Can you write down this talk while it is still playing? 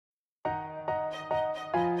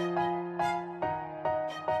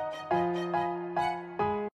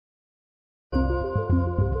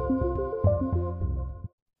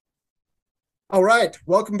All right.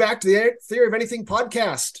 Welcome back to the Theory of Anything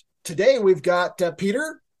podcast. Today we've got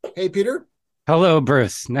Peter. Hey, Peter. Hello,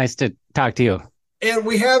 Bruce. Nice to talk to you. And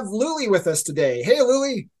we have Luli with us today. Hey,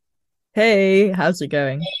 Luli. Hey, how's it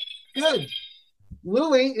going? Good.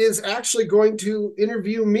 Luli is actually going to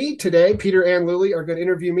interview me today. Peter and Luli are going to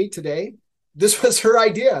interview me today. This was her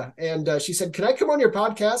idea. And she said, can I come on your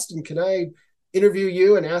podcast and can I interview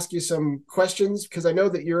you and ask you some questions? Because I know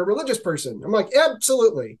that you're a religious person. I'm like,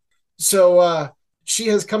 absolutely. So she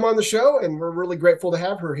has come on the show and we're really grateful to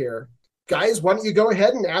have her here. Guys, why don't you go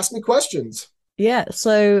ahead and ask me questions? Yeah,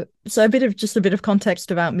 so a bit of context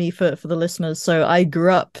about me for the listeners. So I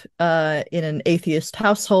grew up in an atheist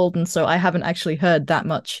household, and so I haven't actually heard that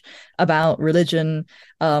much about religion,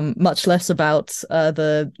 much less about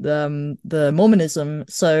the Mormonism.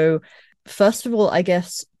 So first of all, I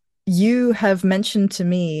guess you have mentioned to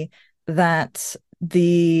me that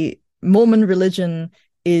the Mormon religion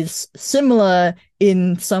is similar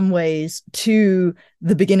in some ways to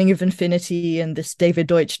the beginning of infinity and this David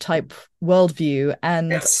Deutsch type worldview.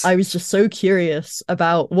 And Yes. I was just so curious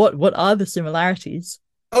about what are the similarities?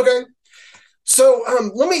 Okay. So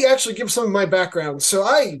let me actually give some of my background. So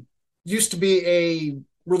I used to be a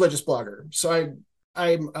religious blogger. So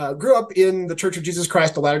I grew up in the Church of Jesus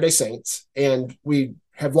Christ of Latter-day Saints, and we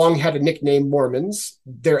have long had a nickname Mormons.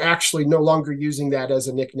 They're actually no longer using that as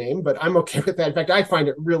a nickname, but I'm okay with that. In fact, I find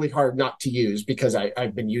it really hard not to use because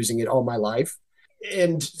I've been using it all my life.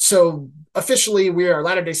 And so officially we are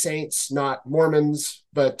Latter-day Saints, not Mormons,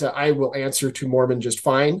 but I will answer to Mormon just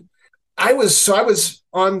fine. I was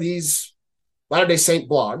on these Latter-day Saint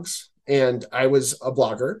blogs and I was a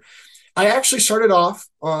blogger. I actually started off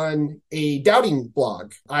on a doubting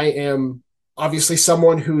blog. I am obviously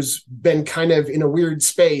someone who's been kind of in a weird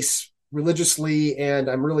space religiously, and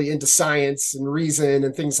I'm really into science and reason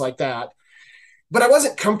and things like that. But I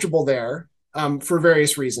wasn't comfortable there for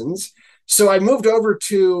various reasons. So I moved over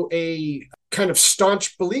to a kind of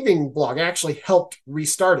staunch believing blog. I actually helped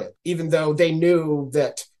restart it, even though they knew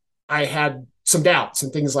that I had some doubts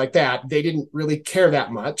and things like that. They didn't really care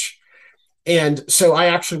that much. And so I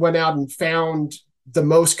actually went out and found the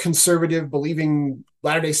most conservative believing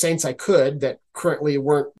Latter-day Saints I could that currently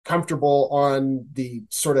weren't comfortable on the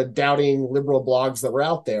sort of doubting liberal blogs that were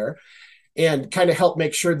out there, and kind of helped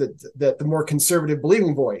make sure that the more conservative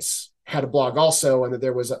believing voice had a blog also, and that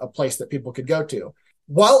there was a place that people could go to.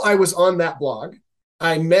 While I was on that blog,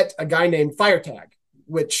 I met a guy named Firetag,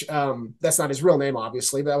 which that's not his real name,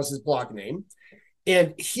 obviously, but that was his blog name.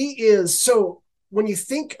 And he is so when you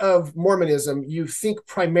think of Mormonism, you think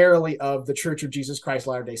primarily of the Church of Jesus Christ of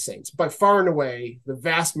Latter-day Saints. By far and away, the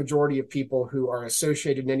vast majority of people who are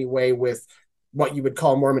associated in any way with what you would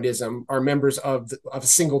call Mormonism are members of a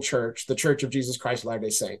single church, the Church of Jesus Christ of Latter-day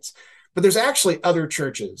Saints. But there's actually other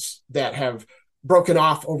churches that have broken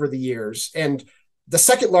off over the years. And the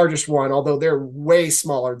second largest one, although they're way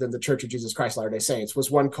smaller than the Church of Jesus Christ of Latter-day Saints,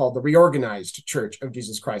 was one called the Reorganized Church of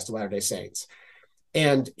Jesus Christ of Latter-day Saints.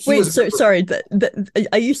 And he Wait, was so sorry,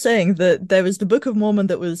 are you saying that there was the Book of Mormon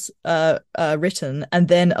that was written, and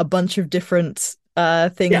then a bunch of different things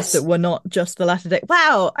that yes. were not just the Latter Day?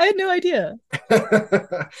 Wow, I had no idea.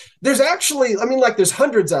 There's actually, I mean, like there's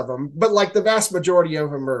hundreds of them, but like the vast majority of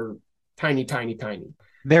them are tiny, tiny, tiny.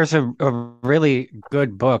 There's a really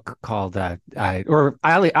good book called I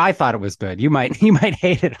thought it was good. You might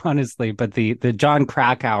hate it honestly, but the John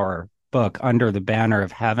Krakauer book Under the Banner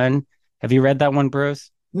of Heaven. Have you read that one,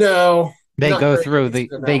 Bruce? No, They not go very through interested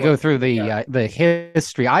the in they that go one. through Yeah. the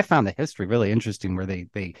history. I found the history really interesting, where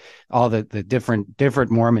they all the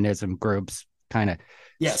different Mormonism groups kind of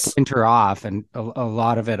Yes. splinter off, and a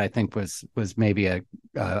lot of it I think was maybe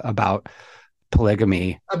about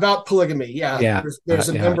polygamy. About polygamy. Yeah. Yeah, There's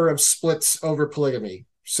a yeah, number of splits over polygamy.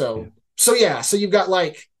 yeah. So yeah. So you've got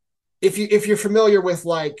like, if you're familiar with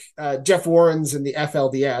like Jeff Warren's and the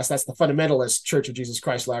FLDS, that's the Fundamentalist Church of Jesus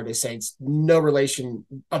Christ of Latter-day Saints. No relation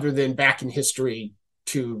other than back in history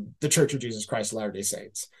to the Church of Jesus Christ of Latter-day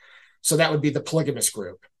Saints. So that would be the polygamous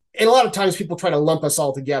group. And a lot of times people try to lump us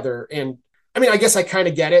all together. And I mean, I guess I kind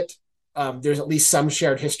of get it. There's at least some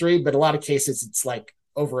shared history, but a lot of cases it's like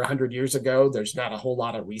over 100 years ago. There's not a whole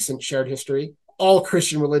lot of recent shared history. All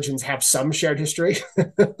Christian religions have some shared history.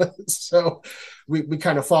 So we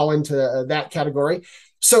kind of fall into that category.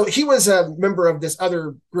 So he was a member of this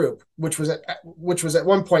other group, which was at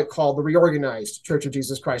one point called the Reorganized Church of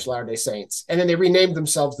Jesus Christ of Latter-day Saints. And then they renamed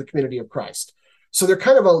themselves the Community of Christ. So they're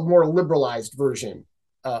kind of a more liberalized version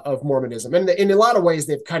of Mormonism. And in a lot of ways,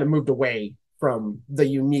 they've kind of moved away from the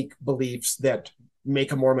unique beliefs that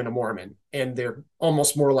make a Mormon. And they're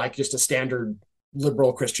almost more like just a standard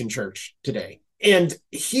liberal Christian church today. And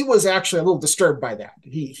he was actually a little disturbed by that.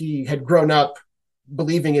 He had grown up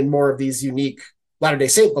believing in more of these unique Latter-day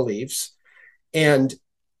Saint beliefs. And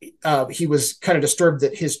he was kind of disturbed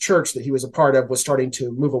that his church that he was a part of was starting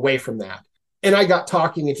to move away from that. And I got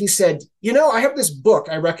talking, and he said, I have this book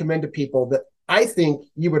I recommend to people that I think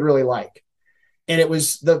you would really like. And it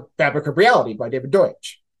was The Fabric of Reality by David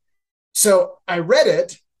Deutsch. So I read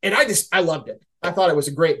it, and I loved it. I thought it was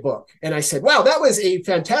a great book. And I said, wow, that was a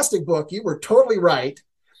fantastic book. You were totally right.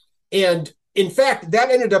 And in fact, that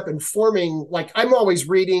ended up informing, like, I'm always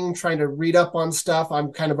reading, trying to read up on stuff.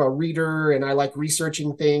 I'm kind of a reader, and I like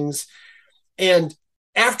researching things. And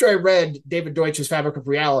after I read David Deutsch's Fabric of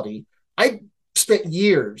Reality, I spent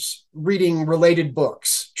years reading related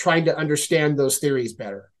books, trying to understand those theories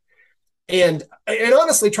better. And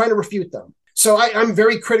honestly, trying to refute them. So I'm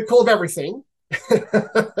very critical of everything.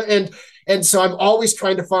 and so I'm always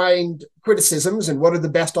trying to find criticisms and what are the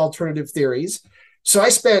best alternative theories. So I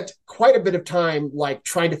spent quite a bit of time like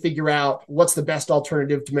trying to figure out what's the best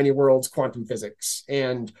alternative to many worlds quantum physics.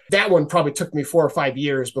 And that one probably took me 4 or 5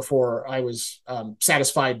 years before I was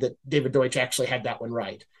satisfied that David Deutsch actually had that one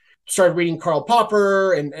right. Started reading Karl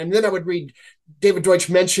Popper, and then I would read. David Deutsch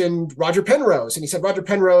mentioned Roger Penrose, and he said Roger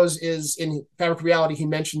Penrose is in Fabric of Reality. He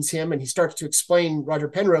mentions him, and he starts to explain Roger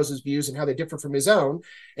Penrose's views and how they differ from his own.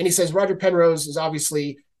 And he says Roger Penrose is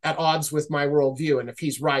obviously at odds with my worldview, and if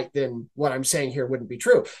he's right, then what I'm saying here wouldn't be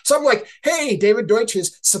true. So I'm like, hey, David Deutsch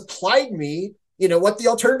has supplied me, what the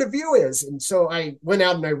alternative view is. And so I went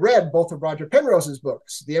out and I read both of Roger Penrose's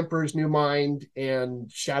books, The Emperor's New Mind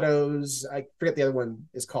and Shadows. I forget the other one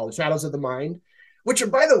is called, Shadows of the Mind, which are,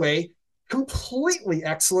 by the way, completely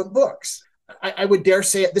excellent books. I would dare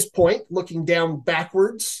say at this point, looking down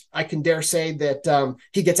backwards, I can dare say that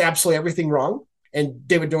he gets absolutely everything wrong. And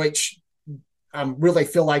David Deutsch, really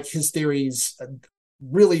feel like his theories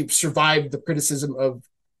really survived the criticism of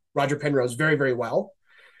Roger Penrose very, very well.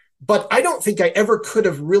 But I don't think I ever could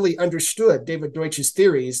have really understood David Deutsch's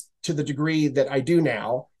theories to the degree that I do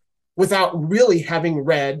now without really having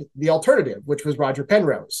read the alternative, which was Roger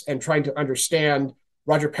Penrose, and trying to understand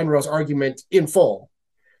Roger Penrose's argument in full.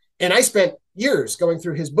 And I spent years going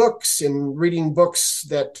through his books and reading books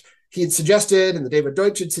that he had suggested and that David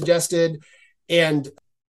Deutsch had suggested, and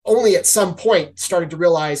only at some point started to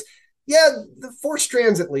realize, the 4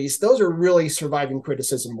 strands, at least, those are really surviving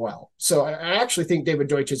criticism well. So I actually think David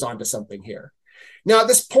Deutsch is onto something here. Now, at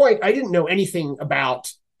this point, I didn't know anything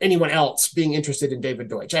about anyone else being interested in David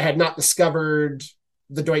Deutsch. I had not discovered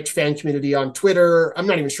the Deutsch fan community on Twitter. I'm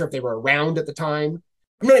not even sure if they were around at the time.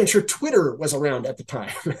 I'm not even sure Twitter was around at the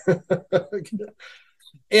time.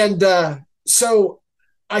 And so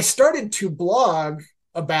I started to blog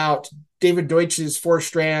about David Deutsch's 4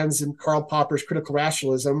 strands and Karl Popper's critical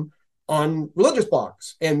rationalism on religious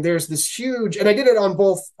blogs. And there's this huge, and I did it on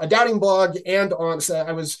both a doubting blog and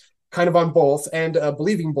I was kind of on both, and a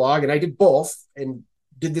believing blog, and I did both and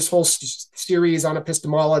did this whole series on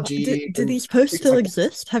epistemology. Do these posts still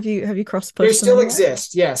exist? Have you cross-posted them? They still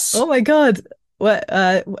exist, yes. Oh my God. What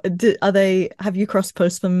are they? Have you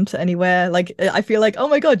cross-posted them to anywhere? Like, I feel like, oh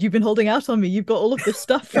my God, you've been holding out on me. You've got all of this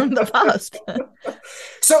stuff from the past.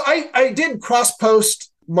 So I did cross-post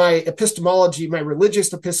my epistemology, my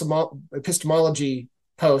religious epistemology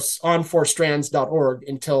posts on 4strands.org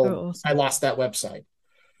until awesome. I lost that website.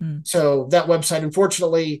 So that website,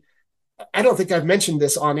 unfortunately, I don't think I've mentioned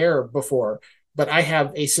this on air before, but I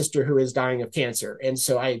have a sister who is dying of cancer. And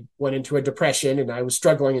so I went into a depression and I was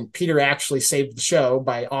struggling, and Peter actually saved the show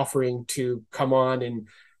by offering to come on and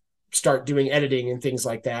start doing editing and things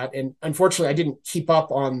like that. And unfortunately, I didn't keep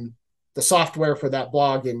up on the software for that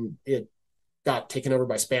blog, and it got taken over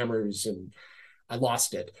by spammers and I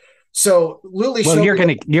lost it. So Luli showed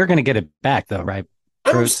you're gonna get it back though, right?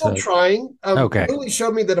 I'm still trying. Okay. Luli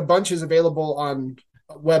showed me that a bunch is available on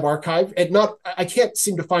Web Archive, and I can't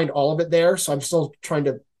seem to find all of it there. So I'm still trying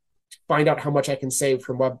to find out how much I can save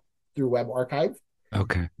from through Web Archive.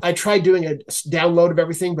 Okay. I tried doing a download of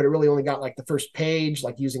everything, but it really only got like the first page,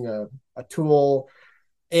 like using a tool.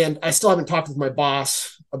 And I still haven't talked with my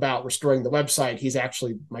boss about restoring the website. He's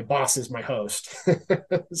actually, my boss is my host.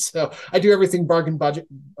 So I do everything bargain budget.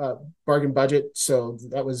 So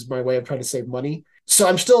that was my way of trying to save money. So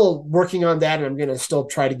I'm still working on that, and I'm going to still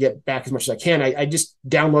try to get back as much as I can. I just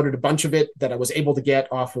downloaded a bunch of it that I was able to get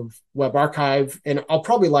off of Web Archive, and I'll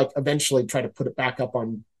probably eventually try to put it back up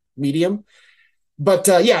on Medium. But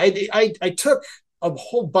I took a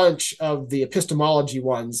whole bunch of the epistemology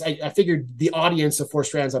ones. I figured the audience of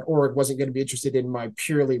 4strands.org wasn't going to be interested in my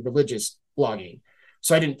purely religious blogging.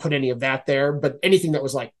 So I didn't put any of that there, but anything that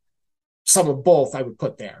was like some of both, I would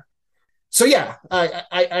put there. So yeah,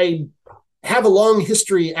 I have a long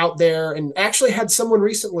history out there, and actually had someone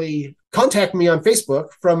recently contact me on Facebook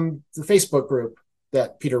from the Facebook group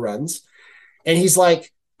that Peter runs. And he's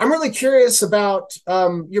like, I'm really curious about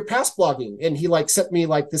your past blogging. And he like sent me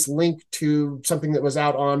like this link to something that was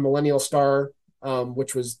out on Millennial Star,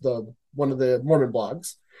 which was one of the Mormon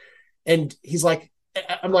blogs. And he's like,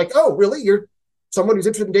 I'm like, oh, really? You're someone who's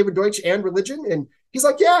interested in David Deutsch and religion? And he's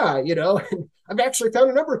like, yeah, and I've actually found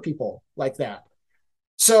a number of people like that.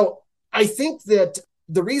 So I think that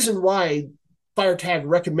the reason why Firetag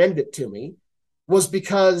recommended it to me was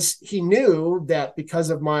because he knew that because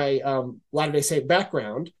of my Latter-day Saint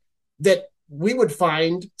background, that we would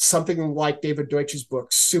find something like David Deutsch's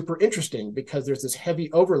book super interesting, because there's this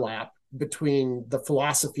heavy overlap between the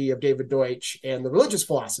philosophy of David Deutsch and the religious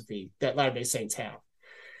philosophy that Latter-day Saints have.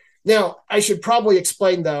 Now, I should probably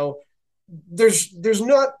explain, though, there's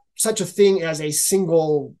not such a thing as a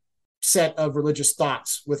single set of religious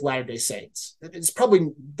thoughts with Latter-day Saints. That's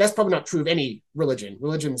probably not true of any religion.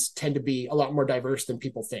 Religions tend to be a lot more diverse than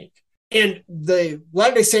people think. And the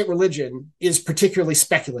Latter-day Saint religion is particularly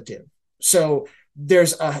speculative. So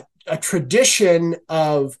there's a tradition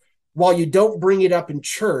of, while you don't bring it up in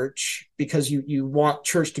church because you want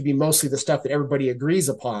church to be mostly the stuff that everybody agrees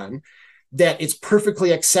upon, that it's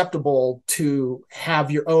perfectly acceptable to have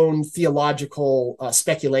your own theological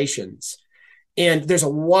speculations. And there's a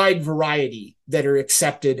wide variety that are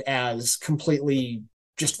accepted as completely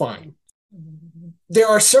just fine. There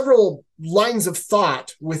are several lines of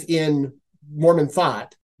thought within Mormon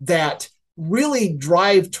thought that really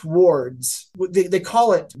drive towards, they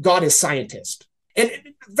call it God is scientist. And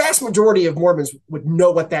the vast majority of Mormons would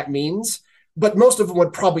know what that means, but most of them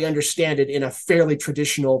would probably understand it in a fairly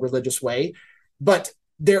traditional religious way. But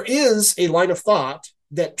there is a line of thought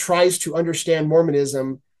that tries to understand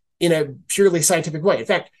Mormonism in a purely scientific way. In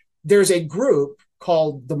fact, there's a group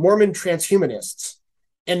called the Mormon Transhumanists,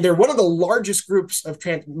 and they're one of the largest groups of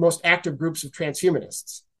most active groups of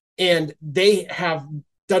transhumanists. And they have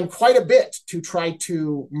done quite a bit to try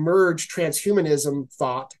to merge transhumanism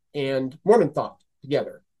thought and Mormon thought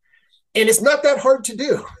together. And it's not that hard to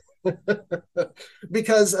do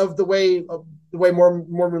because of the way Mormon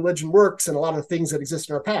religion works and a lot of things that exist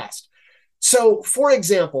in our past. So, for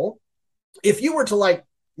example, if you were to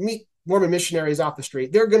meet Mormon missionaries off the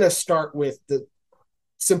street, they're going to start with the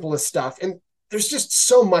simplest stuff. And there's just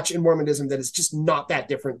so much in Mormonism that is just not that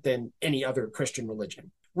different than any other Christian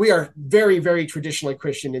religion. We are very, very traditionally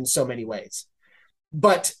Christian in so many ways.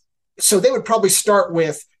 But so they would probably start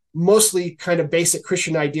with mostly kind of basic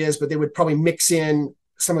Christian ideas, but they would probably mix in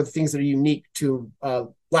some of the things that are unique to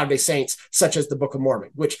Latter-day Saints, such as the Book of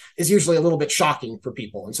Mormon, which is usually a little bit shocking for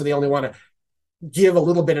people. And so they only want to give a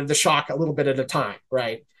little bit of the shock a little bit at a time,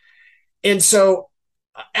 right? And so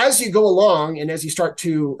as you go along and as you start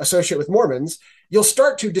to associate with Mormons, you'll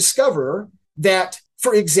start to discover that,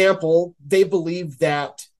 for example, they believe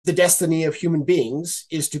that the destiny of human beings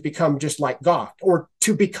is to become just like God, or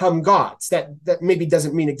to become gods. That maybe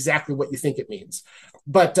doesn't mean exactly what you think it means,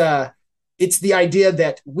 but it's the idea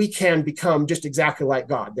that we can become just exactly like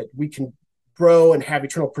God, that we can grow and have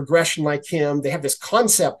eternal progression like him. They have this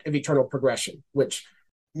concept of eternal progression, which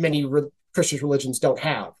many Christian religions don't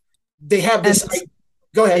have. They have this.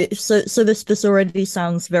 Go ahead. So this already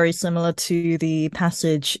sounds very similar to the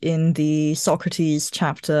passage in the Socrates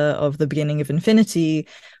chapter of the Beginning of Infinity,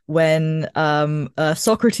 when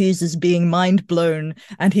Socrates is being mind blown,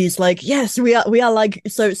 and he's like, "Yes, we are like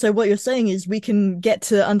so. What you're saying is we can get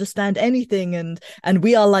to understand anything, and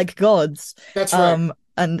we are like gods." That's right.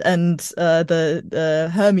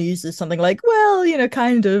 The Hermes is something like, well,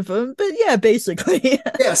 kind of, but yeah, basically.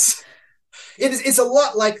 Yes, it's a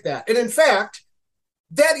lot like that, and in fact,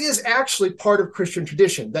 that is actually part of Christian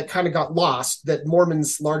tradition that kind of got lost, that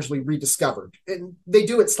Mormons largely rediscovered. And they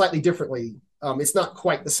do it slightly differently. It's not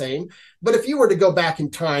quite the same. But if you were to go back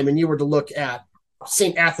in time and you were to look at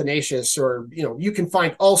St. Athanasius, or, you can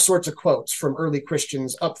find all sorts of quotes from early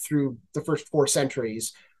Christians up through the first 4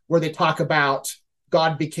 centuries where they talk about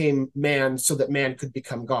God became man so that man could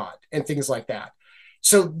become God and things like that.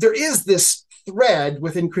 So there is this thread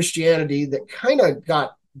within Christianity that kind of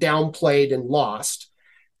got downplayed and lost.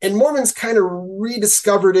 And Mormons kind of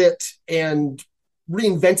rediscovered it and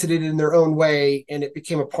reinvented it in their own way, and it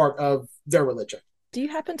became a part of their religion. Do you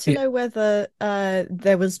happen to know whether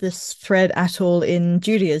there was this thread at all in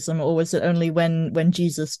Judaism, or was it only when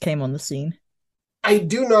Jesus came on the scene? I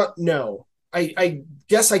do not know. I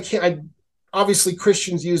guess I can't. Obviously,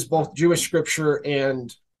 Christians use both Jewish scripture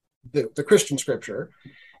and the Christian scripture.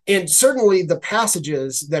 And certainly the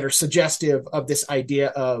passages that are suggestive of this idea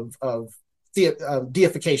of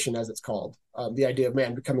deification, as it's called, the idea of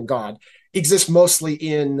man becoming God, exists mostly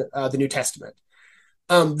in the New Testament.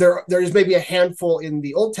 There's maybe a handful in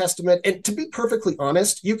the Old Testament. And to be perfectly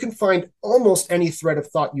honest, you can find almost any thread of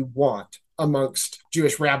thought you want amongst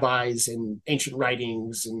Jewish rabbis and ancient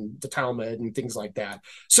writings and the Talmud and things like that.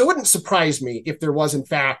 So it wouldn't surprise me if there was, in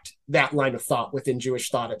fact, that line of thought within Jewish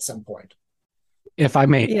thought at some point. If I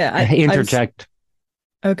may interject.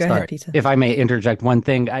 Oh, go ahead, Peter. If I may interject one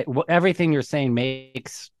thing, everything you're saying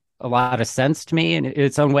makes a lot of sense to me in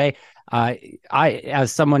its own way. I,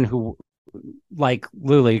 as someone who, like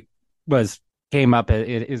Luli, came up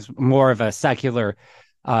is more of a secular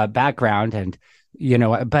background, and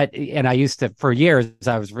and I used to, for years,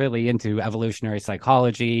 I was really into evolutionary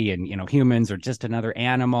psychology, and humans are just another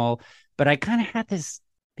animal. But I kind of had this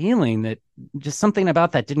feeling that just something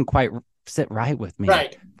about that didn't quite sit right with me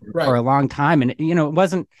for a long time. And it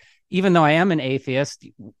wasn't, even though I am an atheist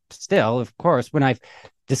still, of course, when I've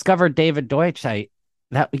discovered David Deutsch, I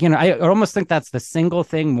almost think that's the single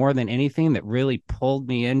thing more than anything that really pulled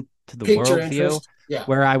me into the worldview,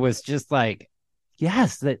 where I was just like,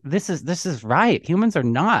 yes, that this is right. Humans are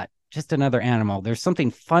not just another animal. There's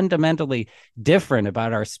something fundamentally different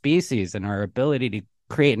about our species and our ability to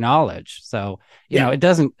create knowledge. So, it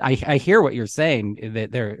doesn't, I hear what you're saying,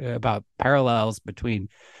 that there about parallels between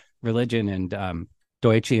religion and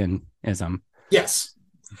Deutschianism. Yes.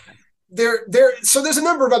 So there's a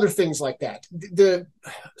number of other things like that.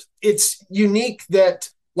 It's unique that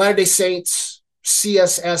Latter-day Saints see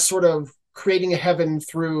us as sort of creating a heaven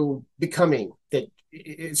through becoming, that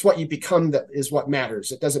it's what you become that is what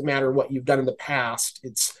matters. It doesn't matter what you've done in the past.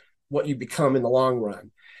 It's what you become in the long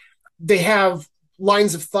run. They have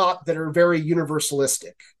lines of thought that are very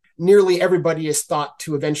universalistic. Nearly everybody is thought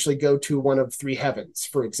to eventually go to one of three heavens.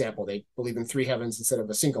 For example, they believe in three heavens instead of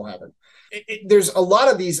a single heaven. There's a lot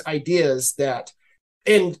of these ideas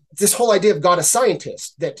and this whole idea of God as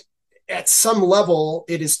scientist, that at some level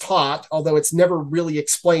it is taught, although it's never really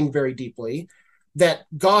explained very deeply, that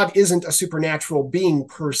God isn't a supernatural being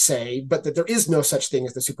per se, but that there is no such thing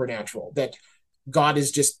as the supernatural, that God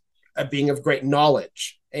is just a being of great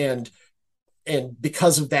knowledge. And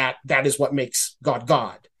because of that, that is what makes God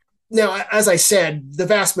God. Now, as I said, the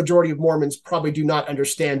vast majority of Mormons probably do not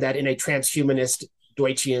understand that in a transhumanist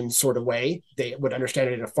Deutschian sort of way. They would understand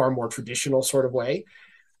it in a far more traditional sort of way.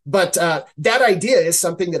 But that idea is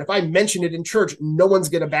something that if I mention it in church, no one's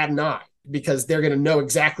going to bat an eye, because they're going to know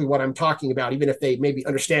exactly what I'm talking about, even if they maybe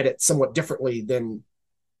understand it somewhat differently than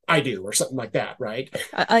I do, or something like that, right?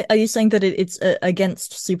 Are you saying that it's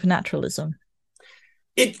against supernaturalism?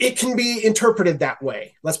 It can be interpreted that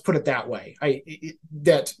way. Let's put it that way.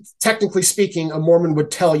 That technically speaking, a Mormon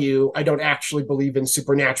would tell you, I don't actually believe in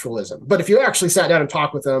supernaturalism. But if you actually sat down and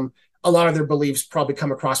talked with them, a lot of their beliefs probably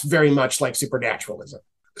come across very much like supernaturalism.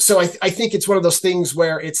 So I think it's one of those things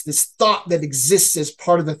where it's this thought that exists as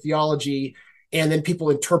part of the theology, and then people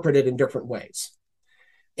interpret it in different ways.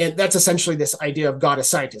 And that's essentially this idea of God as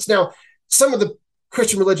scientist. Now, some of the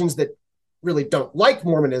Christian religions that really don't like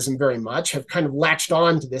Mormonism very much have kind of latched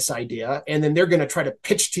on to this idea, and then they're going to try to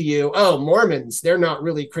pitch to you, oh, Mormons, they're not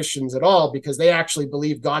really Christians at all, because they actually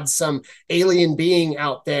believe God's some alien being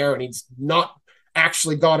out there, and he's not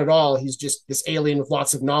actually God at all. He's just this alien with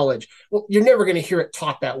lots of knowledge. Well, you're never going to hear it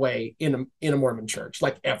taught that way in a Mormon church,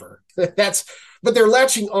 like ever. But they're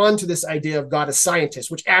latching on to this idea of God as scientist,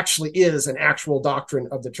 which actually is an actual doctrine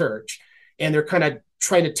of the church. And they're kind of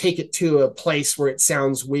trying to take it to a place where it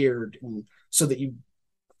sounds weird, and so that you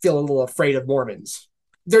feel a little afraid of Mormons.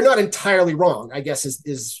 They're not entirely wrong, I guess,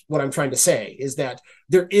 is what I'm trying to say, is that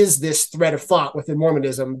there is this thread of thought within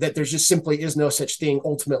Mormonism that there just simply is no such thing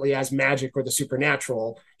ultimately as magic or the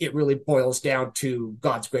supernatural. It really boils down to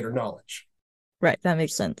God's greater knowledge. Right, that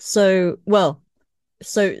makes sense. So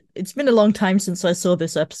it's been a long time since I saw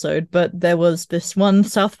this episode, but there was this one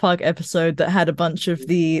South Park episode that had a bunch of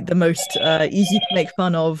the most easy to make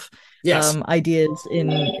fun of ideas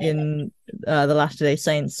in the Latter-day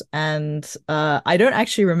Saints, and I don't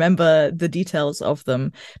actually remember the details of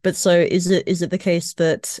them. But so is it the case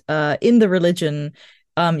that in the religion,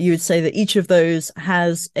 you would say that each of those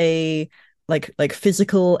has a like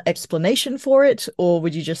physical explanation for it, or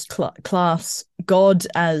would you just class God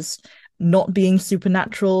as not being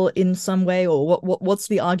supernatural in some way, or what's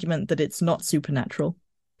the argument that it's not supernatural?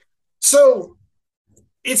 So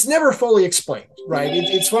it's never fully explained, right?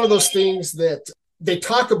 It's one of those things that they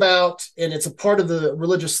talk about, and it's a part of the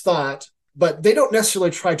religious thought, but they don't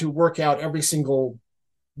necessarily try to work out every single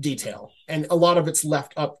detail. And a lot of it's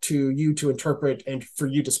left up to you to interpret and for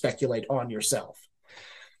you to speculate on yourself.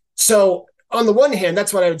 So on the one hand,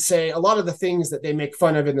 that's what I would say. A lot of the things that they make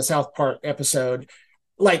fun of in the South Park episode,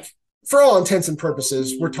 like for all intents and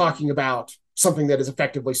purposes, we're talking about something that is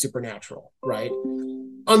effectively supernatural, right?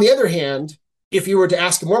 On the other hand, if you were to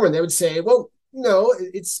ask a Mormon, they would say, well, no,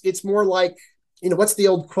 it's more like, what's the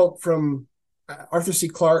old quote from Arthur C.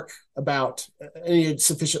 Clarke about any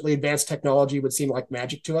sufficiently advanced technology would seem like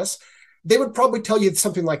magic to us? They would probably tell you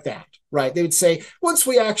something like that, right? They would say, once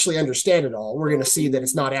we actually understand it all, we're going to see that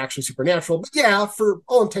it's not actually supernatural. But yeah, for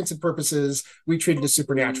all intents and purposes, we treat it as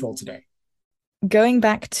supernatural today. Going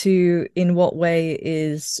back to, in what way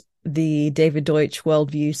is the David Deutsch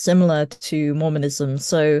worldview similar to Mormonism?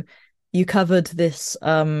 So you covered this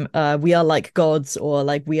we are like gods, or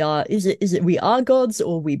like we are, is it we are gods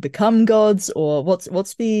or we become gods, or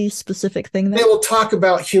what's the specific thing there? They will talk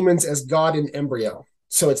about humans as God in embryo.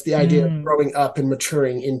 So it's the idea of growing up and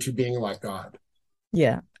maturing into being like God.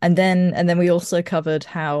 Yeah. And then we also covered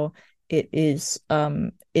how it is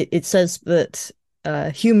it says that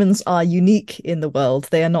humans are unique in the world.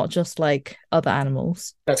 They are not just like other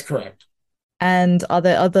animals. That's correct. And are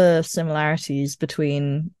there other similarities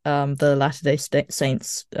between the Latter-day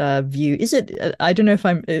Saints view? Is it, I don't know if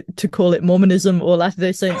I'm to call it Mormonism or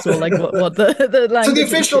Latter-day Saints, or like what the language. So the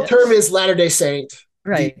official term is Latter-day Saint.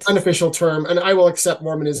 Right. The unofficial term, and I will accept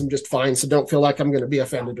Mormonism just fine, so don't feel like I'm going to be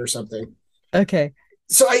offended or something. Okay.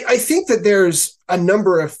 So I think that there's a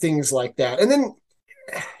number of things like that. And then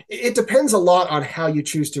it depends a lot on how you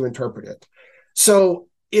choose to interpret it. So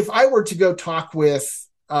if I were to go talk with,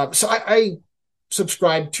 I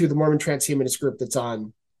subscribe to the Mormon Transhumanist group that's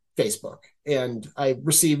on Facebook, and I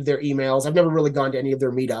received their emails. I've never really gone to any of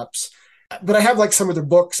their meetups, but I have like some of their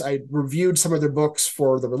books. I reviewed some of their books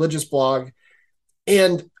for the religious blog.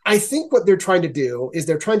 And I think what they're trying to do is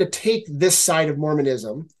they're trying to take this side of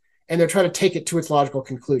Mormonism and they're trying to take it to its logical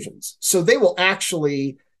conclusions. So they will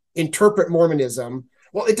actually interpret Mormonism.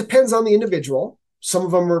 Well, it depends on the individual. Some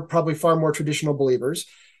of them are probably far more traditional believers,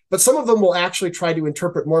 but some of them will actually try to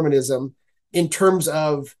interpret Mormonism in terms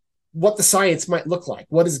of what the science might look like.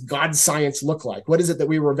 What does God's science look like? What is it that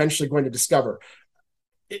we were eventually going to discover?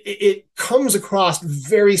 It comes across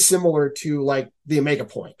very similar to like the Omega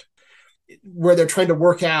Point, where they're trying to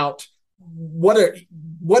work out what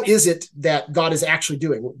is it that God is actually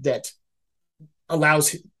doing that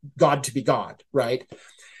allows God to be God, right?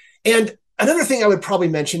 And another thing I would probably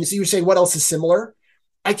mention is, you say, what else is similar?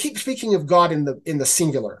 I keep speaking of God in the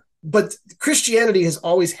singular, but Christianity has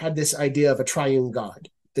always had this idea of a triune God,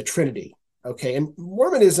 the Trinity, okay? And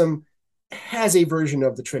Mormonism has a version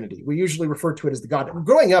of the Trinity. We usually refer to it as the God.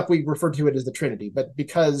 Growing up, we referred to it as the Trinity, but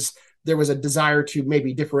because there was a desire to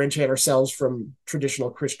maybe differentiate ourselves from traditional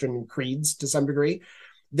Christian creeds to some degree,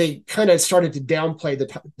 they kind of started to downplay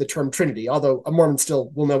the term Trinity, although a Mormon still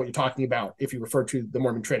will know what you're talking about if you refer to the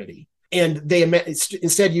Mormon Trinity. And they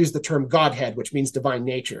instead use the term Godhead, which means divine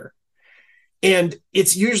nature. And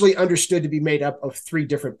it's usually understood to be made up of three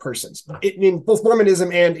different persons. In both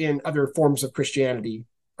Mormonism and in other forms of Christianity,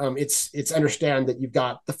 it's understand that you've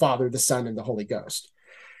got the Father, the Son, and the Holy Ghost.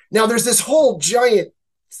 Now, there's this whole giant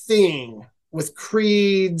thing with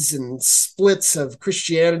creeds and splits of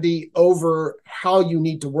Christianity over how you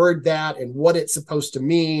need to word that and what it's supposed to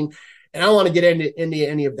mean. And I don't want to get into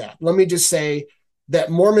any of that. Let me just say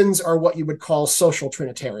that Mormons are what you would call social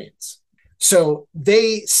Trinitarians. So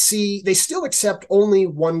they still accept only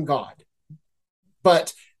one God,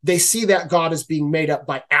 but they see that God as being made up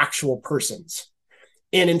by actual persons.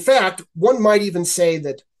 And in fact, one might even say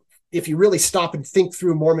that if you really stop and think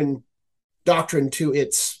through Mormon doctrine to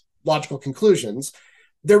its logical conclusions,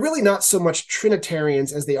 they're really not so much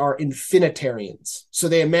Trinitarians as they are infinitarians. So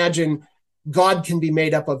they imagine God can be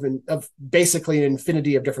made up of basically an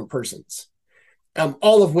infinity of different persons,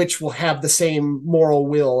 all of which will have the same moral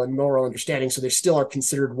will and moral understanding. So they still are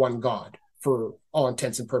considered one God for all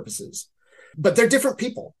intents and purposes. But they're different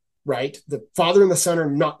people, right? The Father and the Son are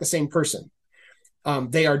not the same person.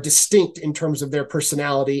 They are distinct in terms of their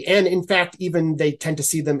personality. And in fact, even they tend to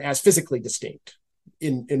see them as physically distinct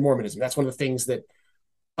in Mormonism. That's one of the things that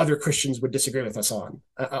other Christians would disagree with us on,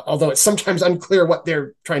 although it's sometimes unclear what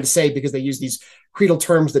they're trying to say because they use these creedal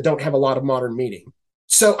terms that don't have a lot of modern meaning.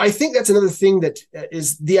 So I think that's another thing that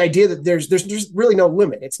is the idea that there's really no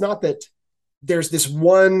limit. It's not that there's this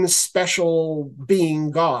one special being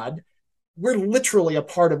God. We're literally a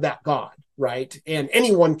part of that God, right? And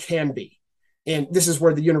anyone can be. And this is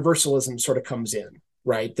where the universalism sort of comes in,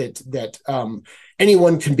 right? That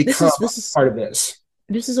anyone can become part of this.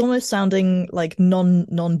 This is almost sounding like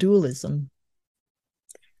non-dualism.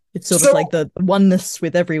 It's sort of like the oneness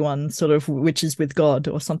with everyone, sort of, which is with God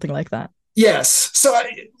or something like that. Yes. So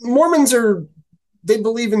Mormons they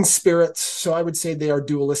believe in spirits. So I would say they are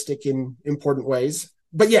dualistic in important ways.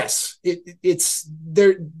 but yes, it's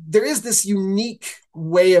there. There is this unique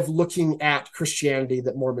way of looking at Christianity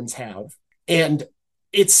that Mormons have, and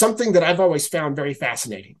it's something that I've always found very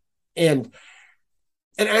fascinating. And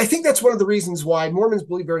I think that's one of the reasons why Mormons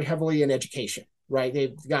believe very heavily in education, right?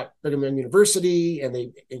 They've got Brigham Young University, and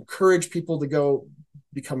they encourage people to go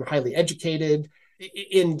become highly educated.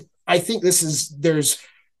 And I think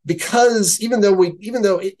because even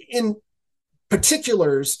though in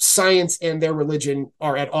particulars, science and their religion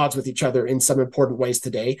are at odds with each other in some important ways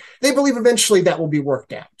today, they believe eventually that will be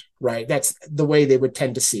worked out, right? That's the way they would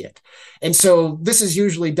tend to see it. And so this is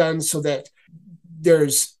usually done so that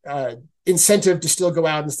there's incentive to still go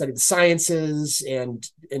out and study the sciences, and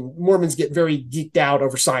Mormons get very geeked out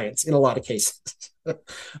over science in a lot of cases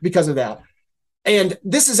because of that. And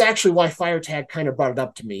this is actually why Firetag kind of brought it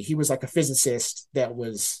up to me. He was like a physicist that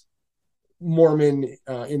was Mormon,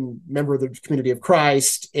 member of the Community of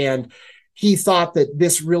Christ, and he thought that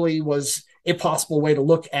this really was a possible way to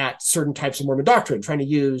look at certain types of Mormon doctrine, trying to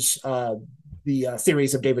use the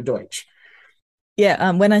theories of David Deutsch.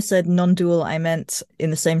 Yeah, when I said non-dual, I meant in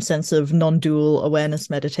the same sense of non-dual awareness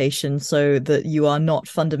meditation, so that you are not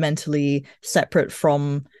fundamentally separate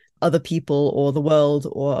from other people or the world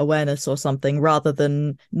or awareness or something, rather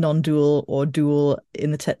than non-dual or dual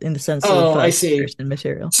in the sense of I see. spirit and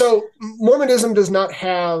material. So Mormonism does not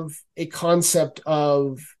have a concept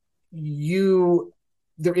of you.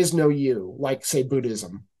 There is no you, like say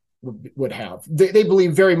Buddhism would have. They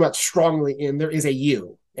believe very much strongly in there is a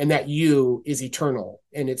you, and that you is eternal,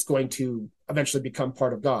 and it's going to eventually become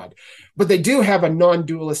part of God. But they do have a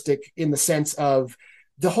non-dualistic in the sense of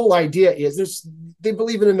the whole idea is they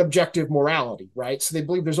believe in an objective morality, right? So they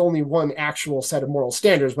believe there's only one actual set of moral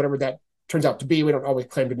standards, whatever that turns out to be. We don't always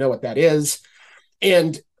claim to know what that is.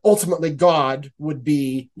 And ultimately, God would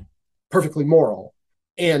be perfectly moral.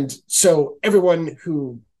 And so everyone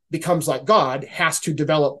who becomes like God has to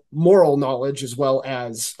develop moral knowledge as well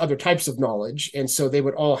as other types of knowledge. And so they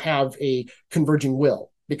would all have a converging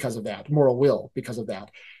will because of that, moral will because of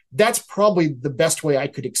that. That's probably the best way I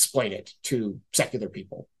could explain it to secular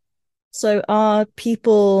people. So are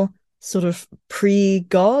people sort of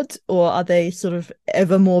pre-God, or are they sort of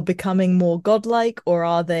ever more becoming more godlike, or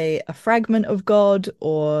are they a fragment of God,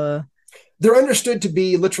 or? They're understood to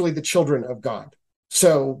be literally the children of God.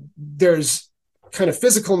 So there's kind of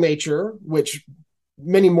physical nature, which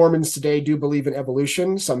many Mormons today do believe in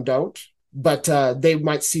evolution, some don't, but they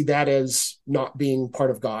might see that as not being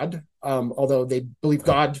part of God. Although they believe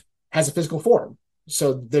God has a physical form.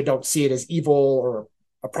 So they don't see it as evil or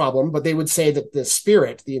a problem, but they would say that the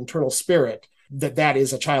spirit, the internal spirit, that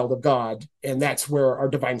is a child of God. And that's where our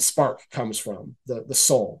divine spark comes from, the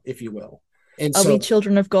soul, if you will. And are we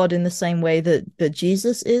children of God in the same way that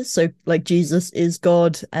Jesus is? So like Jesus is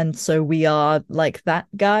God, and so we are like that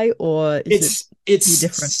guy, or is it's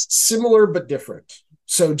different? Similar but different.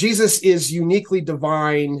 So Jesus is uniquely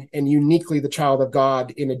divine and uniquely the child of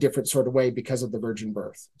God in a different sort of way because of the virgin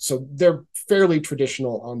birth. So they're fairly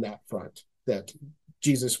traditional on that front, that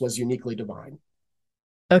Jesus was uniquely divine.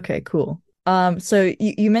 Okay, cool. So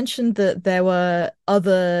you mentioned that there were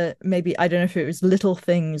other, maybe, I don't know if it was little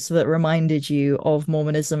things that reminded you of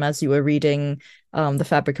Mormonism as you were reading The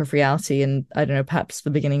Fabric of Reality, and I don't know, perhaps The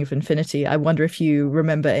Beginning of Infinity. I wonder if you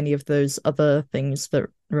remember any of those other things that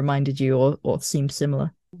reminded you or seemed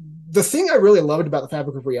similar. The thing I really loved about The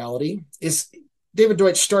Fabric of Reality is David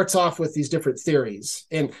Deutsch starts off with these different theories,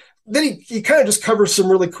 and then he kind of just covers some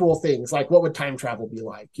really cool things, like what would time travel be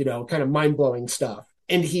like, kind of mind-blowing stuff.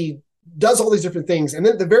 And he does all these different things. And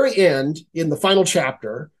then at the very end, in the final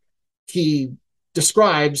chapter, he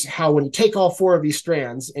describes how when you take all four of these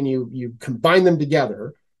strands and you combine them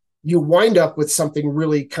together, you wind up with something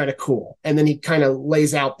really kind of cool. And then he kind of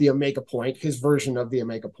lays out the omega point, his version of the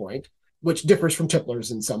omega point, which differs from Tipler's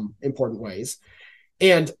in some important ways.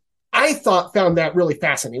 And I found that really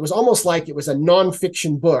fascinating. It was almost like it was a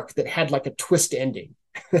nonfiction book that had like a twist ending.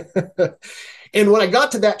 And when I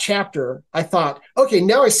got to that chapter, I thought, okay,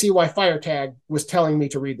 now I see why Firetag was telling me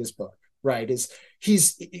to read this book, right?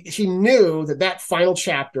 He knew that final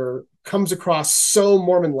chapter comes across so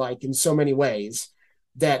Mormon-like in so many ways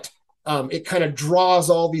that it kind of draws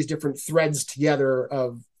all these different threads together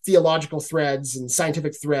of theological threads and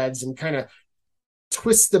scientific threads and kind of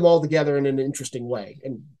twists them all together in an interesting way.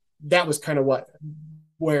 And that was kind of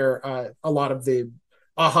where a lot of the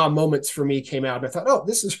aha moments for me came out. And I thought, oh,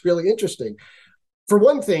 this is really interesting. For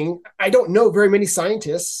one thing, I don't know very many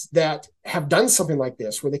scientists that have done something like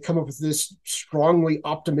this, where they come up with this strongly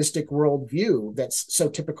optimistic worldview that's so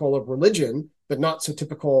typical of religion, but not so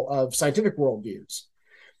typical of scientific worldviews.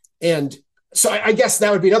 And So I guess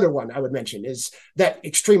that would be another one I would mention, is that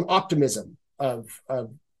extreme optimism of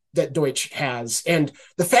that Deutsch has, and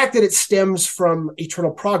the fact that it stems from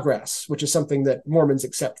eternal progress, which is something that Mormons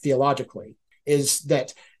accept theologically, is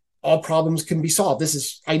that all problems can be solved. This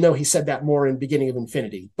is, I know he said that more in Beginning of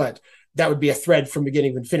Infinity, but that would be a thread from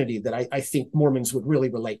Beginning of Infinity that I think Mormons would really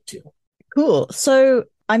relate to. Cool. So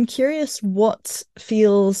I'm curious what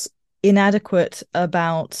feels inadequate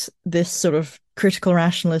about this sort of critical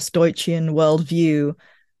rationalist Deutschian worldview,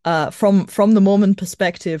 from the Mormon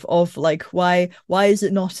perspective of like why is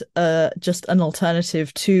it not just an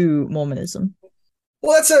alternative to Mormonism?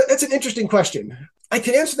 Well, that's an interesting question. I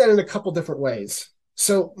can answer that in a couple different ways.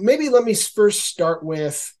 So maybe let me first start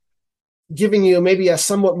with giving you maybe a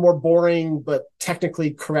somewhat more boring but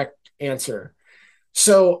technically correct answer.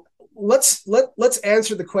 So let's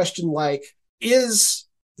answer the question like, is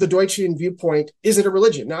the Deutschian viewpoint, is it a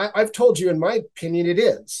religion? Now, I've told you, in my opinion, it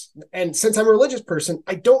is. And since I'm a religious person,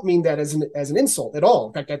 I don't mean that as an insult at all.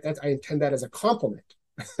 In fact, I intend that as a compliment.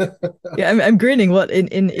 Yeah, I'm grinning. What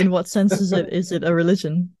in what sense is it a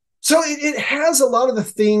religion? So it has a lot of the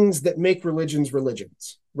things that make religions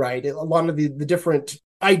religions, right? A lot of the different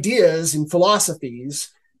ideas and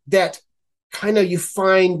philosophies that kind of you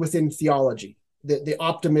find within theology, the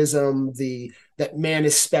optimism, that man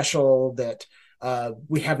is special, that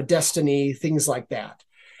we have a destiny, things like that.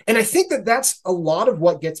 And I think that that's a lot of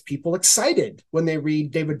what gets people excited when they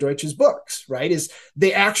read David Deutsch's books, right? Is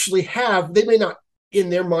they actually have, they may not in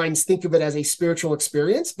their minds think of it as a spiritual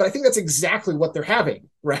experience, but I think that's exactly what they're having,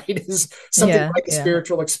 right? Is something like a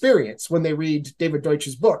spiritual experience when they read David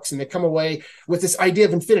Deutsch's books, and they come away with this idea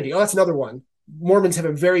of infinity. Oh, that's another one. Mormons have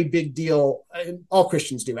a very big deal, all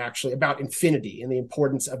Christians do actually, about infinity and the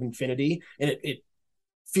importance of infinity. And it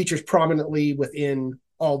features prominently within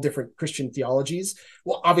all different Christian theologies.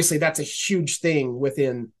 Well, obviously that's a huge thing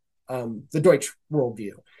within the Deutsch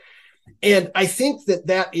worldview. And I think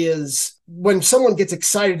that is when someone gets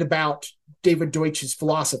excited about David Deutsch's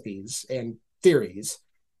philosophies and theories,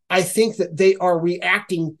 I think that they are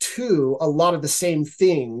reacting to a lot of the same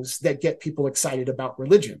things that get people excited about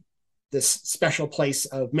religion. This special place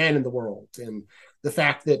of man in the world, and the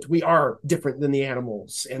fact that we are different than the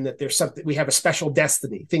animals, and that there's something, we have a special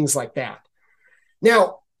destiny, things like that.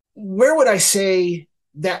 Now, where would I say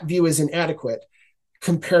that view is inadequate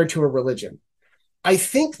compared to a religion? I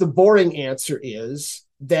think the boring answer is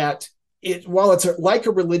that while it's like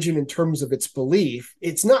a religion in terms of its belief,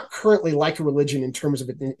 it's not currently like a religion in terms of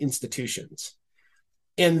its institutions.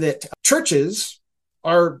 And that churches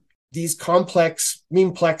are these complex,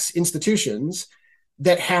 memeplex institutions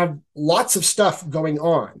that have lots of stuff going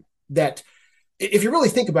on that, if you really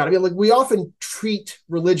think about it, I mean, like, we often treat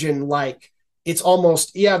religion like it's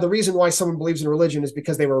almost, the reason why someone believes in a religion is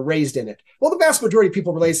because they were raised in it. Well, the vast majority of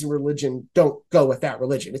people raised in religion don't go with that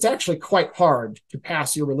religion. It's actually quite hard to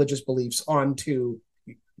pass your religious beliefs on to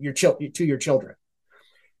your children.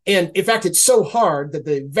 And in fact, it's so hard that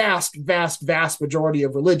the vast, vast, vast majority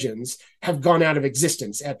of religions have gone out of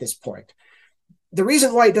existence at this point. The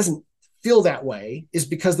reason why it doesn't feel that way is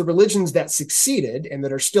because the religions that succeeded and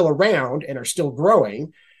that are still around and are still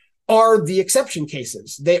growing are the exception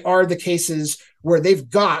cases. They are the cases where they've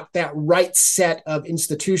got that right set of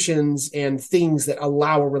institutions and things that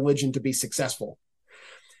allow a religion to be successful.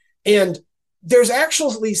 And there's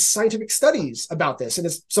actually scientific studies about this. And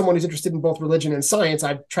as someone who's interested in both religion and science,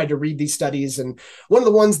 I've tried to read these studies. And one of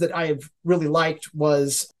the ones that I have really liked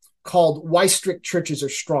was called Why Strict Churches Are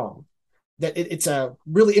Strong. That it's a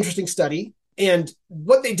really interesting study. And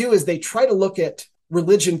what they do is they try to look at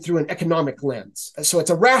religion through an economic lens. So it's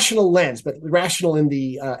a rational lens, but rational in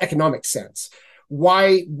the economic sense.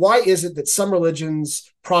 Why is it that some religions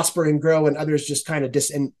prosper and grow and others just kind of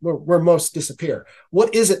where most disappear?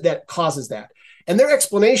 What is it that causes that? And their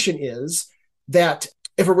explanation is that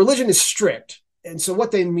if a religion is strict, and so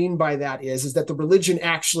what they mean by that is that the religion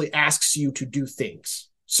actually asks you to do things.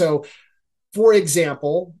 So, for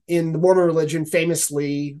example, in the Mormon religion,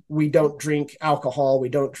 famously, we don't drink alcohol, we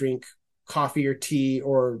don't drink coffee or tea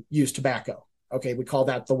or use tobacco. Okay, we call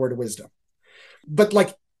that the word of wisdom. But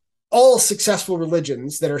like all successful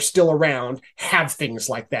religions that are still around have things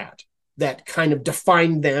like that kind of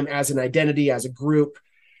define them as an identity, as a group.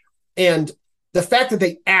 And the fact that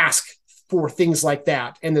they ask for things like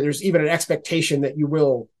that, and that there's even an expectation that you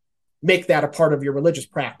will make that a part of your religious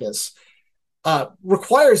practice,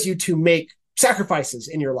 requires you to make sacrifices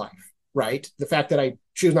in your life, right? The fact that I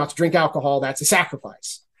choose not to drink alcohol, that's a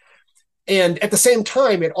sacrifice. And at the same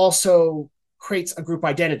time, it also creates a group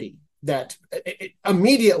identity that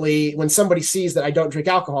immediately when somebody sees that I don't drink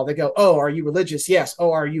alcohol, they go, oh, are you religious? Yes.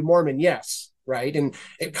 Oh, are you Mormon? Yes. right? And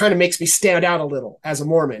it kind of makes me stand out a little as a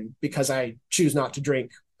Mormon because I choose not to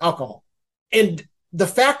drink alcohol. And the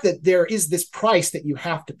fact that there is this price that you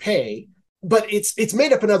have to pay, but it's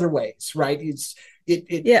made up in other ways, right?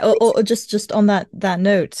 Yeah, or just on that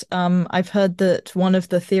note, I've heard that one of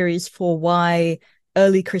the theories for why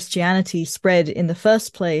early Christianity spread in the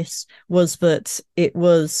first place was that it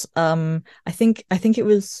was I think it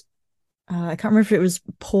was I can't remember if it was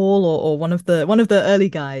Paul or one of the early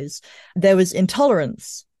guys. There was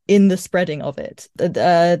intolerance in the spreading of it.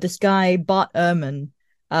 This guy Bart Ehrman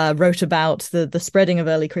wrote about the spreading of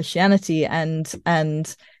early Christianity and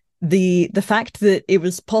the fact that it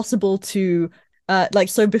was possible to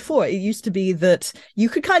so before it used to be that you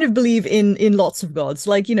could kind of believe in lots of gods,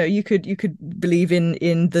 like, you know, you could believe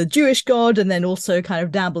in the Jewish God and then also kind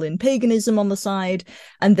of dabble in paganism on the side.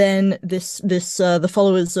 And then the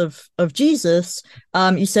followers of Jesus,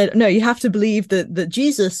 you said no, you have to believe that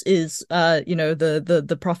Jesus is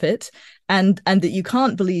the prophet, and that you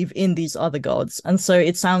can't believe in these other gods. And so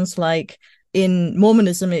it sounds like in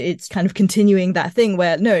Mormonism it's kind of continuing that thing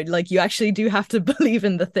where no, like, you actually do have to believe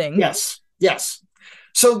in the thing. Yes.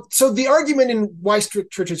 So the argument in why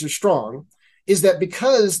churches are strong is that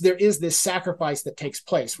because there is this sacrifice that takes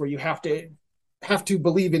place where you have to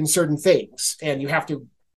believe in certain things and you have to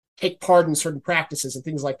take part in certain practices and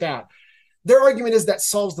things like that. Their argument is that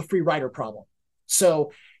solves the free rider problem.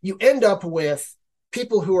 So you end up with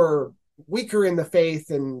people who are weaker in the faith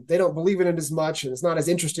and they don't believe in it as much and it's not as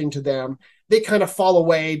interesting to them. They kind of fall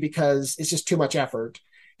away because it's just too much effort.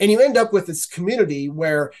 And you end up with this community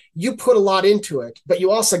where you put a lot into it, but you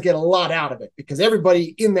also get a lot out of it because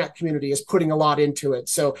everybody in that community is putting a lot into it.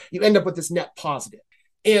 So you end up with this net positive.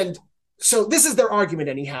 And so this is their argument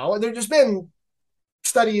anyhow. And there's been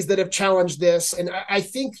studies that have challenged this. And I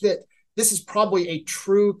think that this is probably a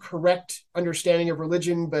true, correct understanding of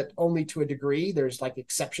religion, but only to a degree. There's like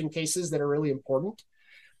exception cases that are really important.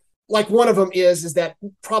 Like one of them is that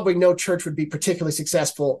probably no church would be particularly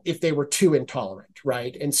successful if they were too intolerant,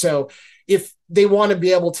 right? And so if they want to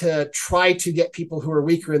be able to try to get people who are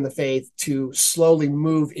weaker in the faith to slowly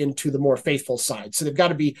move into the more faithful side. So they've got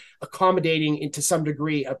to be accommodating into some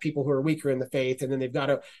degree of people who are weaker in the faith, and then they've got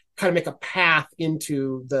to kind of make a path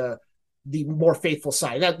into the more faithful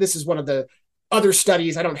side. This is one of the other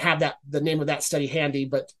studies. I don't have the name of that study handy,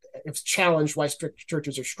 but it's challenged why strict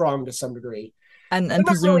churches are strong to some degree. And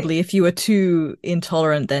presumably, if you were too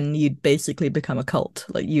intolerant, then you'd basically become a cult.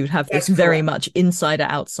 Like you'd have this very much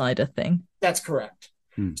insider-outsider thing. That's correct.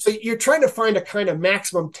 So you're trying to find a kind of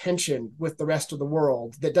maximum tension with the rest of the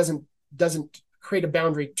world that doesn't create a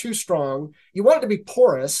boundary too strong. You want it to be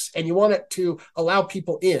porous, and you want it to allow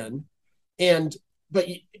people in, but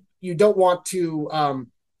you don't want to.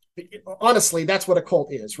 Honestly, that's what a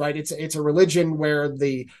cult is, right? It's a religion where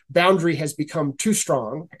the boundary has become too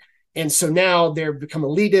strong. And so now they've become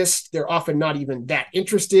elitist. They're often not even that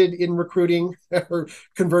interested in recruiting or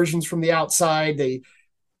conversions from the outside.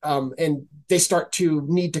 And they start to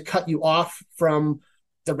need to cut you off from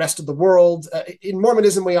the rest of the world. In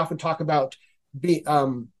Mormonism, we often talk about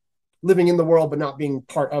living in the world but not being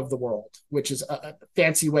part of the world, which is a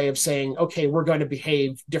fancy way of saying, okay, we're going to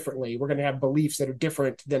behave differently. We're going to have beliefs that are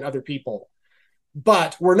different than other people.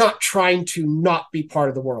 But we're not trying to not be part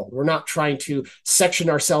of the world. We're not trying to section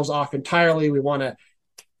ourselves off entirely. We want to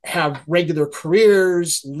have regular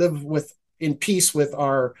careers, live in peace with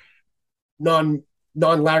our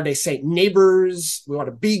non-Latter-day Saint neighbors. We want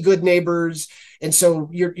to be good neighbors. And so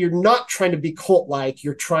you're not trying to be cult-like.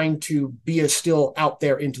 You're trying to be still out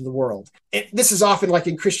there into the world. This is often like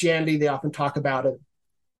in Christianity, they often talk about a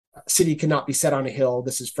city cannot be set on a hill.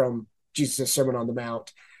 This is from Jesus' Sermon on the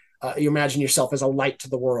Mount. You imagine yourself as a light to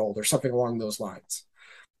the world or something along those lines.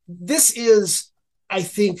 This is, I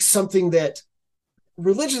think, something that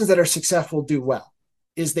religions that are successful do well,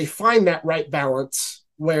 is they find that right balance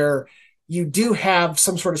where you do have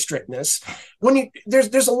some sort of strictness.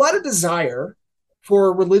 There's a lot of desire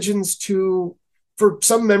for for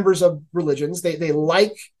some members of religions, they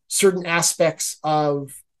like certain aspects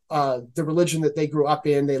of the religion that they grew up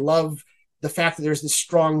in. They love the fact that there's this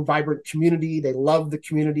strong, vibrant community. They love the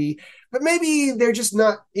community, but maybe they're just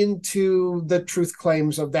not into the truth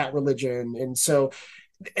claims of that religion. And so,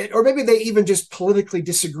 or maybe they even just politically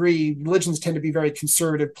disagree. Religions tend to be very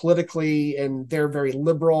conservative politically, and they're very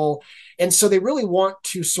liberal. And so they really want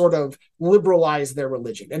to sort of liberalize their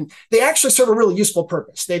religion. And they actually serve a really useful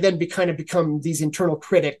purpose. They then become these internal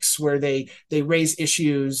critics where they raise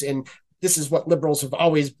issues. And this is what liberals have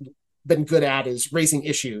always been good at, is raising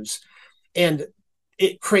issues. And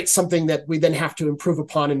it creates something that we then have to improve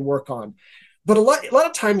upon and work on. But a lot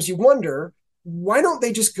of times you wonder, why don't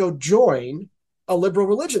they just go join a liberal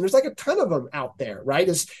religion. There's like a ton of them out there, right?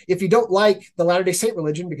 Is if you don't like the Latter-day Saint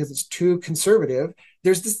religion because it's too conservative,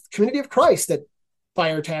 there's this Community of Christ that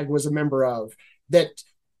Firetag was a member of that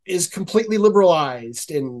is completely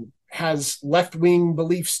liberalized and has left-wing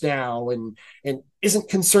beliefs now and isn't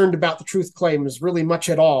concerned about the truth claims really much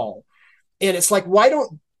at all. And it's like, why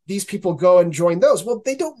don't these people go and join those? Well,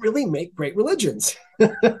 they don't really make great religions.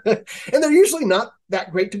 And they're usually not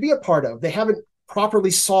that great to be a part of. They haven't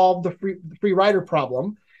properly solved the free rider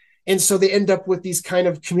problem. And so they end up with these kind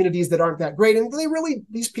of communities that aren't that great. And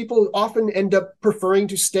these people often end up preferring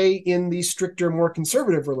to stay in the stricter, more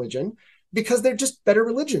conservative religion because they're just better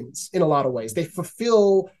religions in a lot of ways. They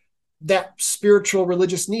fulfill that spiritual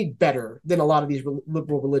religious need better than a lot of these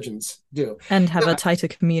liberal religions do. And have a tighter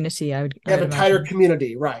community, I would have a tighter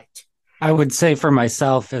community, right? I would say for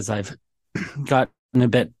myself, as I've gotten a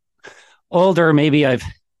bit older, maybe I've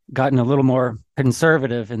gotten a little more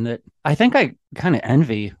conservative in that I think I kind of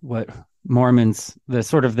envy what Mormons, the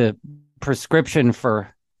sort of the prescription for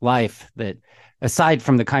life that, aside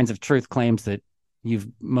from the kinds of truth claims that you've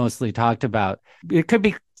mostly talked about, it could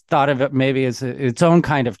be thought of it maybe as its own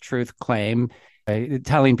kind of truth claim,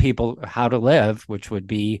 telling people how to live, which would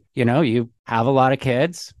be, you have a lot of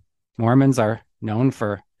kids. Mormons are known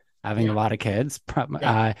for having a lot of kids.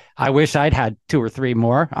 I wish I'd had 2 or 3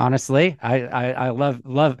 more, honestly. I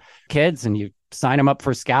love kids, and you sign them up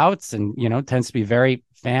for scouts, and, tends to be very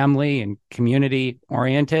family and community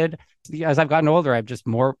oriented. As I've gotten older, I'm just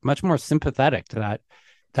much more sympathetic to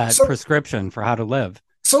that prescription for how to live.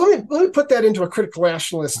 So let me put that into a critical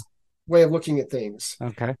rationalist way of looking at things.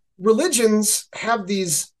 Okay. Religions have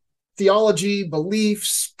these theology,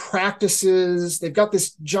 beliefs, practices. They've got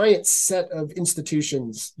this giant set of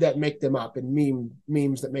institutions that make them up and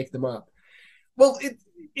memes that make them up. Well,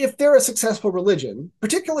 if they're a successful religion,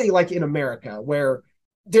 particularly like in America, where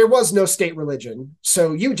there was no state religion,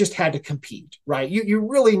 so you just had to compete, right? You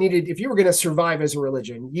really needed, if you were going to survive as a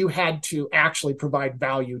religion, you had to actually provide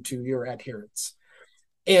value to your adherents.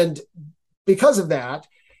 And because of that,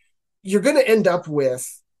 you're going to end up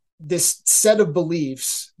with this set of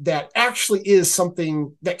beliefs that actually is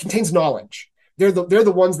something that contains knowledge. They're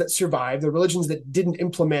the ones that survive. The religions that didn't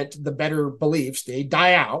implement the better beliefs, they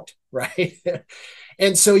die out, right?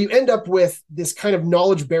 And so you end up with this kind of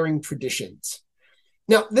knowledge-bearing traditions.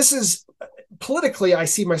 Now, this is politically, I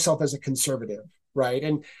see myself as a conservative, right?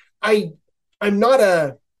 And I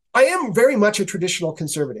am very much a traditional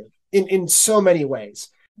conservative in so many ways.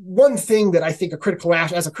 One thing that I think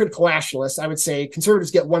as a critical rationalist, I would say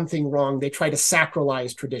conservatives get one thing wrong. They try to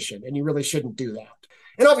sacralize tradition, and you really shouldn't do that.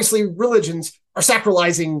 And obviously, religions are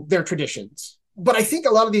sacralizing their traditions. But I think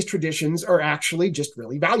a lot of these traditions are actually just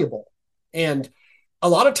really valuable. And a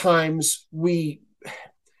lot of times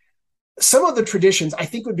some of the traditions I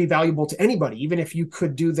think would be valuable to anybody, even if you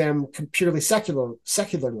could do them purely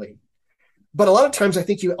secularly. But a lot of times I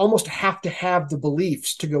think you almost have to have the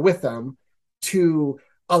beliefs to go with them to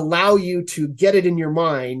allow you to get it in your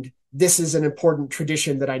mind, this is an important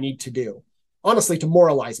tradition that I need to do. Honestly, to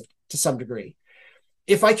moralize it to some degree.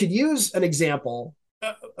 If I could use an example,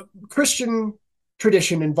 Christian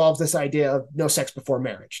tradition involves this idea of no sex before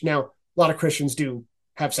marriage. Now, a lot of Christians do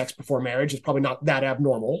have sex before marriage. It's probably not that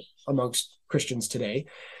abnormal amongst Christians today.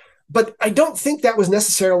 But I don't think that was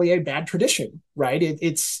necessarily a bad tradition, right?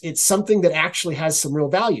 It's something that actually has some real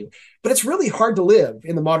value. But it's really hard to live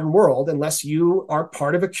in the modern world unless you are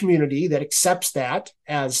part of a community that accepts that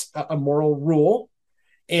as a moral rule.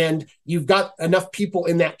 And you've got enough people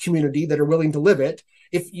in that community that are willing to live it.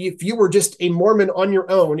 If you were just a Mormon on your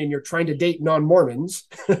own and you're trying to date non-Mormons,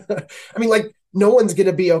 I mean, like, no one's going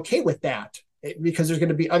to be okay with that because there's going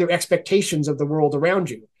to be other expectations of the world around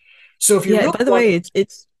you. So if you're by the way,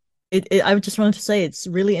 I just wanted to say it's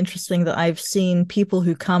really interesting that I've seen people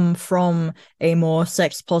who come from a more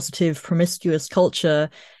sex positive, promiscuous culture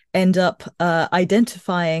end up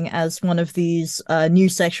identifying as one of these new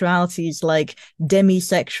sexualities like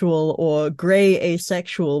demisexual or gray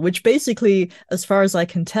asexual, which basically, as far as I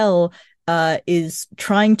can tell, is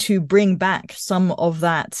trying to bring back some of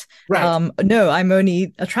that. Right. No, I'm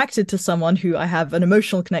only attracted to someone who I have an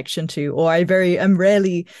emotional connection to, or am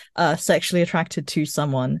rarely sexually attracted to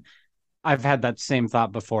someone. I've had that same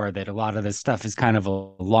thought before, that a lot of this stuff is kind of a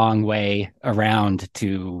long way around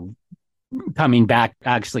to coming back,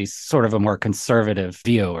 actually sort of a more conservative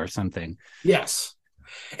view or something. Yes.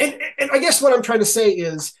 And I guess what I'm trying to say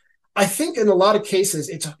is, I think in a lot of cases,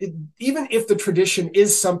 even if the tradition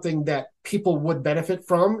is something that people would benefit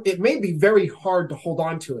from, it may be very hard to hold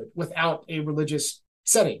on to it without a religious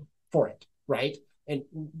setting for it, right? And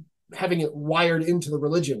having it wired into the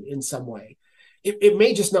religion in some way. it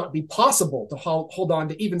may just not be possible to hold on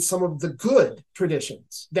to even some of the good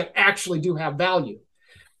traditions that actually do have value.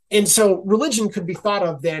 And so religion could be thought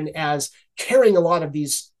of then as carrying a lot of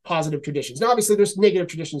these positive traditions. Now, obviously, there's negative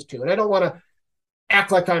traditions too, and I don't want to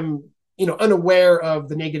act like I'm unaware of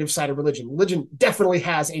the negative side of religion. Religion definitely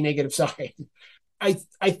has a negative side.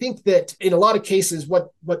 I think that in a lot of cases,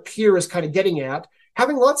 what Pierre is kind of getting at,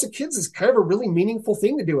 having lots of kids is kind of a really meaningful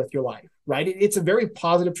thing to do with your life, right? It's a very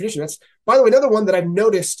positive tradition. That's, by the way, another one that I've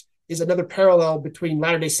noticed is another parallel between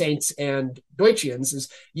Latter-day Saints and Deutschians is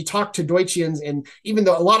you talk to Deutschians, and even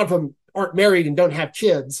though a lot of them aren't married and don't have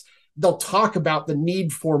kids, they'll talk about the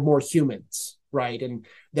need for more humans, right? And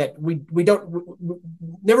that we don't,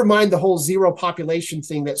 never mind the whole zero population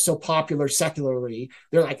thing that's so popular secularly.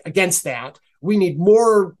 They're like against that. We need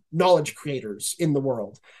more knowledge creators in the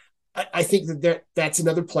world. I think that's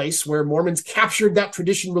another place where Mormons captured that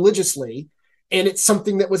tradition religiously, and it's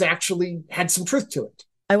something that was actually had some truth to it.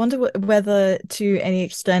 I wonder whether, to any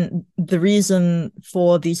extent, the reason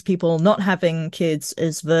for these people not having kids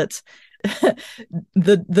is that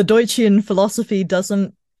the Deutschian philosophy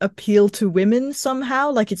doesn't appeal to women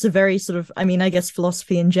somehow. Like, it's a very sort of, I mean, I guess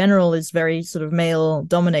philosophy in general is very sort of male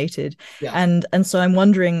dominated. Yeah. And so I'm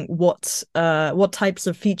wondering what types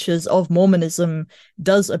of features of Mormonism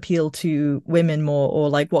does appeal to women more, or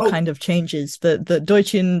like what kind of changes that the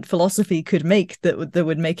Deutschian philosophy could make that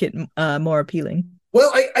would make it more appealing.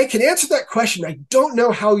 Well, I can answer that question. I don't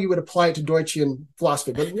know how you would apply it to Deutschian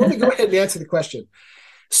philosophy, but let me go ahead and answer the question.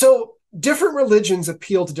 So different religions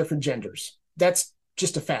appeal to different genders. That's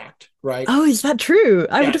just a fact, right? Oh, is that true?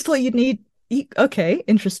 I would have thought you'd need... Okay,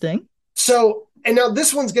 interesting. So, and now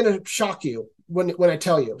this one's going to shock you when I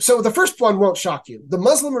tell you. So the first one won't shock you. The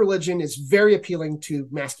Muslim religion is very appealing to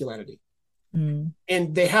masculinity. Mm.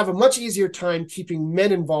 And they have a much easier time keeping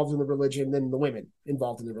men involved in the religion than the women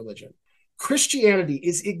involved in the religion. Christianity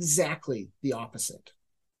is exactly the opposite.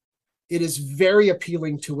 It is very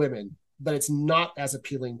appealing to women, but it's not as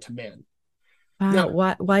appealing to men. Wow.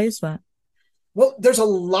 Now, why is that? Well, there's a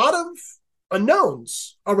lot of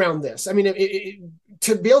unknowns around this. I mean,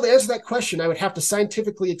 to be able to answer that question, I would have to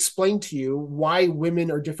scientifically explain to you why women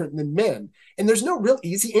are different than men. And there's no real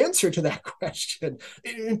easy answer to that question,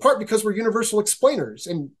 in part because we're universal explainers.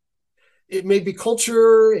 And it may be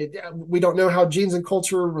culture. We don't know how genes and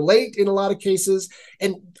culture relate in a lot of cases.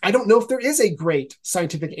 And I don't know if there is a great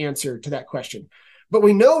scientific answer to that question. But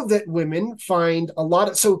we know that women find a lot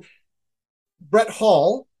of... So Brett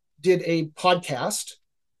Hall did a podcast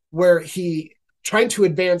where he, trying to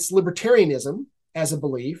advance libertarianism as a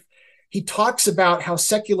belief, he talks about how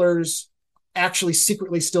seculars actually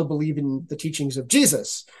secretly still believe in the teachings of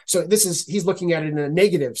Jesus. So he's looking at it in a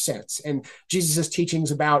negative sense, and Jesus's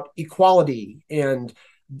teachings about equality and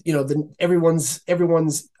everyone's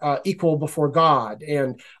equal before God,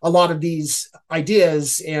 and a lot of these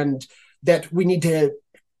ideas, and that we need to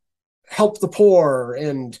help the poor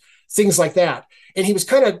and things like that. And he was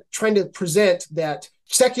kind of trying to present that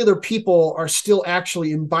secular people are still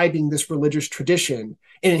actually imbibing this religious tradition,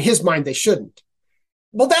 and in his mind they shouldn't.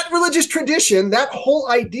 Well, that religious tradition, that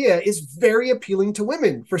whole idea is very appealing to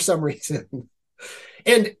women for some reason.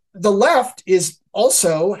 And the left has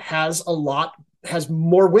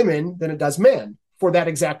more women than it does men for that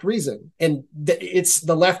exact reason. And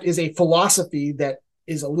the left is a philosophy that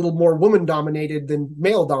is a little more woman dominated than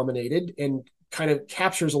male dominated, and kind of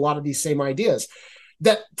captures a lot of these same ideas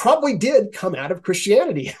that probably did come out of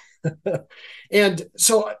Christianity. And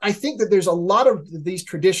so I think that there's a lot of these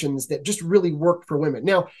traditions that just really work for women.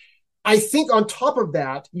 Now, I think on top of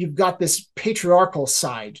that, you've got this patriarchal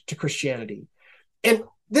side to Christianity. And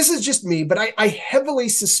this is just me, but I heavily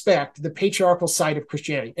suspect the patriarchal side of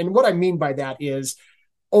Christianity. And what I mean by that is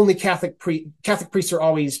only Catholic priests are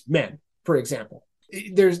always men, for example.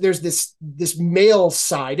 There's this male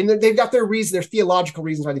side, and they've got their theological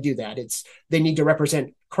reasons why they do that. They need to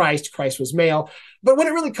represent Christ. Christ was male. But when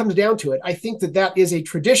it really comes down to it, I think that is a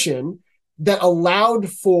tradition that allowed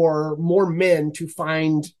for more men to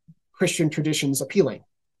find Christian traditions appealing.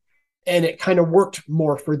 And it kind of worked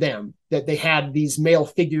more for them, that they had these male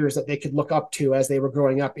figures that they could look up to as they were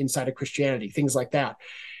growing up inside of Christianity, things like that.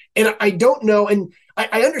 And I don't know, and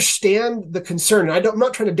I understand the concern. I'm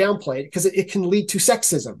not trying to downplay it, because it can lead to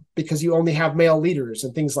sexism because you only have male leaders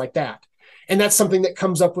and things like that. And that's something that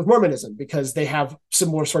comes up with Mormonism, because they have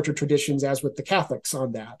similar sorts of traditions as with the Catholics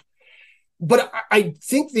on that. But I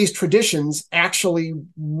think these traditions actually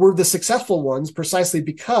were the successful ones precisely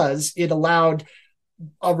because it allowed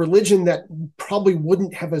a religion that probably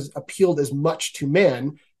wouldn't have appealed as much to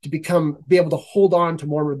men to be able to hold on to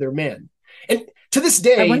more of their men. And to this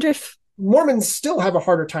day, I wonder if Mormons still have a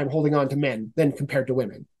harder time holding on to men than compared to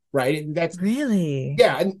women, right? That's Really?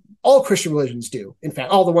 yeah, and all Christian religions do. In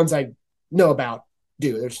fact, all the ones I know about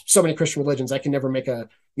do. There's so many Christian religions, I can never make a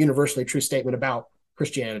universally true statement about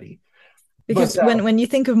Christianity. But Because when you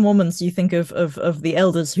think of Mormons, you think of the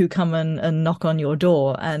elders who come and knock on your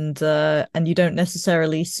door, and you don't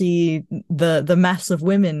necessarily see the mass of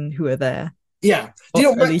women who are there. yeah,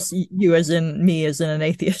 Or at least you, as in me, as in an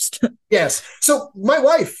atheist. yes. So my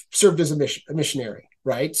wife served as a missionary,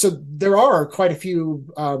 right? So there are quite a few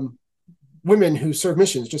women who serve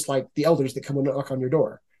missions, just like the elders that come and knock on your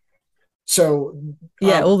door. So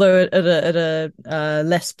yeah, although at a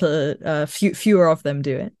less fewer of them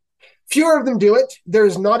do it. Fewer of them do it.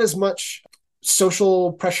 There's not as much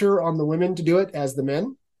social pressure on the women to do it as the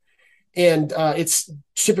men. And it's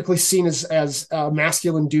typically seen as a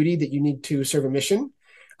masculine duty that you need to serve a mission.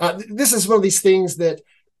 This is one of these things that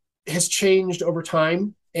has changed over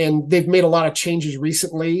time, and they've made a lot of changes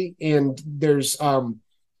recently. And there's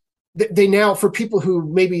they now, for people who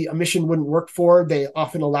maybe a mission wouldn't work for, they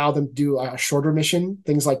often allow them to do a shorter mission,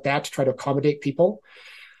 things like that, to try to accommodate people.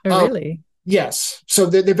 Oh, really? Yes. So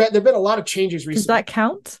there've been a lot of changes recently. Does that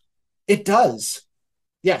count? It does.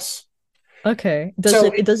 Yes. Okay.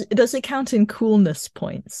 Does it count in coolness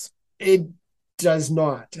points? It does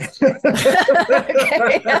not.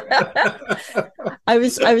 I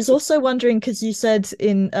was also wondering, because you said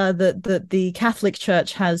in that the Catholic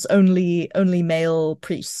Church has only male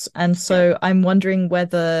priests, and so I'm wondering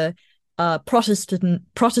whether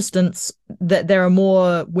Protestants, that there are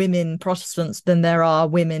more women Protestants than there are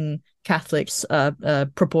women Catholics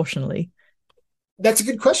proportionally. That's a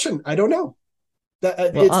good question. I don't know.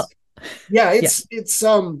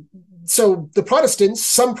 So the Protestants,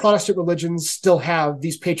 some Protestant religions still have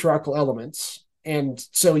these patriarchal elements. And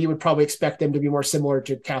so you would probably expect them to be more similar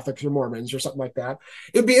to Catholics or Mormons or something like that.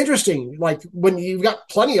 It would be interesting, like when you've got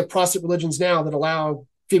plenty of Protestant religions now that allow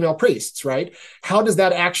female priests, right? How does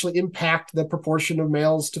that actually impact the proportion of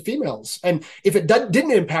males to females? And if it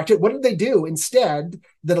didn't impact it, what did they do instead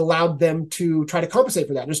that allowed them to try to compensate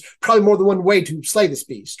for that? There's probably more than one way to slay this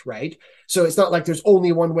beast, right? So it's not like there's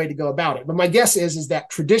only one way to go about it. But my guess is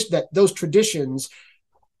that those traditions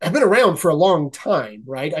have been around for a long time,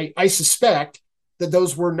 right? I suspect that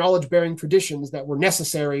those were knowledge-bearing traditions that were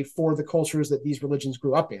necessary for the cultures that these religions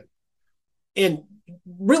grew up in. And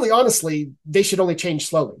really, honestly, they should only change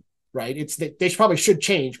slowly, right? They probably should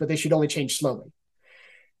change, but they should only change slowly.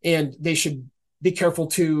 And they should be careful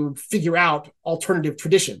to figure out alternative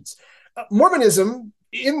traditions. Mormonism,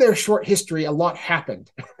 in their short history, a lot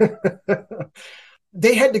happened.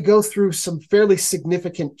 They had to go through some fairly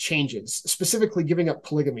significant changes. Specifically, giving up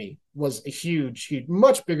polygamy was a huge,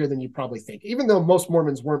 much bigger than you probably think. Even though most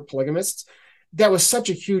Mormons weren't polygamists, that was such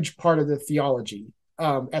a huge part of the theology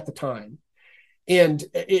at the time. And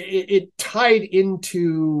it tied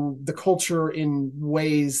into the culture in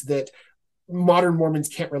ways that modern Mormons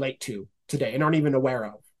can't relate to today and aren't even aware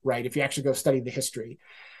of, right? If you actually go study the history.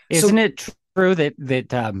 Isn't it true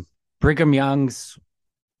that Brigham Young's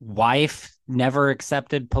wife never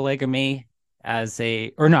accepted polygamy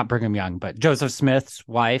or not Brigham Young, but Joseph Smith's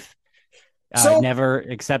wife never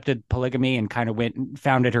accepted polygamy and kind of went and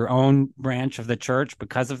founded her own branch of the church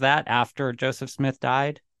because of that after Joseph Smith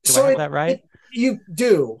died? Do I have that right? You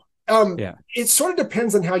do. It sort of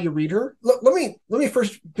depends on how you read her. Let me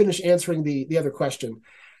first finish answering the other question.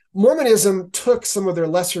 Mormonism took some of their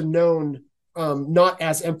lesser known, not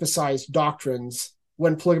as emphasized doctrines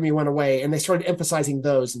when polygamy went away, and they started emphasizing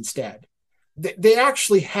those instead. They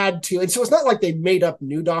actually had to, and so it's not like they made up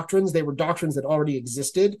new doctrines. They were doctrines that already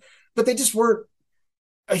existed, but they just weren't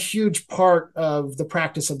a huge part of the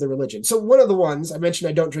practice of the religion. So one of the ones I mentioned,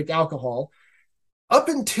 I don't drink alcohol. Up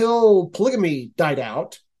until polygamy died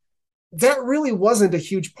out, that really wasn't a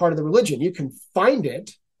huge part of the religion. You can find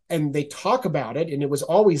it, and they talk about it, and it was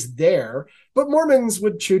always there, but Mormons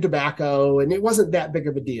would chew tobacco, and it wasn't that big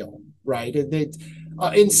of a deal, right?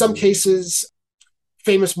 In some cases,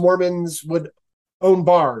 famous Mormons would own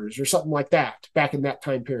bars or something like that back in that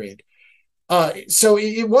time period. So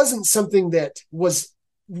it wasn't something that was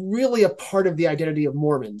really a part of the identity of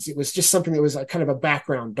Mormons. It was just something that was a kind of a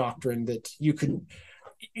background doctrine that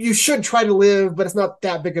you should try to live, but it's not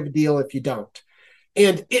that big of a deal if you don't.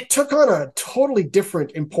 And it took on a totally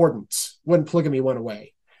different importance when polygamy went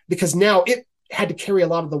away, because now it had to carry a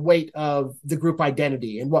lot of the weight of the group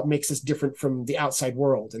identity and what makes us different from the outside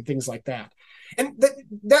world and things like that. And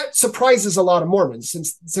that surprises a lot of Mormons,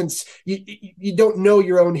 since you don't know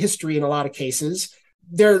your own history in a lot of cases.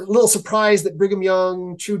 they're a little surprised that Brigham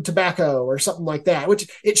Young chewed tobacco or something like that, which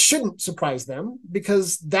it shouldn't surprise them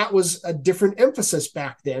because that was a different emphasis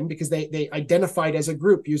back then because they identified as a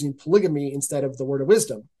group using polygamy instead of the word of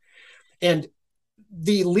wisdom. And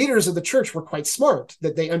the leaders of the church were quite smart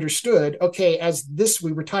that they understood, okay, as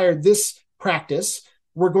we retired this practice,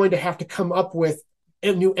 we're going to have to come up with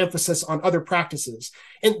a new emphasis on other practices.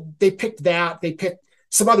 And they picked that. They picked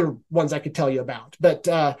some other ones I could tell you about. But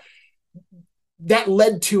that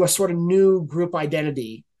led to a sort of new group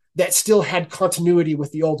identity that still had continuity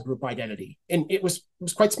with the old group identity. And it was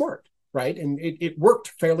quite smart, right? And it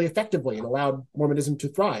worked fairly effectively and allowed Mormonism to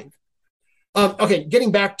thrive. Okay,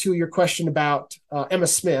 getting back to your question about Emma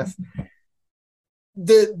Smith,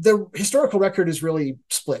 the historical record is really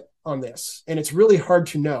split on this, and it's really hard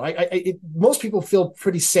to know. Most people feel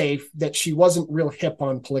pretty safe that she wasn't real hip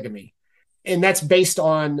on polygamy, and that's based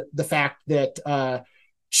on the fact that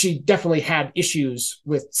she definitely had issues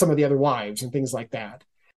with some of the other wives and things like that.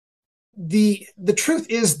 The truth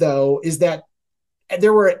is, though, is that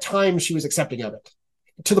there were at times she was accepting of it,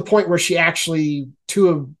 to the point where she actually, two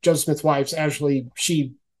of Joseph Smith's wives, actually,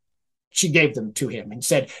 she gave them to him and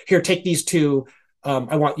said, here, take these two.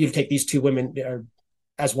 I want you to take these two women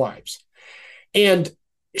as wives. And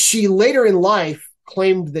she later in life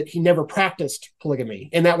claimed that he never practiced polygamy,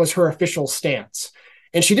 and that was her official stance.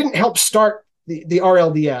 And she didn't help start the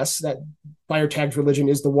RLDS, that Bayertag's religion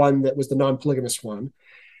is the one that was the non-polygamous one.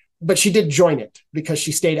 But she did join it because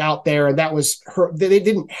she stayed out there, and that was her. They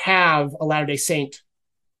didn't have a Latter-day Saint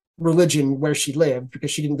religion where she lived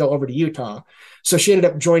because she didn't go over to Utah. So she ended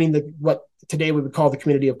up joining what today we would call the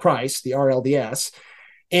Community of Christ, the RLDS.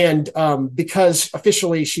 And because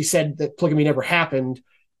officially she said that polygamy never happened,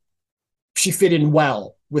 she fit in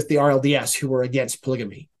well with the RLDS, who were against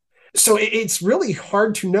polygamy. So it's really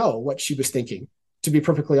hard to know what she was thinking, to be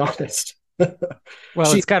perfectly honest.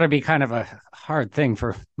 Well, it's got to be kind of a hard thing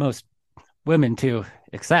for most women to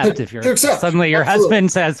accept if you're suddenly your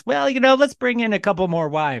husband says, well, let's bring in a couple more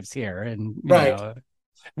wives here, and you know,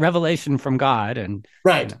 revelation from God, and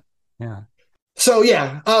yeah. So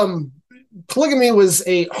polygamy was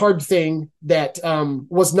a hard thing that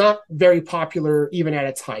was not very popular even at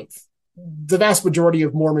its height. The vast majority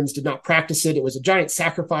of Mormons did not practice it. It was a giant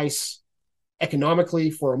sacrifice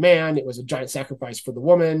economically for a man. It was a giant sacrifice for the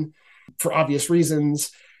woman for obvious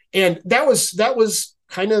reasons. And that was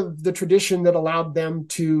kind of the tradition that allowed them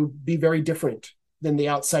to be very different than the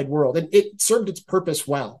outside world. And it served its purpose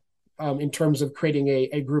well in terms of creating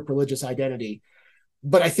a group religious identity.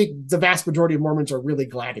 But I think the vast majority of Mormons are really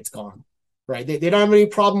glad it's gone, right? They don't have any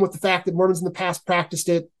problem with the fact that Mormons in the past practiced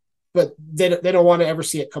it, but they don't want to ever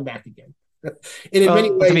see it come back again. And in many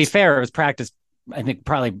ways, to be fair, it was practiced, I think,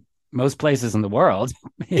 probably most places in the world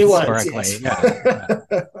historically. Was, yes.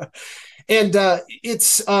 And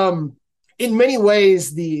it's in many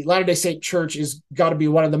ways, the Latter-day Saint Church is got to be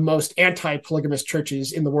one of the most anti-polygamous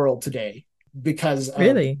churches in the world today because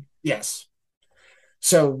really, yes.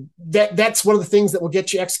 So that's one of the things that will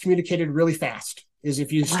get you excommunicated really fast is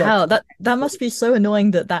if you start. Wow, that must be so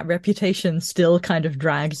annoying that reputation still kind of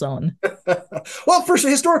drags on. Well, for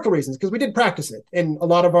historical reasons, because we did practice it, and a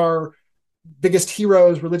lot of our biggest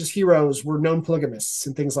heroes, religious heroes, were known polygamists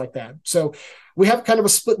and things like that. So we have kind of a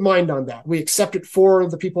split mind on that. We accept it for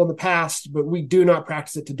the people in the past, but we do not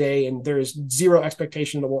practice it today, and there is zero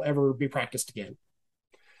expectation that will ever be practiced again.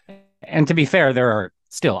 And to be fair, there are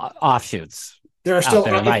still offshoots. There are still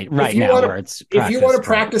right now where it's if you want to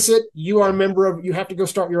practice it, you are a member of. You have to go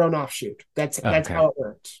start your own offshoot. That's how it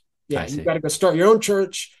works. Yeah, you've got to go start your own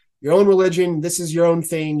church, your own religion. This is your own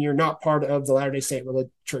thing. You're not part of the Latter-day Saint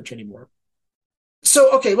Church anymore.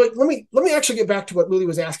 So, okay, let me actually get back to what Lily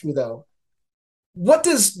was asking me, though. What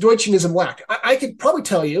does Deutschianism lack? I could probably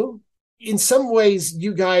tell you, in some ways,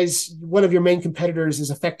 you guys, one of your main competitors is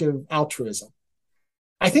effective altruism.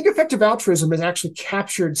 I think effective altruism has actually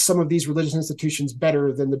captured some of these religious institutions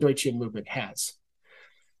better than the Deutschian movement has.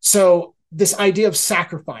 So this idea of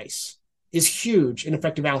sacrifice is huge in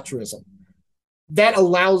effective altruism. That's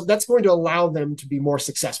going to allow them to be more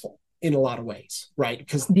successful in a lot of ways, right?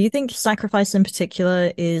 Because do you think sacrifice in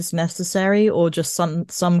particular is necessary, or just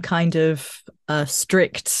some kind of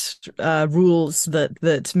strict rules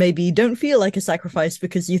that maybe don't feel like a sacrifice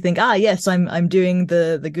because you think, yes, I'm doing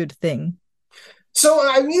the good thing? So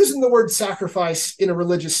I'm using the word sacrifice in a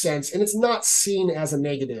religious sense, and it's not seen as a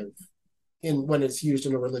negative when it's used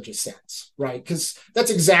in a religious sense, right? Because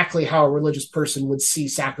that's exactly how a religious person would see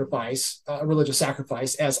sacrifice, a religious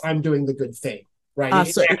sacrifice, as I'm doing the good thing, right?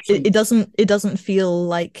 So it doesn't feel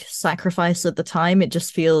like sacrifice at the time. It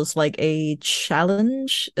just feels like a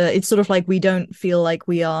challenge. It's sort of like we don't feel like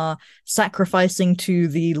we are sacrificing to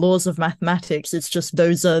the laws of mathematics. It's just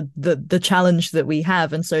those are the challenge that we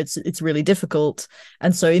have, and so it's really difficult.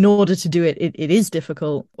 And so in order to do it, it is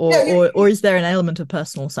difficult. Or is there an element of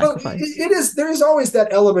personal sacrifice? Well, it is. There is always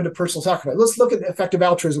that element of personal sacrifice. Let's look at effective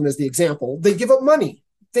altruism as the example. They give up money.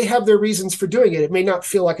 They have their reasons for doing it. It may not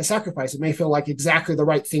feel like a sacrifice. It may feel like exactly the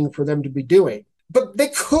right thing for them to be doing. But they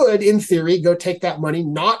could, in theory, go take that money,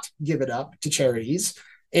 not give it up to charities,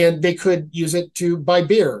 and they could use it to buy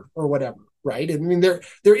beer or whatever, right? I mean, there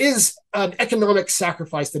is an economic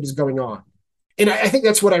sacrifice that is going on. And I think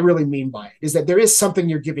that's what I really mean by it, is that there is something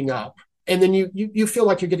you're giving up. And then you feel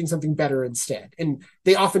like you're getting something better instead. And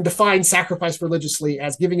they often define sacrifice religiously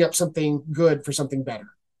as giving up something good for something better.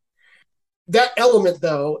 That element,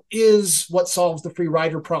 though, is what solves the free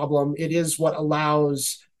rider problem. It is what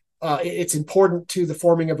allows, it's important to the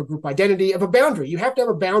forming of a group identity, of a boundary. You have to have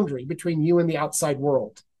a boundary between you and the outside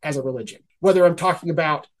world as a religion. Whether I'm talking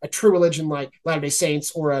about a true religion like Latter-day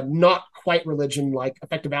Saints or a not quite religion like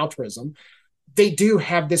effective altruism, they do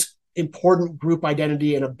have this important group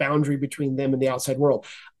identity and a boundary between them and the outside world.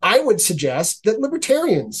 I would suggest that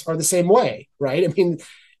libertarians are the same way, right? I mean,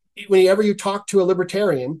 whenever you talk to a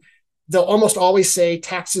libertarian, they'll almost always say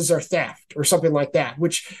taxes are theft or something like that,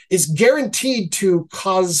 which is guaranteed to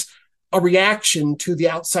cause a reaction to the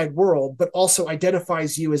outside world, but also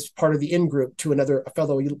identifies you as part of the in-group to a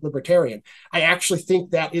fellow libertarian. I actually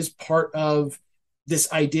think that is part of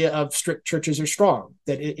this idea of strict churches are strong,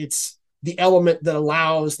 that it's the element that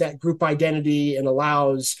allows that group identity and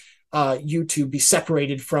allows you to be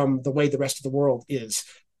separated from the way the rest of the world is,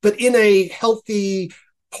 but in a healthy,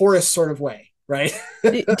 porous sort of way. Right.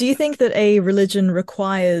 Do you think that a religion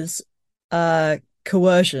requires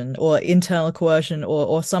coercion or internal coercion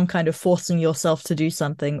or some kind of forcing yourself to do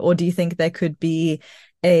something? Or do you think there could be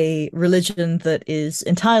a religion that is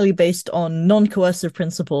entirely based on non-coercive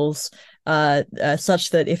principles,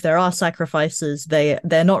 such that if there are sacrifices, they're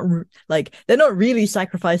not really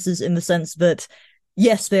sacrifices in the sense that,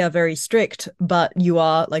 yes, they are very strict, but you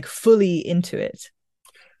are like fully into it?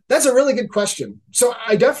 That's a really good question. So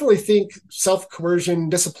I definitely think self-coercion,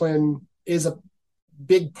 discipline is a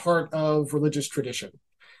big part of religious tradition.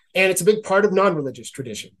 And it's a big part of non-religious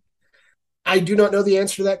tradition. I do not know the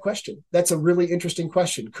answer to that question. That's a really interesting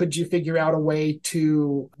question. Could you figure out a way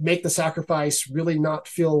to make the sacrifice really not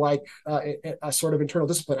feel like a sort of internal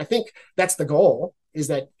discipline? I think that's the goal, is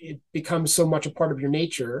that it becomes so much a part of your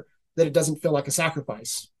nature that it doesn't feel like a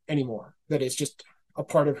sacrifice anymore, that it's just a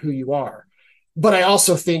part of who you are. But I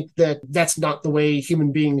also think that that's not the way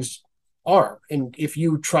human beings are. And if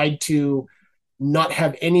you tried to not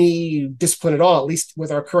have any discipline at all, at least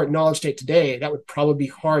with our current knowledge state today, that would probably be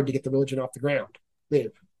hard to get the religion off the ground.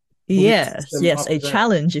 Yes, a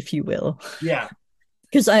challenge, if you will. Yeah.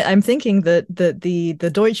 Because I'm thinking that the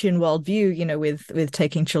Deutschian worldview, with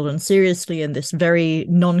taking children seriously and this very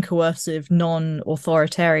non-coercive,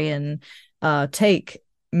 non-authoritarian take,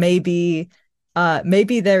 maybe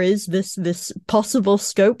there is this possible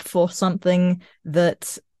scope for something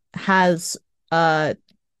that has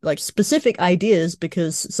like specific ideas,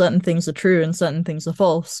 because certain things are true and certain things are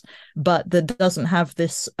false, but that doesn't have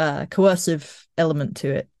this coercive element to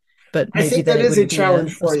it. But maybe I think that is a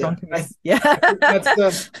challenge for you. I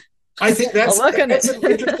think that's an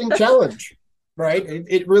interesting challenge, right?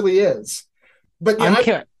 It really is. But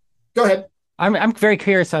yeah, go ahead. I'm very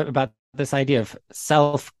curious about this idea of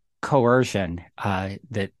self-coercion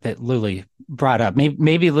that Luli brought up.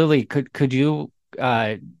 Maybe Luli, could you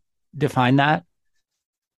define that?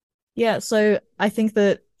 Yeah, so I think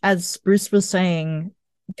that, as Bruce was saying,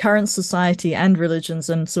 current society and religions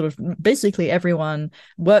and sort of basically everyone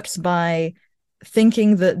works by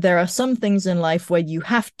thinking that there are some things in life where you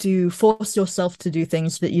have to force yourself to do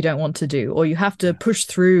things that you don't want to do, or you have to push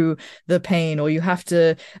through the pain, or you have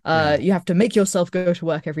to make yourself go to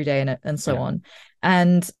work every day and so on.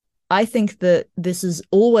 And I think that this is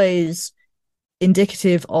always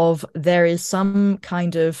indicative of there is some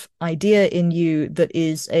kind of idea in you that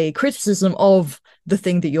is a criticism of the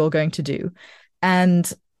thing that you're going to do.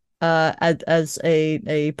 And as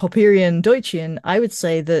a Popperian Deutschian, I would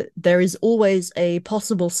say that there is always a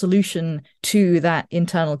possible solution to that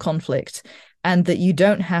internal conflict, and that you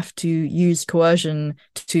don't have to use coercion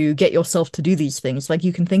to get yourself to do these things. Like,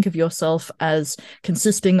 you can think of yourself as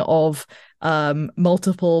consisting of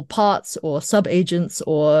multiple parts or subagents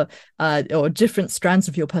or different strands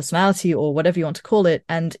of your personality, or whatever you want to call it.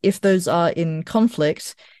 And if those are in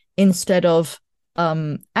conflict, instead of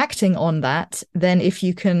acting on that, then if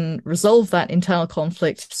you can resolve that internal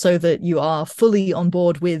conflict so that you are fully on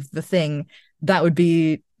board with the thing, that would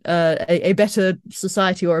be a better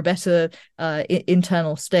society or a better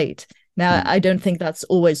internal state. Now, I don't think that's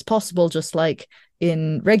always possible, just like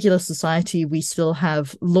in regular society, we still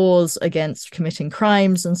have laws against committing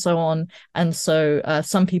crimes and so on. And so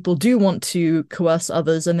some people do want to coerce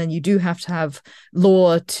others, and then you do have to have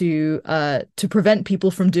law to prevent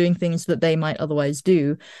people from doing things that they might otherwise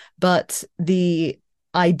do. But the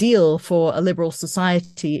ideal for a liberal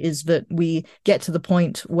society is that we get to the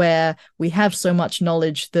point where we have so much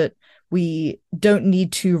knowledge that we don't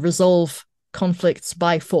need to resolve conflicts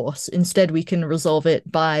by force. Instead, we can resolve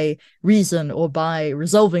it by reason or by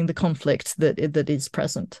resolving the conflict that is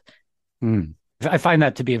present. I find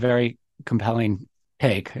that to be a very compelling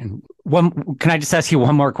take. And can I just ask you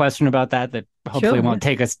one more question about that hopefully Sure. won't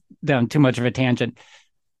take us down too much of a tangent?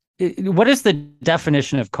 What is the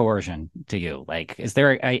definition of coercion to you? Like, is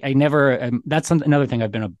there? I never. That's another thing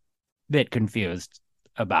I've been a bit confused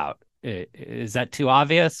about. Is that too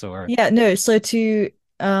obvious, or? Yeah, no. So to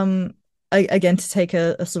again, to take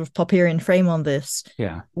a sort of Popperian frame on this,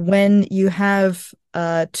 Yeah. when you have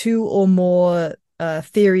two or more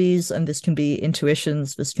theories, and this can be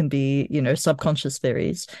intuitions, this can be, subconscious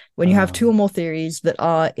theories. When you have two or more theories that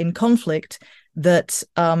are in conflict, that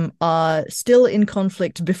are still in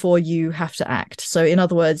conflict before you have to act. So in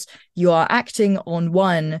other words, you are acting on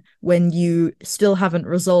one when you still haven't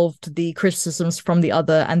resolved the criticisms from the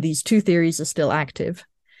other, and these two theories are still active.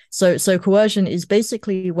 So coercion is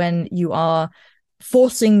basically when you are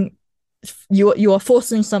forcing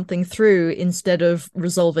something through instead of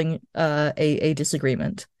resolving a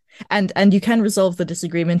disagreement. And you can resolve the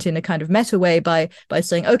disagreement in a kind of meta way by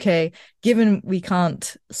saying, okay, given we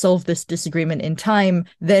can't solve this disagreement in time,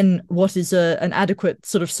 then what is an adequate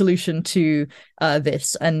sort of solution to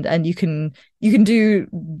this? And you can do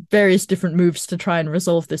various different moves to try and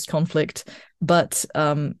resolve this conflict, but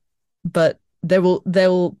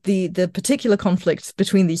the particular conflict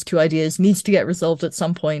between these two ideas needs to get resolved at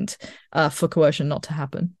some point for coercion not to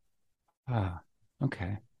happen.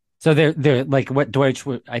 Okay. So they're like what Deutsch,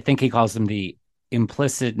 I think he calls them the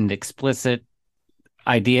implicit and explicit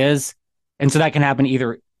ideas. And so that can happen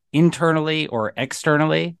either internally or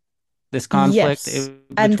externally, this conflict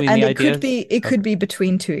and between the ideas? Could be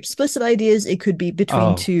between two explicit ideas. It could be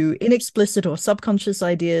between two inexplicit or subconscious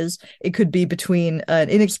ideas. It could be between an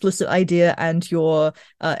inexplicit idea and your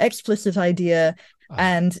explicit idea.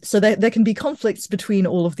 And so there can be conflicts between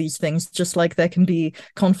all of these things, just like there can be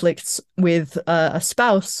conflicts with a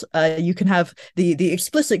spouse. You can have the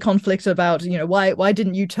explicit conflict about, why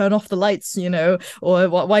didn't you turn off the lights, or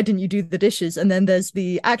why didn't you do the dishes? And then there's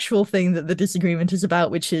the actual thing that the disagreement is about,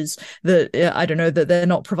 which is that, I don't know, that they're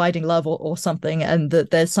not providing love or something, and that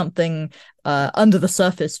there's something under the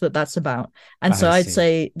surface that's about. And so I'd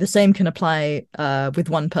say the same can apply with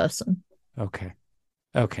one person. Okay.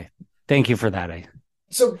 Thank you for that.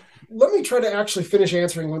 So let me try to actually finish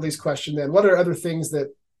answering one of these questions then. What are other things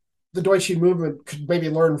that the Deutsche movement could maybe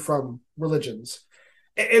learn from religions?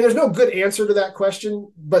 And there's no good answer to that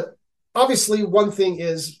question, but obviously one thing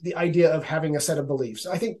is the idea of having a set of beliefs.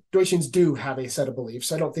 I think Deutschians do have a set of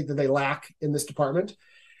beliefs. I don't think that they lack in this department.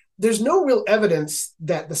 There's no real evidence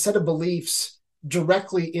that the set of beliefs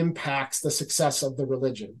directly impacts the success of the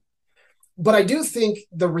religion. But I do think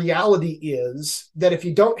the reality is that if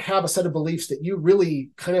you don't have a set of beliefs that you really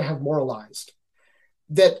kind of have moralized,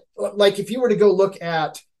 that like if you were to go look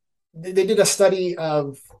at, they did a study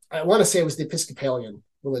of, I want to say it was the Episcopalian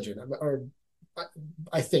religion, or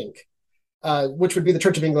I think, which would be the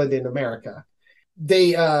Church of England in America.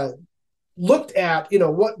 They looked at,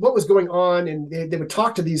 what was going on, and they would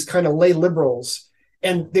talk to these kind of lay liberals,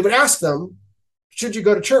 and they would ask them, should you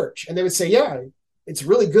go to church? And they would say, yeah, it's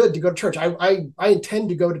really good to go to church. I intend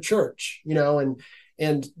to go to church,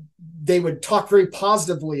 and they would talk very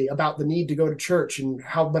positively about the need to go to church and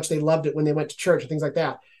how much they loved it when they went to church and things like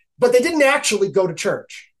that. But they didn't actually go to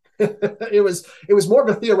church. It was more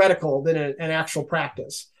of a theoretical than an actual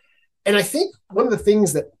practice. And I think one of the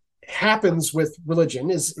things that happens with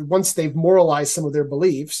religion is once they've moralized some of their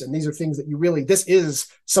beliefs, and these are things that this is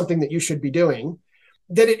something that you should be doing,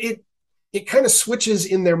 that it kind of switches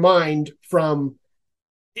in their mind from,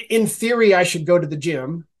 in theory, I should go to the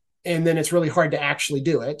gym, and then it's really hard to actually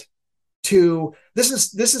do it, to this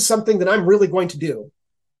is something that I'm really going to do.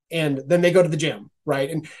 And then they go to the gym, right?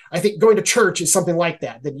 And I think going to church is something like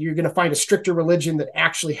that you're going to find a stricter religion that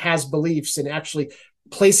actually has beliefs and actually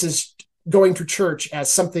places going to church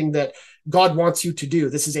as something that God wants you to do.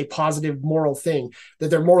 This is a positive moral thing, that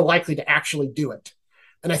they're more likely to actually do it.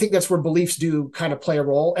 And I think that's where beliefs do kind of play a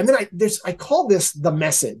role. And then I call this the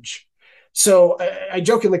message. So I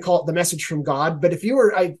jokingly call it the message from God. But if you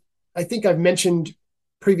were, I think I've mentioned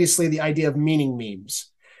previously the idea of meaning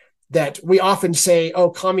memes, that we often say, oh,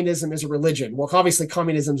 communism is a religion. Well, obviously,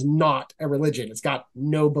 communism's not a religion. It's got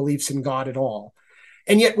no beliefs in God at all.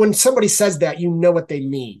 And yet, when somebody says that, you know what they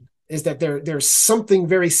mean, is that there's something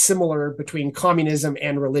very similar between communism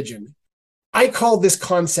and religion. I call this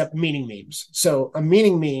concept meaning memes. So a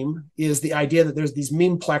meaning meme is the idea that there's these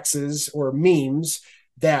memeplexes or memes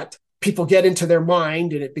that people get into their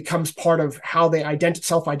mind, and it becomes part of how they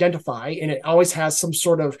self-identify. And it always has some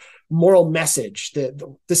sort of moral message.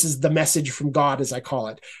 This is the message from God, as I call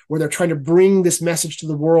it, where they're trying to bring this message to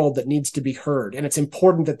the world that needs to be heard. And it's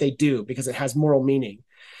important that they do because it has moral meaning.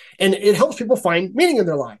 And it helps people find meaning in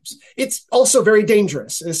their lives. It's also very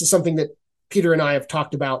dangerous. This is something that Peter and I have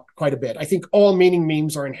talked about quite a bit. I think all meaning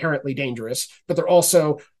memes are inherently dangerous, but they're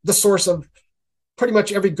also the source of pretty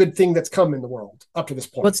much every good thing that's come in the world up to this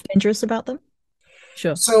point. What's dangerous about them?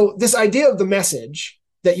 Sure. So this idea of the message,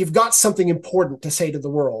 that you've got something important to say to the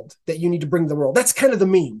world that you need to bring to the world, that's kind of the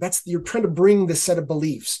meme. You're trying to bring this set of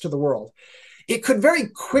beliefs to the world. It could very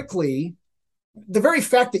quickly, the very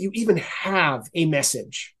fact that you even have a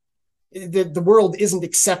message, the world isn't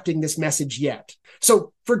accepting this message yet.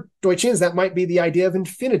 So for Deutschians, that might be the idea of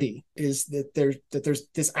infinity, is that there's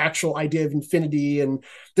this actual idea of infinity, and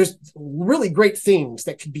there's really great things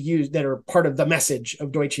that could be used that are part of the message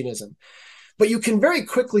of Deutschianism. But you can very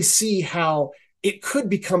quickly see how it could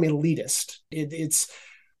become elitist.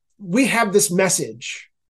 We have this message,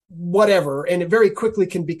 whatever, and it very quickly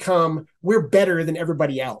can become, we're better than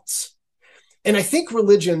everybody else. And I think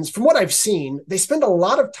religions, from what I've seen, they spend a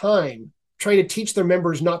lot of time trying to teach their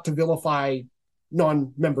members not to vilify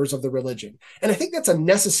non-members of the religion. And I think that's a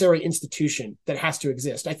necessary institution that has to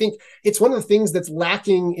exist. I think it's one of the things that's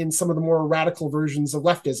lacking in some of the more radical versions of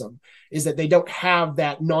leftism, is that they don't have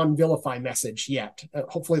that non-vilify message yet.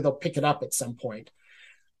 Hopefully they'll pick it up at some point.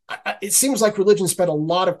 It seems like religion spent a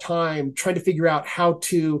lot of time trying to figure out how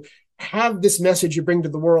to have this message you bring to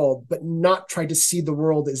the world, but not try to see the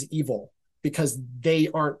world as evil, because they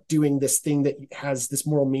aren't doing this thing that has this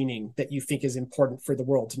moral meaning that you think is important for the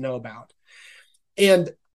world to know about.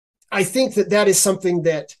 And I think that is something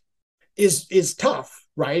that is tough,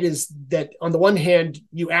 right? Is that on the one hand,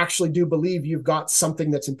 you actually do believe you've got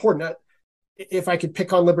something that's important. If I could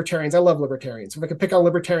pick on libertarians, I love libertarians. If I could pick on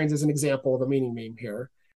libertarians as an example of a meaning meme here,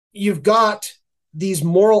 you've got these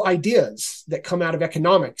moral ideas that come out of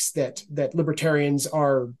economics that libertarians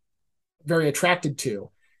are very attracted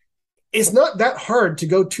to. It's not that hard to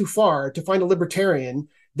go too far to find a libertarian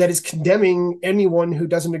that is condemning anyone who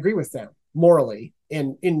doesn't agree with them morally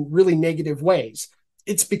and in really negative ways.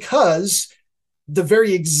 It's because the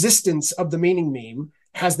very existence of the meaning meme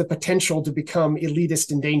has the potential to become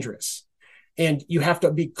elitist and dangerous. And you have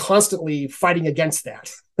to be constantly fighting against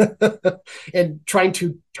that and trying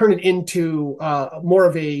to turn it into more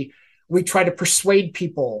of we try to persuade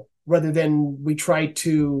people rather than we try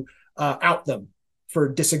to out them for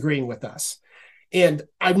disagreeing with us. And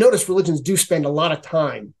I've noticed religions do spend a lot of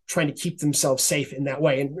time trying to keep themselves safe in that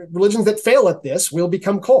way. And religions that fail at this will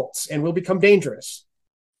become cults and will become dangerous.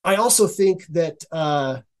 I also think that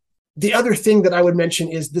the other thing that I would mention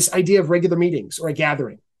is this idea of regular meetings or a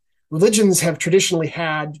gathering. Religions have traditionally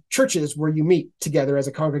had churches where you meet together as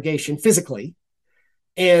a congregation physically,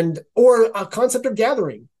 or a concept of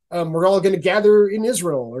gathering. We're all going to gather in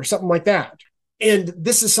Israel or something like that. And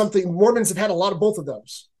this is something Mormons have had a lot of both of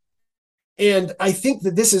those. And I think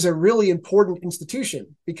that this is a really important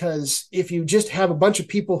institution, because if you just have a bunch of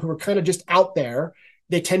people who are kind of just out there,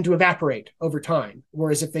 they tend to evaporate over time.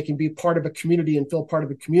 Whereas if they can be part of a community and feel part of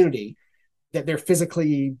a community that they're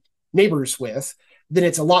physically neighbors with, then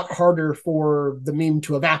it's a lot harder for the meme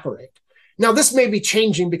to evaporate. Now, this may be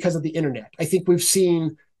changing because of the internet. I think we've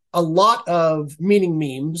seen a lot of meaning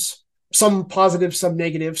memes, some positive, some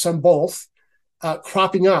negative, some both,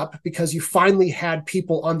 cropping up because you finally had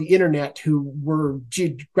people on the internet who were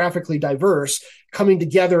geographically diverse coming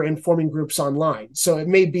together and forming groups online. So it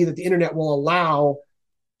may be that the internet will allow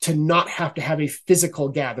to not have to have a physical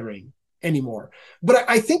gathering anymore. But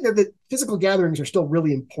I think that the physical gatherings are still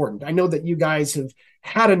really important. I know that you guys have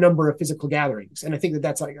had a number of physical gatherings, and I think that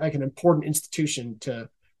that's like an important institution to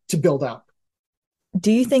build up.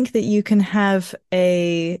 Do you think that you can have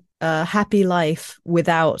a happy life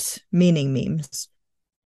without meaning memes?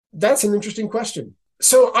 That's an interesting question.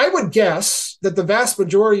 So I would guess that the vast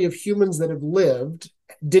majority of humans that have lived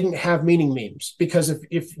didn't have meaning memes, because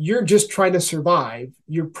if you're just trying to survive,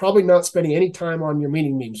 you're probably not spending any time on your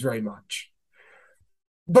meaning memes very much.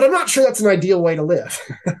 But I'm not sure that's an ideal way to live,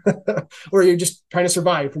 where you're just trying to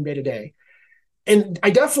survive from day to day. And I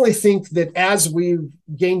definitely think that as we've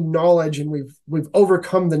gained knowledge and we've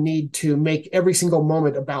overcome the need to make every single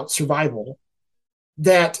moment about survival,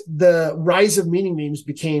 that the rise of meaning memes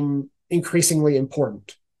became increasingly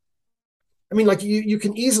important. I mean, like you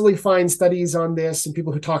can easily find studies on this and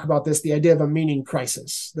people who talk about this, the idea of a meaning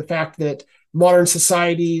crisis, the fact that modern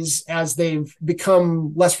societies, as they've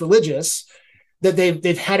become less religious, that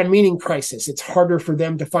they've had a meaning crisis. It's harder for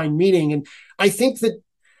them to find meaning. And I think that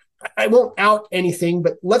I won't out anything,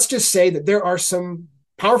 but let's just say that there are some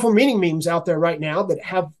powerful meaning memes out there right now that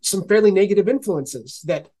have some fairly negative influences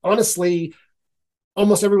that honestly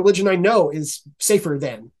almost every religion I know is safer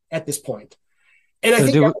than at this point. And I So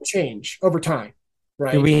think that will change over time, do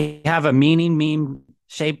right? we have a meaning meme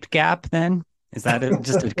shaped gap then? Is that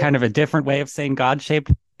just a kind of a different way of saying God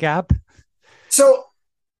shaped gap? So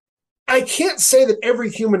I can't say that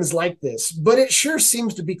every human is like this, but it sure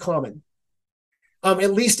seems to be common.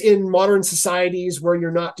 At least in modern societies where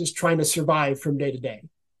you're not just trying to survive from day to day,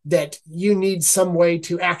 that you need some way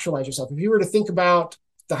to actualize yourself. If you were to think about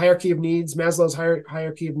the hierarchy of needs, Maslow's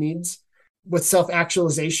hierarchy of needs, with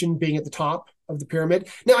self-actualization being at the top of the pyramid.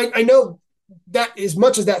 Now, I know that as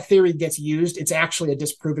much as that theory gets used, it's actually a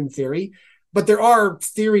disproven theory, but there are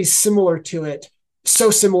theories similar to it,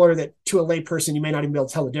 so similar that to a layperson, you may not even be able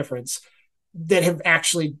to tell the difference, that have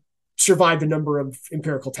actually survived a number of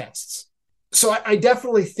empirical tests. So I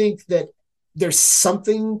definitely think that there's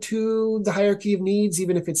something to the hierarchy of needs,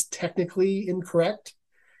 even if it's technically incorrect.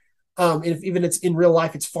 If even it's in real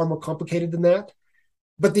life, it's far more complicated than that.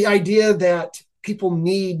 But the idea that people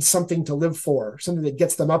need something to live for, something that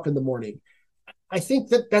gets them up in the morning, I think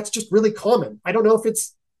that that's just really common. I don't know if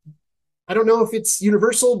it's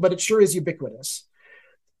universal, but it sure is ubiquitous.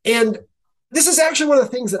 And this is actually one of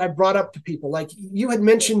the things that I brought up to people. Like you had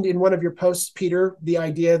mentioned in one of your posts, Peter, the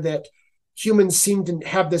idea that humans seem to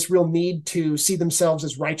have this real need to see themselves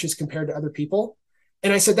as righteous compared to other people.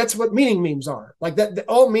 And I said, that's what meaning memes are. Like that,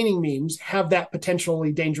 all meaning memes have that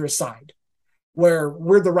potentially dangerous side where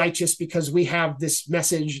we're the righteous because we have this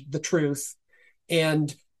message, the truth,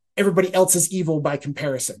 and everybody else is evil by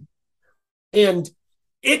comparison. And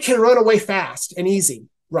it can run away fast and easy,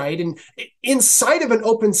 right? And inside of an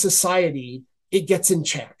open society, it gets in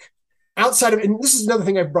check. Outside of, and this is another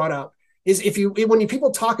thing I've brought up, is when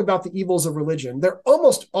people talk about the evils of religion, they're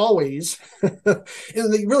almost always,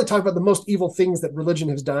 they really talk about the most evil things that religion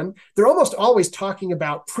has done. They're almost always talking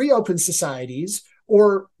about pre-open societies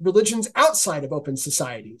or religions outside of open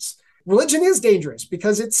societies. Religion is dangerous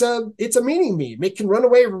because it's a meaning meme. It can run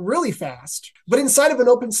away really fast. But inside of an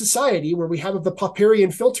open society where we have the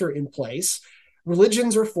Popperian filter in place,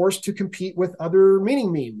 religions are forced to compete with other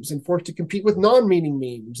meaning memes and forced to compete with non-meaning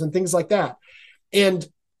memes and things like that. And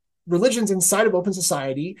religions inside of open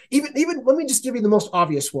society, even let me just give you the most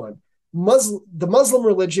obvious one. The Muslim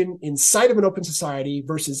religion inside of an open society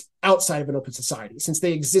versus outside of an open society, since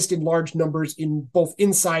they exist in large numbers in both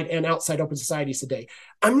inside and outside open societies today.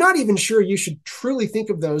 I'm not even sure you should truly think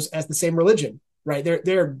of those as the same religion, right?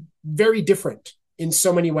 They're very different in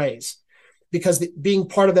so many ways because being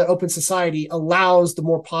part of that open society allows the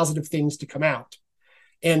more positive things to come out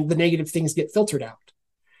and the negative things get filtered out.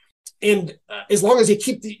 And as long as you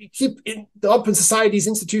keep the open society's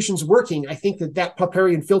institutions working, I think that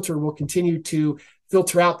Popperian filter will continue to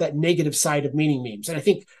filter out that negative side of meaning memes. And I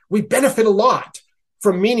think we benefit a lot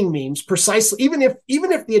from meaning memes precisely, even if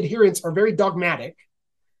the adherents are very dogmatic,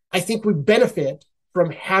 I think we benefit from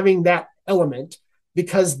having that element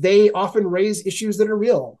because they often raise issues that are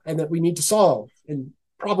real and that we need to solve and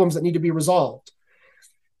problems that need to be resolved.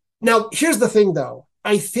 Now, here's the thing, though.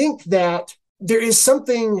 I think that there is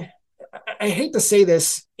something, I hate to say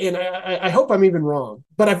this, and I hope I'm even wrong,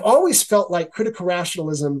 but I've always felt like critical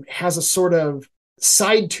rationalism has a sort of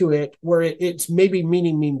side to it where it's maybe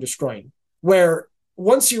meaning meme destroying, where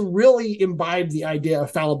once you really imbibe the idea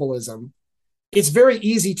of fallibilism, it's very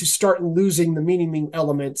easy to start losing the meaning meme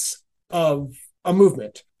elements of a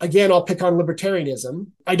movement. Again, I'll pick on libertarianism.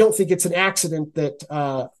 I don't think it's an accident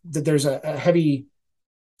that there's a heavy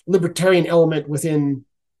libertarian element within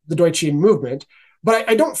the Deutschian movement. But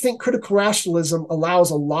I don't think critical rationalism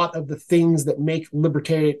allows a lot of the things that make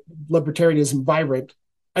libertarianism vibrant.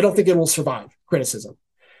 I don't think it will survive criticism.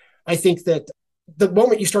 I think that the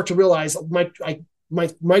moment you start to realize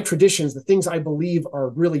my traditions, the things I believe are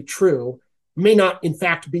really true, may not in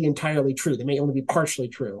fact be entirely true. They may only be partially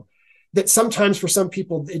true. That sometimes for some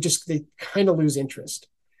people, they kind of lose interest.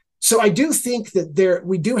 So I do think that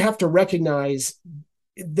we do have to recognize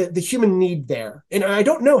the human need there. And I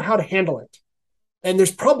don't know how to handle it. And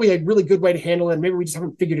there's probably a really good way to handle it. And maybe we just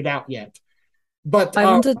haven't figured it out yet. But I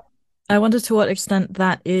wondered to what extent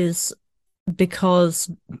that is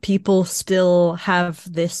because people still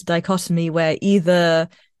have this dichotomy where either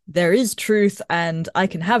there is truth and I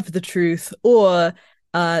can have the truth, or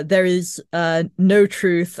there is no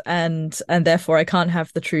truth and therefore I can't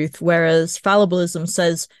have the truth. Whereas fallibilism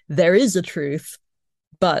says there is a truth,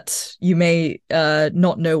 but you may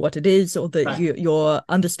not know what it is, or that right. your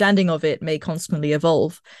understanding of it may constantly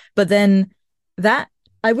evolve. But then that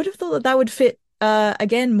I would have thought that that would fit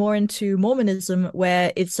again more into Mormonism,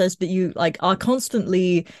 where it says that you like are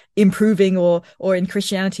constantly improving, or in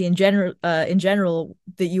Christianity in general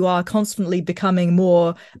that you are constantly becoming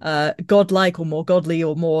more godlike or more godly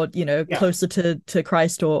or more closer to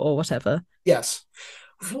Christ or whatever. Yes.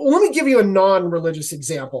 Let me give you a non-religious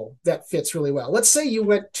example that fits really well. Let's say you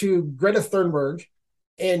went to Greta Thunberg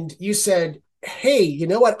and you said, hey, you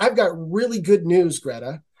know what? I've got really good news,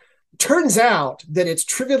 Greta. Turns out that it's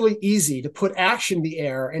trivially easy to put action in the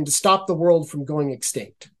air and to stop the world from going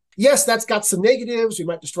extinct. Yes, that's got some negatives. We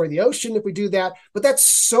might destroy the ocean if we do that, but that's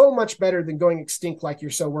so much better than going extinct like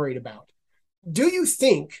you're so worried about. Do you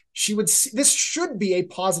think she would see, this should be a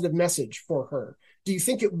positive message for her? Do you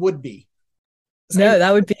think it would be? No,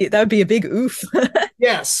 that would be a big oof.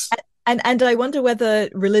 Yes. And I wonder whether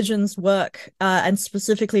religions work, and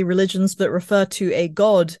specifically religions that refer to a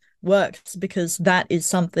god works, because that is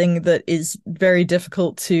something that is very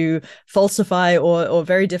difficult to falsify or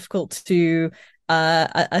very difficult to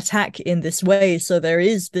attack in this way. So there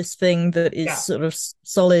is this thing that is sort of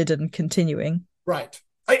solid and continuing. Right.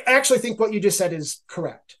 I actually think what you just said is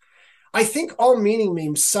correct. I think all meaning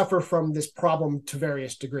memes suffer from this problem to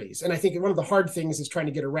various degrees. And I think one of the hard things is trying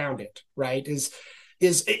to get around it, right? Is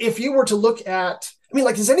if you were to look at, I mean,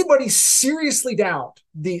 like, does anybody seriously doubt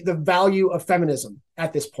the value of feminism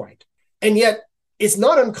at this point? And yet it's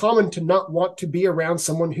not uncommon to not want to be around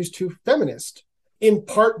someone who's too feminist, in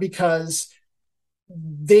part because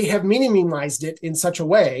they have meaningized it in such a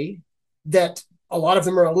way that a lot of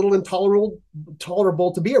them are a little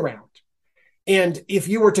intolerable to be around. And if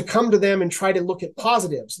you were to come to them and try to look at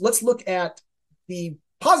positives, let's look at the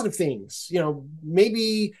positive things.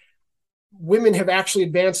 Maybe women have actually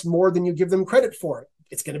advanced more than you give them credit for.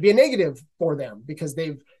 It's going to be a negative for them because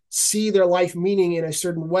they see their life meaning in a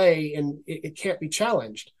certain way, and it can't be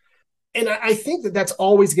challenged. And I think that that's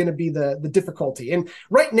always going to be the difficulty. And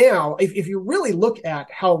right now, if you really look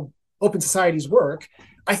at how open societies work,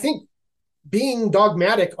 I think being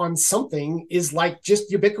dogmatic on something is like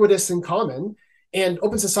just ubiquitous and common. And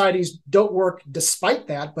open societies don't work despite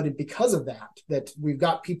that, but because of that we've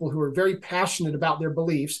got people who are very passionate about their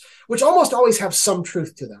beliefs, which almost always have some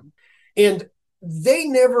truth to them. And they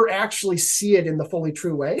never actually see it in the fully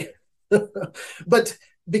true way. But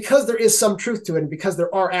because there is some truth to it, and because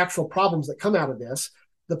there are actual problems that come out of this,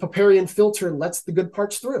 the Popperian filter lets the good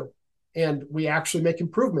parts through. And we actually make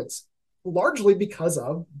improvements, largely because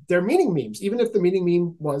of their meaning memes, even if the meaning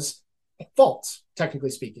meme was false, technically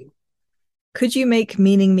speaking. Could you make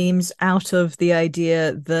meaning memes out of the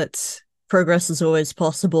idea that progress is always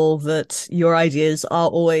possible, that your ideas are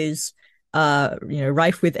always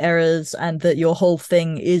rife with errors, and that your whole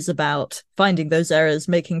thing is about finding those errors,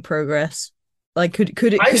 making progress? Like, could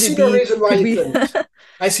it I see no reason why you couldn't.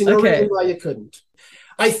 I see no Okay. reason why you couldn't.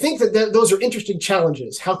 I think that those are interesting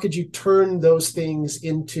challenges. How could you turn those things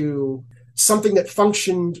into something that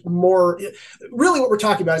functioned more? Really, what we're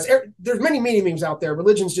talking about is there's many meaning memes out there.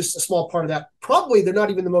 Religion's just a small part of that. Probably they're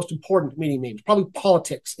not even the most important meaning memes. Probably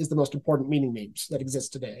politics is the most important meaning memes that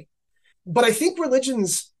exist today. But I think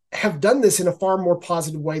religions have done this in a far more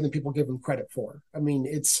positive way than people give them credit for. I mean,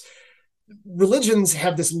 religions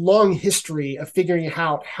have this long history of figuring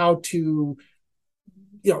out how to,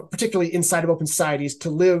 particularly inside of open societies, to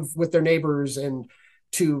live with their neighbors and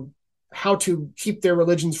to how to keep their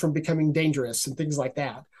religions from becoming dangerous and things like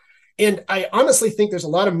that. And I honestly think there's a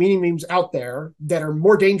lot of meaning memes out there that are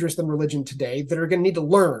more dangerous than religion today that are going to need to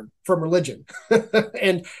learn from religion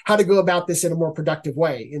and how to go about this in a more productive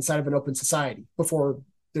way inside of an open society before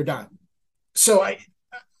they're done. So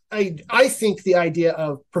I think the idea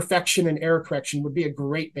of perfection and error correction would be a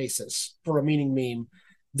great basis for a meaning meme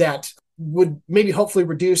that would maybe hopefully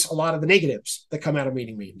reduce a lot of the negatives that come out of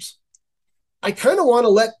meaning memes. I kind of want to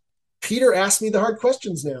let Peter ask me the hard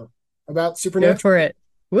questions now about supernatural. Go for it.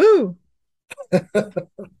 Woo!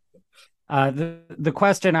 The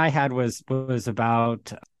question I had was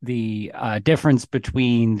about the difference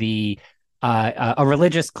between a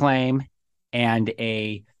religious claim and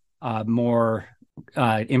a more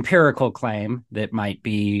empirical claim that might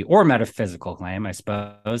be, or metaphysical claim, I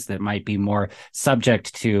suppose, that might be more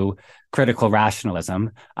subject to critical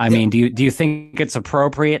rationalism. I mean, do you think it's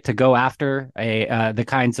appropriate to go after the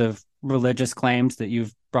kinds of religious claims that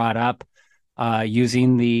you've brought up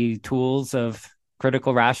using the tools of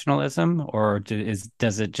critical rationalism, or is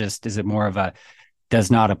it more of a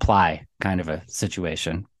does not apply kind of a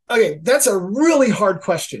situation? Okay, that's a really hard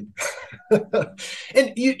question.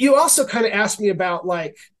 And you also kind of asked me about,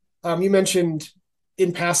 like, you mentioned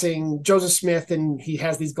in passing Joseph Smith, and he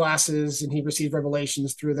has these glasses and he received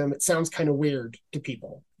revelations through them. It sounds kind of weird to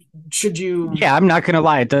people. Should you? Yeah, I'm not going to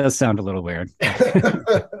lie. It does sound a little weird.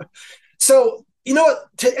 So, you know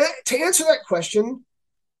what? To answer that question,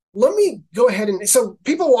 let me go ahead and. So,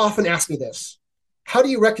 people will often ask me this: how do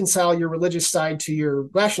you reconcile your religious side to your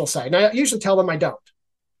rational side? And I usually tell them I don't.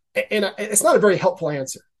 And it's not a very helpful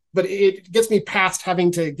answer, but it gets me past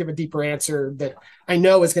having to give a deeper answer that I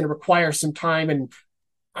know is going to require some time, and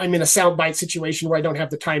I'm in a soundbite situation where I don't have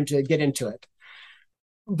the time to get into it.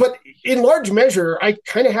 But in large measure, I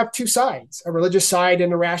kind of have two sides: a religious side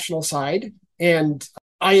and a rational side, and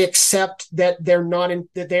I accept that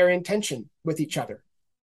they're in tension with each other.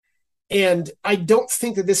 And I don't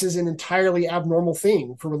think that this is an entirely abnormal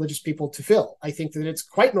thing for religious people to feel. I think that it's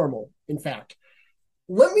quite normal, in fact.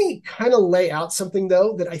 Let me kind of lay out something,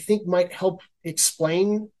 though, that I think might help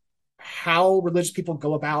explain how religious people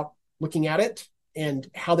go about looking at it and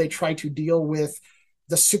how they try to deal with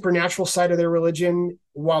the supernatural side of their religion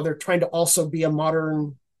while they're trying to also be a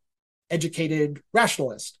modern, educated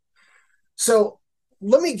rationalist. So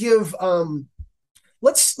let me give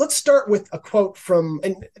let's start with a quote from,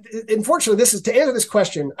 and unfortunately, this is to answer this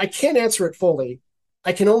question. I can't answer it fully.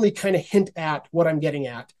 I can only kind of hint at what I'm getting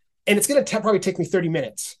at. And it's going to probably take me 30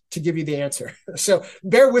 minutes to give you the answer. So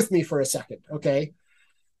bear with me for a second, okay?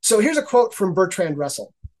 So here's a quote from Bertrand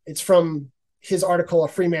Russell. It's from his article, A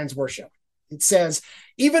Free Man's Worship. It says,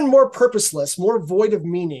 even more purposeless, more void of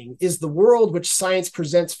meaning is the world which science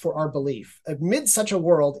presents for our belief. Amid such a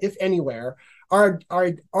world, if anywhere, our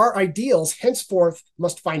ideals henceforth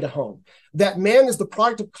must find a home. That man is the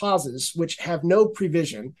product of causes which have no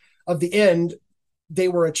prevision of the end they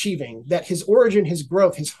were achieving, that his origin, his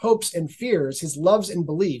growth, his hopes and fears, his loves and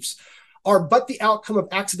beliefs are but the outcome of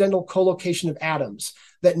accidental collocation of atoms,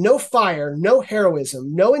 that no fire, no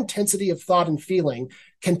heroism, no intensity of thought and feeling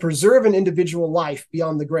can preserve an individual life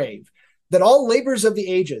beyond the grave, that all labors of the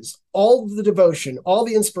ages, all the devotion, all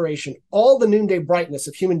the inspiration, all the noonday brightness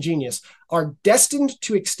of human genius are destined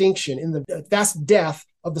to extinction in the vast death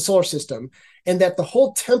of the solar system, and that the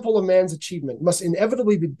whole temple of man's achievement must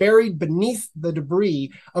inevitably be buried beneath the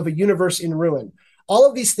debris of a universe in ruin. All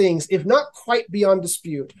of these things, if not quite beyond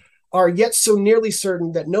dispute, are yet so nearly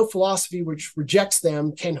certain that no philosophy which rejects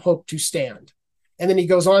them can hope to stand. And then he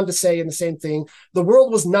goes on to say in the same thing, the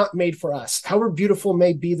world was not made for us. However beautiful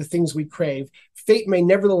may be the things we crave, fate may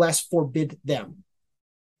nevertheless forbid them.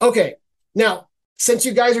 Okay, now, since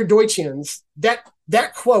you guys are Deutschians, that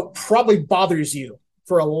quote probably bothers you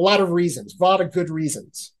for a lot of reasons, a lot of good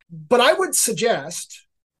reasons. But I would suggest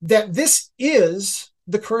that this is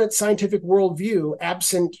the current scientific worldview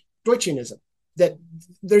absent Deutschianism. That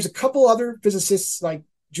there's a couple other physicists like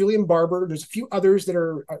Julian Barber, there's a few others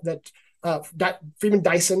Freeman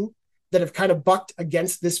Dyson, that have kind of bucked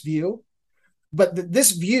against this view. But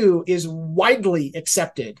this view is widely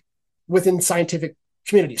accepted within scientific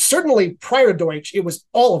community. Certainly prior to Deutsch, it was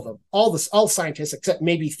all of them, all scientists except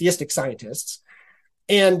maybe theistic scientists.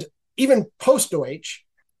 And even post-Deutsch,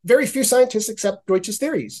 very few scientists accept Deutsch's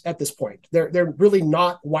theories at this point. They're really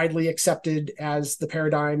not widely accepted as the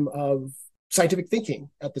paradigm of scientific thinking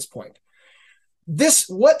at this point.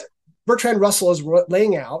 What Bertrand Russell is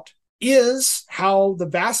laying out is how the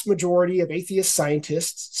vast majority of atheist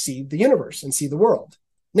scientists see the universe and see the world.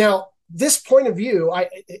 Now, this point of view,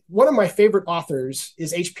 one of my favorite authors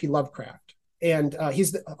is H.P. Lovecraft, and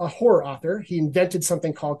he's a horror author. He invented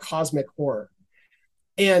something called cosmic horror.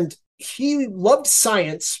 And he loved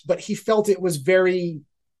science, but he felt it was very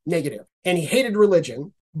negative. And he hated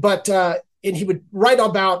religion, and he would write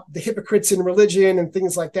about the hypocrites in religion and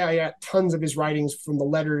things like that. He had tons of his writings from the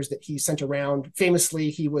letters that he sent around. Famously,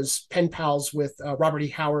 he was pen pals with Robert E.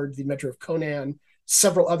 Howard, the inventor of Conan,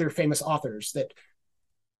 several other famous authors that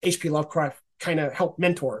H.P. Lovecraft kind of helped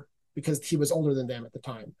mentor because he was older than them at the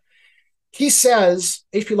time.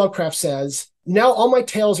 H.P. Lovecraft says, now all my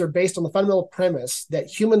tales are based on the fundamental premise that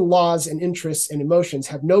human laws and interests and emotions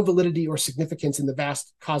have no validity or significance in the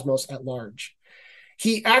vast cosmos at large.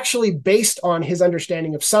 He actually, based on his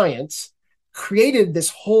understanding of science, created this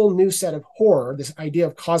whole new set of horror, this idea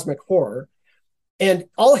of cosmic horror. And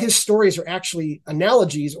all his stories are actually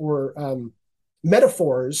analogies or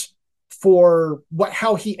metaphors for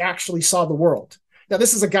how he actually saw the world. Now,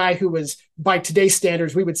 this is a guy who was, by today's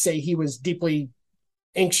standards, we would say he was deeply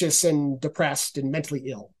anxious and depressed and mentally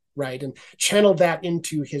ill, right? And channeled that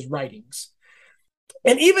into his writings.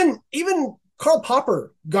 And even Karl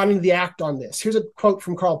Popper got into the act on this. Here's a quote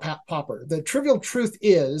from Karl Popper. The trivial truth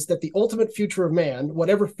is that the ultimate future of man,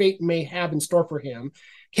 whatever fate may have in store for him,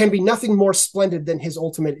 can be nothing more splendid than his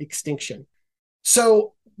ultimate extinction.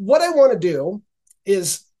 So what I want to do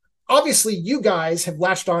is, obviously, you guys have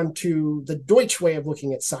latched on to the Deutsch way of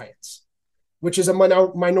looking at science, which is a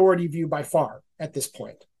minority view by far at this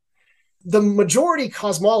point. The majority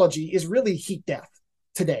cosmology is really heat death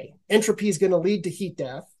today. Entropy is going to lead to heat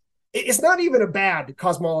death. It's not even a bad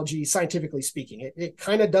cosmology, scientifically speaking. It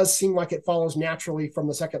kind of does seem like it follows naturally from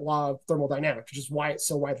the second law of thermodynamics, which is why it's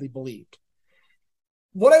so widely believed.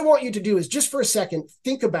 What I want you to do is, just for a second,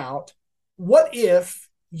 think about, what if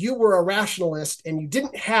you were a rationalist and you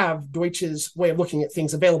didn't have Deutsch's way of looking at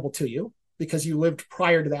things available to you because you lived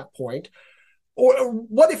prior to that point? Or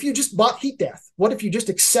what if you just bought heat death? What if you just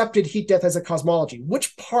accepted heat death as a cosmology?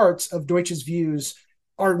 Which parts of Deutsch's views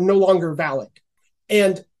are no longer valid?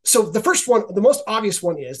 And so the first one, the most obvious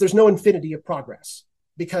one, is there's no infinity of progress,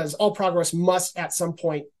 because all progress must at some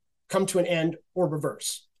point come to an end or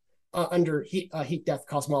reverse under heat death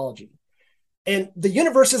cosmology. And the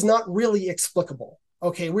universe is not really explicable.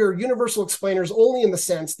 Okay, we're universal explainers only in the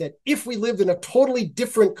sense that if we lived in a totally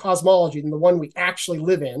different cosmology than the one we actually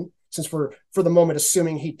live in, since we're, for the moment,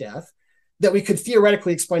 assuming heat death, that we could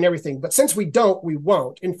theoretically explain everything. But since we don't, we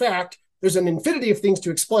won't. In fact, there's an infinity of things to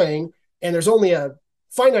explain, and there's only a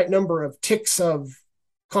finite number of ticks of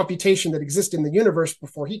computation that exist in the universe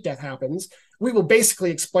before heat death happens. We will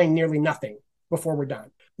basically explain nearly nothing before we're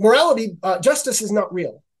done. Morality, justice is not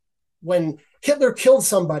real. When Hitler killed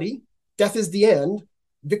somebody, death is the end.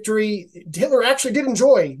 Victory, Hitler actually did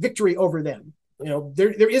enjoy victory over them. You know,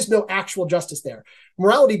 there is no actual justice there.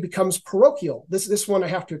 Morality becomes parochial. This one I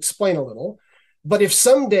have to explain a little. But if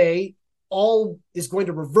someday all is going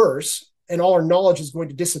to reverse and all our knowledge is going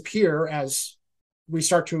to disappear as we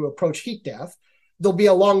start to approach heat death, there'll be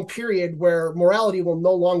a long period where morality will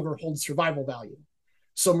no longer hold survival value.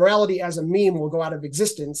 So morality as a meme will go out of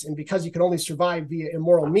existence. And because you can only survive via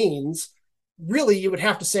immoral means, really you would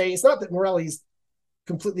have to say it's not that morality is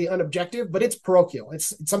completely unobjective, but it's parochial.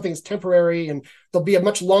 It's something that's temporary, and there'll be a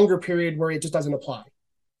much longer period where it just doesn't apply.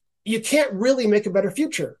 You can't really make a better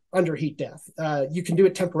future under heat death. You can do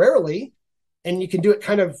it temporarily, and you can do it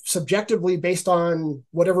kind of subjectively based on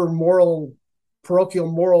whatever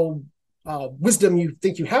parochial moral wisdom you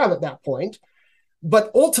think you have at that point.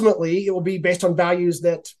 But ultimately, it will be based on values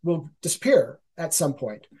that will disappear at some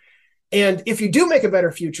point. And if you do make a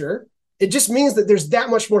better future, it just means that there's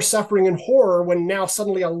that much more suffering and horror when now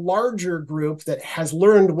suddenly a larger group that has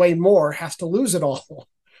learned way more has to lose it all.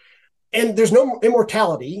 And there's no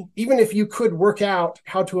immortality. Even if you could work out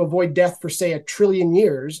how to avoid death for, say, 1 trillion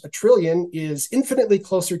years, 1 trillion is infinitely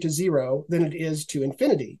closer to zero than it is to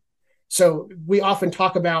infinity. So we often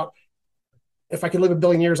talk about, if I could live 1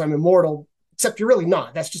 billion years, I'm immortal, except you're really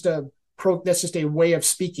not. That's just a way of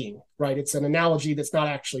speaking, right? It's an analogy that's not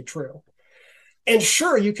actually true. And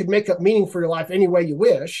sure, you could make up meaning for your life any way you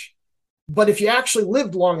wish, but if you actually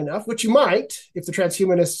lived long enough, which you might, if the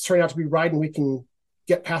transhumanists turn out to be right and we can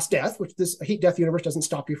get past death, which this heat death universe doesn't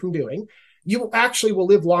stop you from doing, you actually will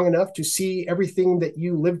live long enough to see everything that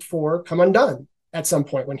you lived for come undone at some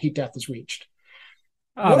point when heat death is reached.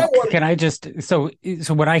 So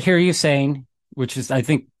what I hear you saying, which is, I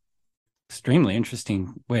think, extremely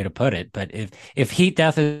interesting way to put it, but if heat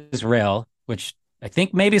death is real, which I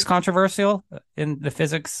think maybe is controversial in the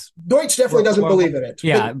physics. Deutsch definitely doesn't believe in it.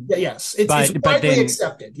 Yeah. But yes. It's widely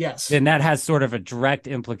accepted. Yes. Then that has sort of a direct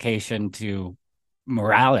implication to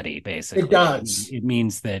morality, basically. It does. It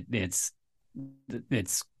means that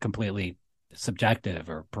it's completely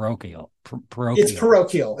subjective or parochial. It's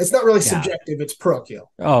parochial. It's not really subjective. It's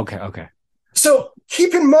parochial. Oh, okay. So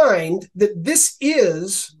keep in mind that this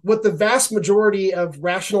is what the vast majority of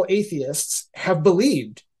rational atheists have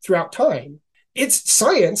believed throughout time. It's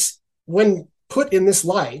science, when put in this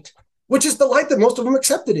light, which is the light that most of them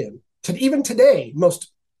accepted in. Even today,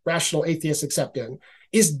 most rational atheists accept in,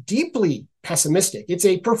 is deeply pessimistic. It's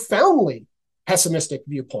a profoundly pessimistic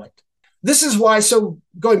viewpoint. This is why, so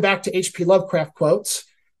going back to H.P. Lovecraft quotes,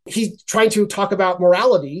 he's trying to talk about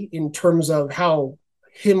morality in terms of how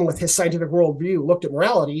him, with his scientific worldview, looked at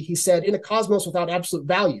morality. He said, in a cosmos without absolute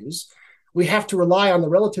values, we have to rely on the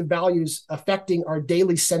relative values affecting our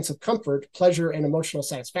daily sense of comfort, pleasure, and emotional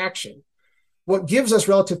satisfaction. What gives us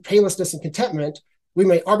relative painlessness and contentment we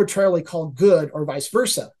may arbitrarily call good or vice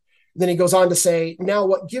versa. Then he goes on to say, now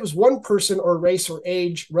what gives one person or race or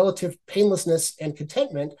age relative painlessness and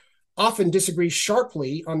contentment often disagrees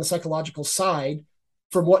sharply on the psychological side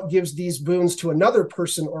from what gives these boons to another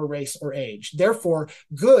person or race or age. Therefore,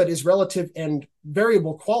 good is relative and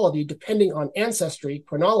variable quality depending on ancestry,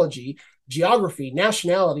 chronology, geography,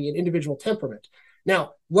 nationality, and individual temperament.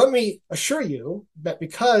 Now, let me assure you that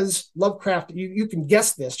because Lovecraft, you can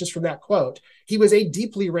guess this just from that quote, he was a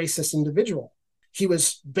deeply racist individual. He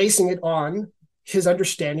was basing it on his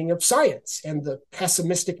understanding of science and the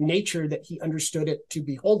pessimistic nature that he understood it to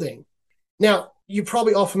be holding. Now, you're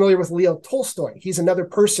probably all familiar with Leo Tolstoy. He's another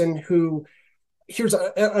person who, here's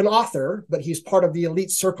an author, but he's part of the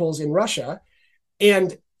elite circles in Russia.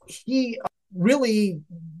 And he really,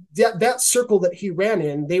 that circle that he ran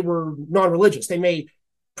in, they were non-religious. They may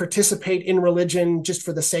participate in religion just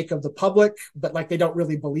for the sake of the public, but like they don't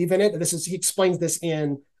really believe in it. He explains this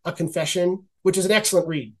in A Confession, which is an excellent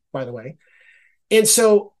read, by the way. And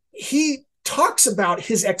so he talks about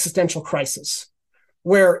his existential crisis,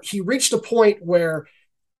 where he reached a point where,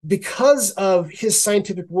 because of his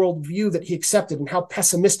scientific worldview that he accepted and how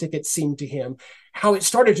pessimistic it seemed to him, how it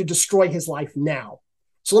started to destroy his life now.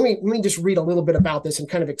 So let me just read a little bit about this and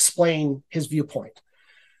kind of explain his viewpoint.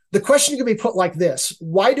 The question can be put like this: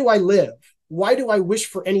 why do I live? Why do I wish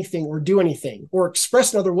for anything or do anything? Or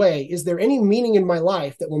expressed another way, is there any meaning in my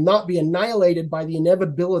life that will not be annihilated by the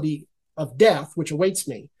inevitability of death which awaits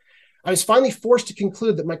me? I was finally forced to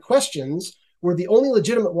conclude that my questions were the only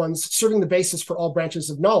legitimate ones serving the basis for all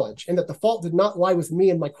branches of knowledge, and that the fault did not lie with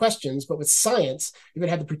me and my questions, but with science if it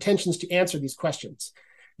had the pretensions to answer these questions.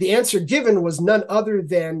 The answer given was none other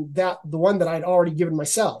than the one that I'd already given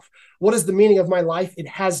myself. What is the meaning of my life? It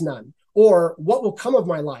has none. Or what will come of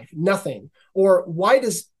my life? Nothing. Or why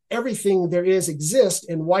does everything there is exist,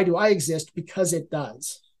 and why do I exist? Because it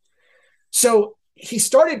does. So he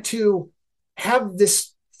started to have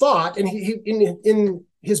this thought, and he in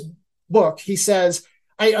his book, he says,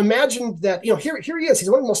 I imagined that, here he is. He's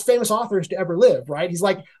one of the most famous authors to ever live, right? He's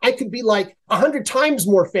like, I could be like 100 times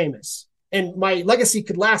more famous, and my legacy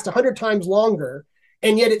could last 100 times longer,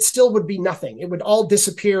 and yet it still would be nothing. It would all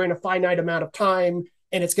disappear in a finite amount of time,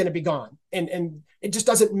 and it's going to be gone. And it just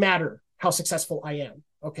doesn't matter how successful I am,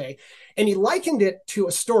 okay? And he likened it to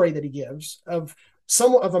a story that he gives of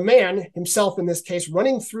a man, himself in this case,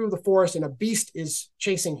 running through the forest, and a beast is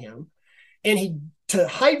chasing him. And to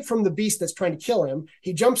hide from the beast that's trying to kill him,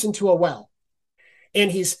 he jumps into a well.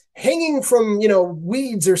 And he's hanging from,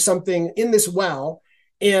 weeds or something in this well,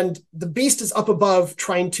 and the beast is up above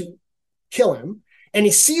trying to kill him. And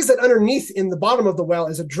he sees that underneath in the bottom of the well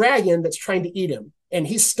is a dragon that's trying to eat him. And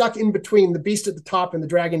he's stuck in between the beast at the top and the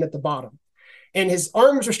dragon at the bottom. And his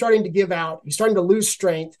arms are starting to give out. He's starting to lose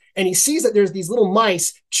strength. And he sees that there's these little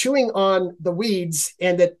mice chewing on the weeds,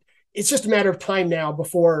 and that it's just a matter of time now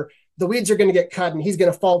before the weeds are going to get cut and he's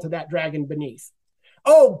going to fall to that dragon beneath.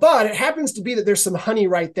 Oh, but it happens to be that there's some honey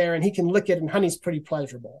right there, and he can lick it, and honey's pretty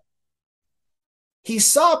pleasurable. He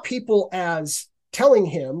saw people as telling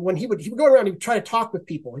him, when he would go around, he would try to talk with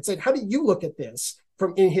people. He'd say, how do you look at this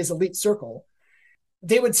from in his elite circle?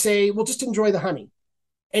 They would say, well, just enjoy the honey.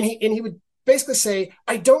 And he would basically say,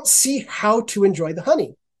 I don't see how to enjoy the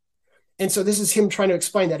honey. And so this is him trying to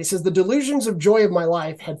explain that. He says, the delusions of joy of my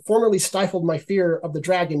life had formerly stifled my fear of the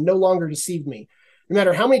dragon, no longer deceived me. No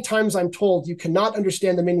matter how many times I'm told you cannot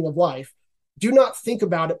understand the meaning of life, do not think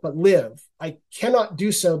about it, but live. I cannot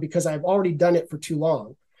do so because I've already done it for too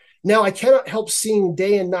long. Now I cannot help seeing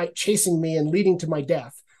day and night chasing me and leading to my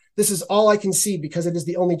death. This is all I can see because it is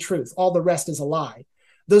the only truth. All the rest is a lie.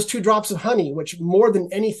 Those 2 drops of honey, which more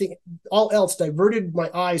than anything all else diverted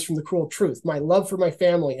my eyes from the cruel truth, my love for my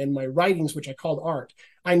family and my writings, which I called art,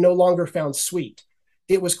 I no longer found sweet.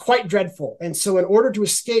 It was quite dreadful. And so in order to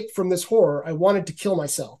escape from this horror, I wanted to kill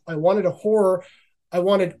myself. I wanted a horror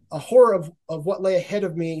of what lay ahead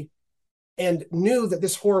of me, and knew that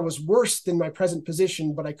this horror was worse than my present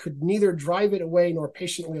position, but I could neither drive it away nor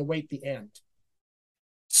patiently await the end.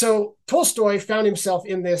 So Tolstoy found himself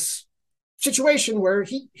in this situation where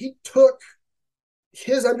he took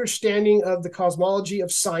his understanding of the cosmology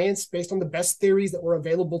of science based on the best theories that were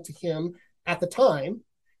available to him at the time,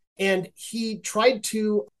 and he followed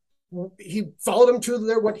them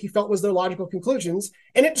to what he felt was their logical conclusions,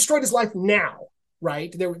 and it destroyed his life now,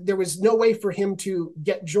 right? There was no way for him to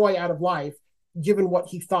get joy out of life given what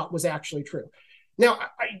he thought was actually true. Now,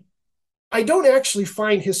 I don't actually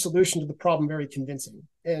find his solution to the problem very convincing,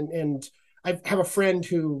 and I have a friend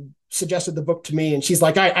who suggested the book to me, and she's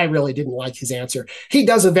like, I really didn't like his answer. He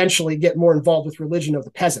does eventually get more involved with religion of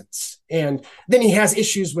the peasants, and then he has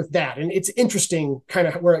issues with that. And it's interesting kind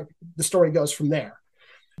of where the story goes from there,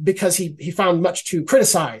 because he found much to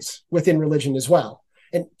criticize within religion as well.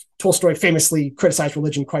 And Tolstoy famously criticized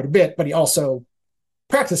religion quite a bit, but he also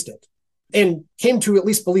practiced it and came to at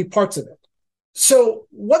least believe parts of it. So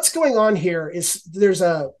what's going on here is there's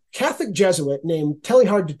a Catholic Jesuit named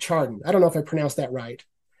Teilhard de Chardin. I don't know if I pronounced that right.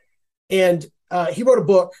 And he wrote a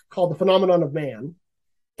book called The Phenomenon of Man.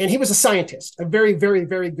 And he was a scientist, a very, very,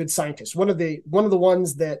 very good scientist. One of the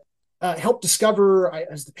ones that helped discover,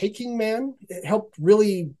 as the Peking man, it helped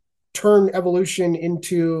really turn evolution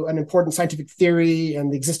into an important scientific theory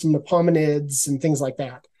and the existence of hominids and things like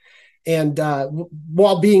that. And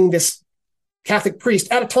while being this Catholic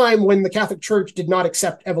priest at a time when the Catholic Church did not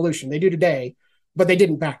accept evolution. They do today, but they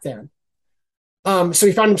didn't back then. So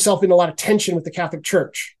he found himself in a lot of tension with the Catholic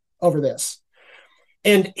Church over this.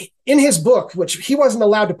 And in his book, which he wasn't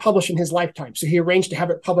allowed to publish in his lifetime, so he arranged to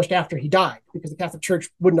have it published after he died because the Catholic Church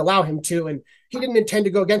wouldn't allow him to, and he didn't intend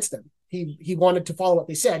to go against them. He wanted to follow what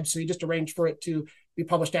they said, so he just arranged for it to be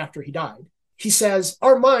published after he died. He says,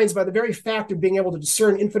 our minds, by the very fact of being able to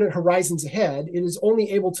discern infinite horizons ahead, it is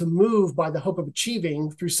only able to move by the hope of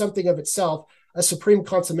achieving through something of itself a supreme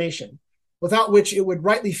consummation, without which it would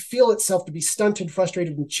rightly feel itself to be stunted,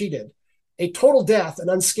 frustrated, and cheated. A total death, an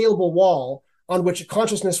unscalable wall on which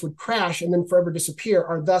consciousness would crash and then forever disappear,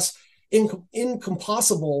 are thus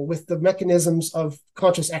incompossible with the mechanisms of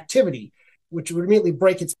conscious activity, which would immediately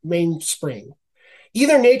break its mainspring.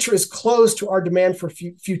 Either nature is closed to our demand for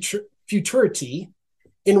futurity,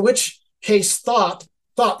 in which case thought,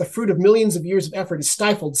 the fruit of millions of years of effort, is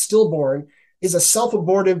stifled, stillborn, is a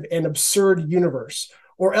self-abortive and absurd universe,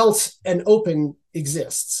 or else an open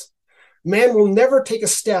exists. Man will never take a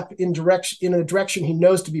step in a direction he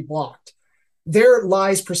knows to be blocked. There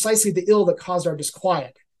lies precisely the ill that caused our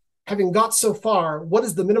disquiet. Having got so far, what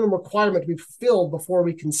is the minimum requirement to be fulfilled before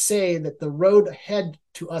we can say that the road ahead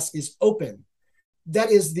to us is open?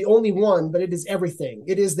 That is the only one, but it is everything.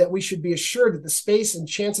 It is that we should be assured that the space and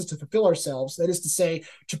chances to fulfill ourselves, that is to say,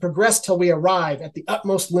 to progress till we arrive at the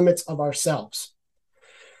utmost limits of ourselves.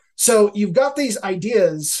 So you've got these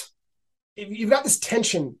ideas, you've got this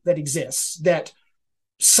tension that exists, that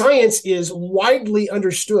science is widely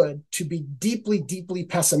understood to be deeply, deeply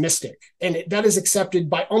pessimistic. And that is accepted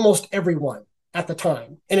by almost everyone at the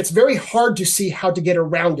time. And it's very hard to see how to get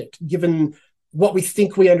around it, given what we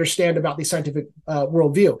think we understand about the scientific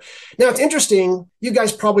worldview. Now, it's interesting. You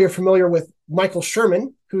guys probably are familiar with Michael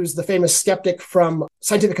Sherman, who's the famous skeptic from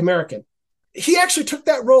Scientific American. He actually took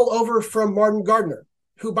that role over from Martin Gardner,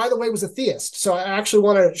 who, by the way, was a theist. So I actually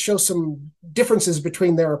want to show some differences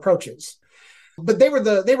between their approaches. But they were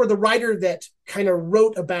the writer that kind of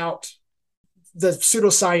wrote about the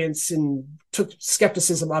pseudoscience and took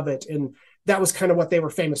skepticism of it. And that was kind of what they were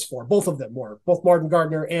famous for. Both of them were, both Martin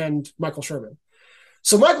Gardner and Michael Sherman.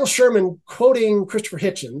 So Michael Sherman, quoting Christopher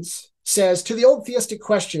Hitchens, says, to the old theistic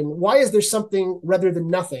question, why is there something rather than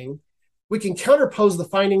nothing, we can counterpose the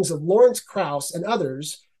findings of Lawrence Krauss and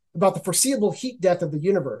others about the foreseeable heat death of the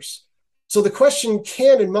universe. So the question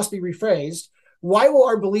can and must be rephrased, why will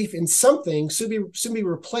our belief in something soon be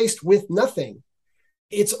replaced with nothing?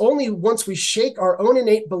 It's only once we shake our own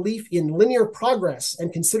innate belief in linear progress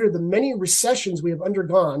and consider the many recessions we have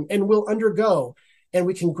undergone and will undergo, and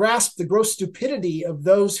we can grasp the gross stupidity of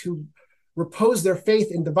those who repose their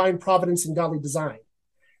faith in divine providence and godly design.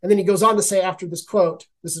 And then he goes on to say after this quote,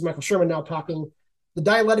 this is Michael Sherman now talking, the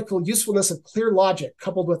dialectical usefulness of clear logic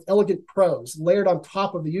coupled with elegant prose layered on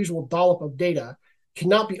top of the usual dollop of data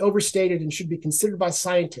cannot be overstated and should be considered by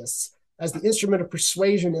scientists as the instrument of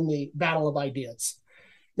persuasion in the battle of ideas.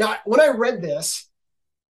 Now, when I read this,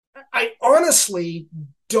 I honestly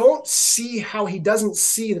don't see how he doesn't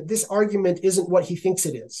see that this argument isn't what he thinks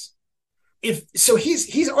it is.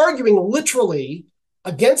 He's arguing literally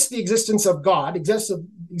against the existence of God,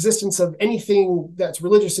 existence of anything that's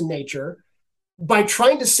religious in nature, by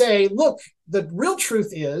trying to say, look, the real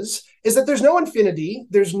truth is that there's no infinity,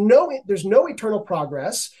 there's no eternal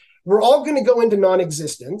progress. We're all going to go into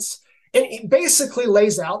non-existence. And it basically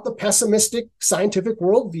lays out the pessimistic scientific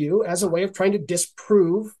worldview as a way of trying to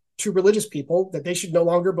disprove to religious people that they should no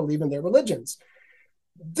longer believe in their religions.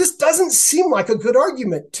 This doesn't seem like a good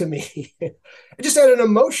argument to me. Just at an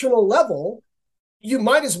emotional level, you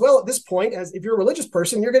might as well at this point, as if you're a religious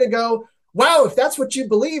person, you're going to go, wow, if that's what you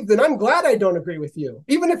believe, then I'm glad I don't agree with you.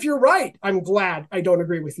 Even if you're right, I'm glad I don't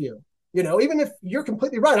agree with you. Even if you're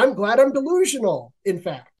completely right, I'm glad I'm delusional, in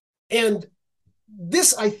fact. And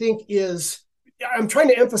this, I think, is I'm trying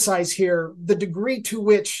to emphasize here the degree to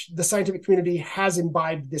which the scientific community has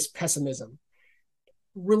imbibed this pessimism.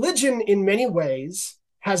 Religion, in many ways,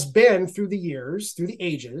 has been through the years, through the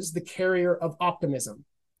ages, the carrier of optimism.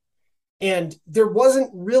 And there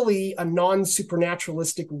wasn't really a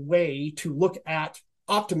non-supernaturalistic way to look at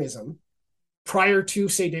optimism prior to,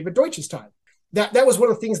 say, David Deutsch's time. That was one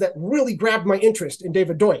of the things that really grabbed my interest in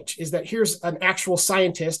David Deutsch, is that here's an actual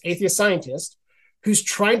scientist, atheist scientist, who's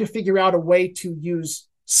trying to figure out a way to use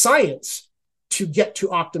science to get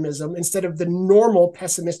to optimism instead of the normal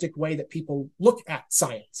pessimistic way that people look at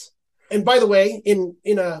science. And by the way,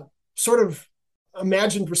 in a sort of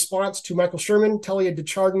imagined response to Michael Sherman, Telia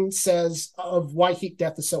Dechardin says of why heat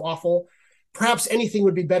death is so awful, perhaps anything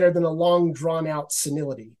would be better than a long drawn out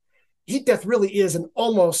senility. Heat death really is an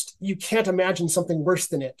almost, you can't imagine something worse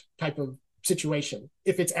than it type of situation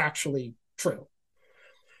if it's actually true.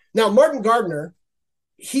 Now, Martin Gardner,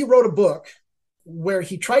 he wrote a book where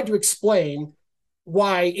he tried to explain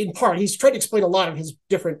why, in part, he's tried to explain a lot of his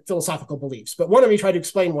different philosophical beliefs, but one of them he tried to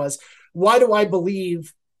explain was, why do I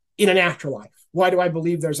believe in an afterlife? Why do I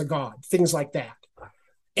believe there's a God? Things like that.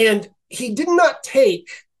 And he did not take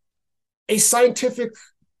a scientific,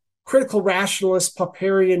 critical rationalist,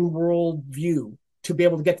 Popperian worldview to be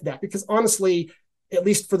able to get to that, because honestly, at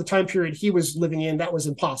least for the time period he was living in, that was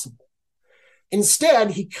impossible.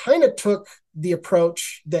 Instead, he kind of took the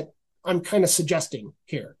approach that I'm kind of suggesting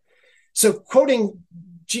here. So quoting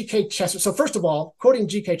G.K. Chesterton, so first of all, quoting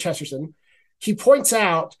G.K. Chesterton, he points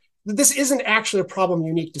out that this isn't actually a problem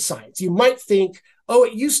unique to science. You might think, oh,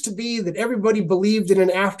 it used to be that everybody believed in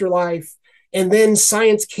an afterlife, and then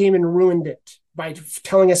science came and ruined it by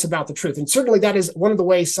telling us about the truth. And certainly that is one of the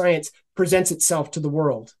ways science presents itself to the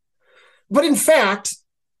world. But in fact,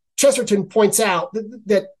 Chesterton points out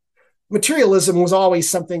that materialism was always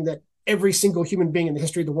something that every single human being in the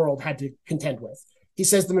history of the world had to contend with. He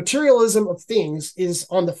says the materialism of things is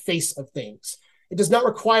on the face of things. It does not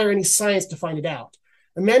require any science to find it out.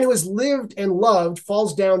 A man who has lived and loved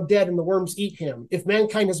falls down dead and the worms eat him. If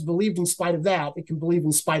mankind has believed in spite of that, it can believe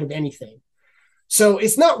in spite of anything. So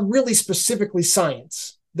it's not really specifically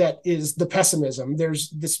science that is the pessimism. There's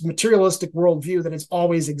this materialistic worldview that has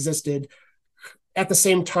always existed at the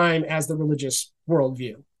same time as the religious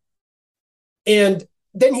worldview. And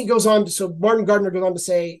then he goes on to, so Martin Gardner goes on to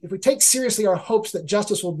say, if we take seriously our hopes that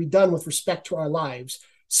justice will be done with respect to our lives,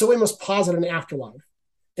 so we must posit an afterlife.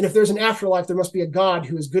 And if there's an afterlife, there must be a God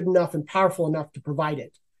who is good enough and powerful enough to provide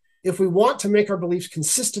it. If we want to make our beliefs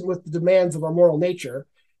consistent with the demands of our moral nature,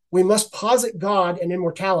 we must posit God and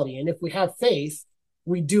immortality. And if we have faith,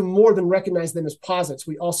 we do more than recognize them as posits.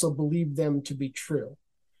 We also believe them to be true.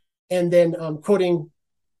 And then quoting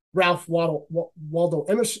Ralph Waldo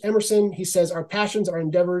Emerson, he says, our passions, our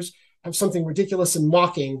endeavors have something ridiculous and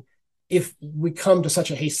mocking if we come to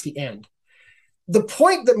such a hasty end. The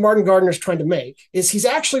point that Martin Gardner is trying to make is he's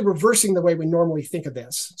actually reversing the way we normally think of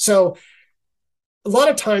this. So a lot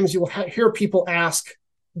of times you will hear people ask,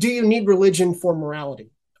 do you need religion for morality?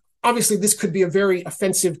 Obviously, this could be a very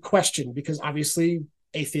offensive question because obviously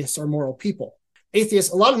atheists are moral people. A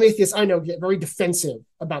lot of atheists I know get very defensive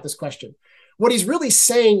about this question. What he's really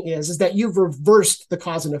saying is that you've reversed the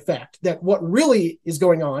cause and effect, that what really is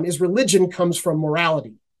going on is religion comes from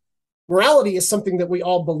morality. Morality is something that we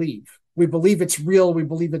all believe. We believe it's real. We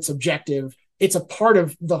believe it's objective. It's a part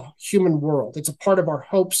of the human world. It's a part of our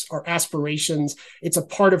hopes, our aspirations. It's a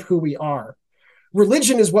part of who we are.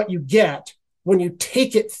 Religion is what you get when you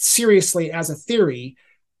take it seriously as a theory,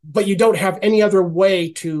 but you don't have any other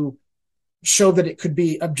way to show that it could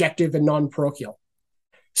be objective and non-parochial.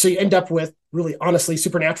 So you end up with really, honestly,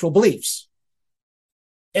 supernatural beliefs.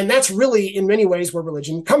 And that's really, in many ways, where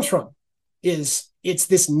religion comes from, is it's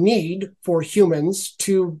this need for humans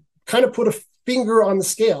to kind of put a finger on the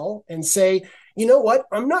scale and say, you know what,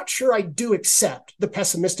 I'm not sure I do accept the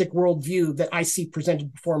pessimistic worldview that I see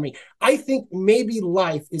presented before me. I think maybe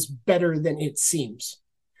life is better than it seems.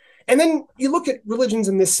 And then you look at religions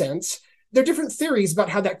in this sense, there are different theories about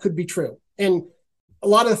how that could be true. And a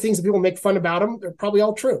lot of the things that people make fun about them, they're probably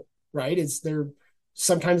all true, right?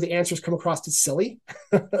 Sometimes the answers come across as silly.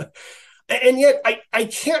 And yet I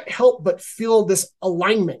can't help but feel this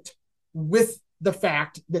alignment with the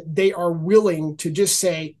fact that they are willing to just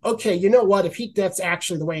say, okay, you know what, if heat death's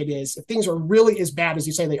actually the way it is, if things are really as bad as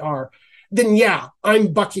you say they are, then yeah,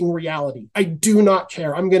 I'm bucking reality. I do not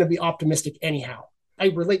care. I'm going to be optimistic anyhow. I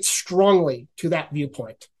relate strongly to that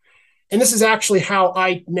viewpoint. And this is actually how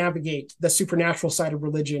I navigate the supernatural side of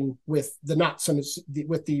religion with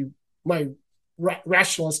my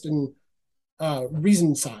rationalist and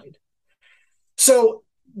reason side. So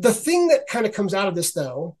the thing that kind of comes out of this,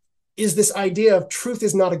 though, is this idea of truth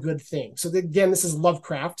is not a good thing. So again, this is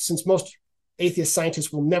Lovecraft, since most atheist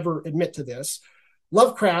scientists will never admit to this.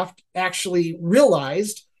 Lovecraft actually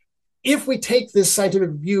realized if we take this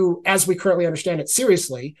scientific view as we currently understand it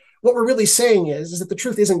seriously, what we're really saying is that the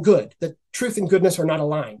truth isn't good, that truth and goodness are not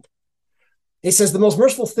aligned. He says the most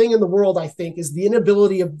merciful thing in the world, I think, is the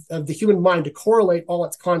inability of the human mind to correlate all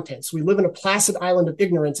its contents. We live in a placid island of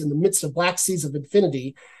ignorance in the midst of black seas of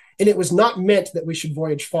infinity, and it was not meant that we should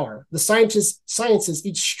voyage far. The sciences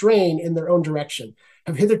each strain in their own direction,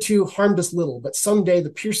 have hitherto harmed us little, but someday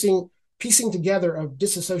the piecing together of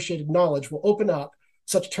disassociated knowledge will open up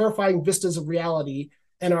such terrifying vistas of reality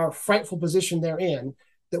and our frightful position therein,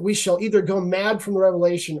 that we shall either go mad from the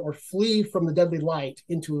revelation or flee from the deadly light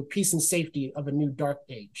into a peace and safety of a new dark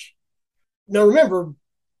age. Now, remember,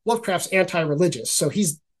 Lovecraft's anti-religious, so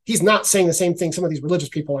he's not saying the same thing some of these religious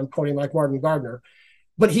people I'm quoting, like Martin Gardner,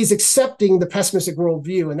 but he's accepting the pessimistic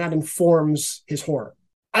worldview, and that informs his horror.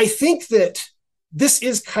 I think that this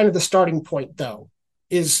is kind of the starting point, though,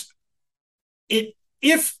 is it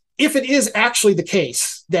if it is actually the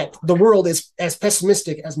case that the world is as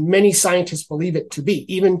pessimistic as many scientists believe it to be,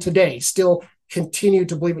 even today, still continue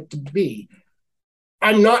to believe it to be,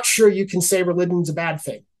 I'm not sure you can say religion's a bad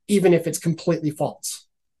thing, even if it's completely false.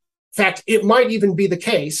 In fact, it might even be the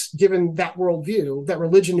case, given that worldview, that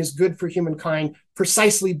religion is good for humankind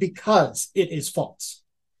precisely because it is false.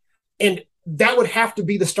 And that would have to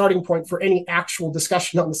be the starting point for any actual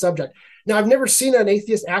discussion on the subject. Now, I've never seen an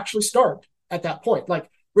atheist actually start at that point. Like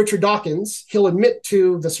Richard Dawkins, he'll admit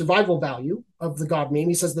to the survival value of the God meme.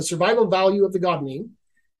 He says the survival value of the God meme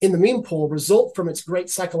in the meme pool result from its great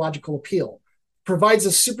psychological appeal, provides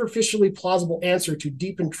a superficially plausible answer to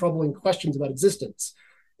deep and troubling questions about existence.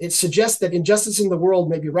 It suggests that injustice in the world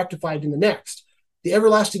may be rectified in the next. The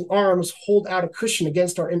everlasting arms hold out a cushion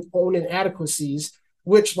against our own inadequacies,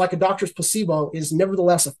 which, like a doctor's placebo, is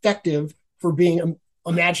nevertheless effective for being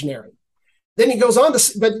imaginary. Then he goes on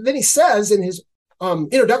to, but then he says in his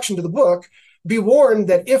introduction to the book, be warned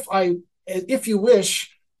that if you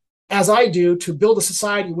wish, as I do, to build a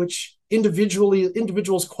society which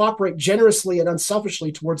individuals cooperate generously and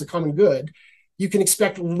unselfishly towards a common good, you can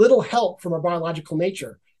expect little help from our biological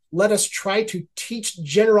nature. Let us try to teach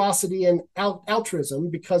generosity and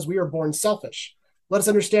altruism because we are born selfish. Let us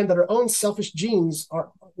understand that our own selfish genes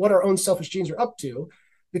are up to,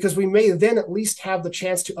 because we may then at least have the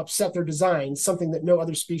chance to upset their designs, something that no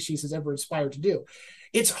other species has ever aspired to do.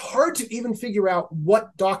 It's hard to even figure out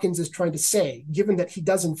what Dawkins is trying to say, given that he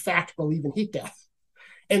does in fact believe in heat death,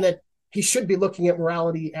 and that he should be looking at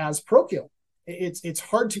morality as parochial. It's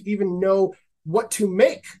hard to even know what to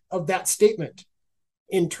make of that statement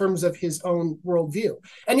in terms of his own worldview.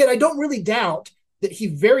 And yet I don't really doubt that he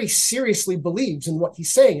very seriously believes in what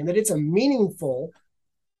he's saying, and that it's a meaningful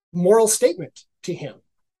moral statement to him.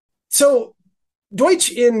 So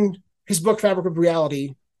Deutsch, in his book, Fabric of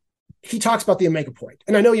Reality, he talks about the omega point.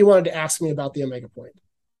 And I know you wanted to ask me about the omega point.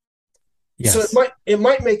 Yes. So it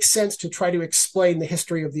might make sense to try to explain the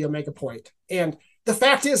history of the omega point. And the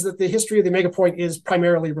fact is that the history of the omega point is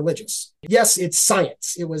primarily religious. Yes, it's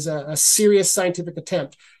science. It was a serious scientific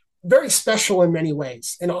attempt, very special in many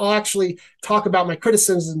ways. And I'll actually talk about my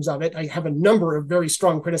criticisms of it. I have a number of very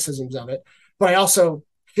strong criticisms of it, but I also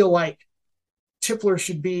feel like Tipler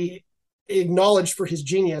should be acknowledged for his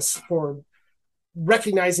genius for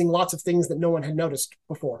recognizing lots of things that no one had noticed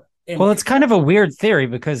before. And well, it's kind of a weird theory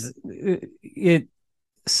because it's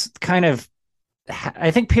kind of, I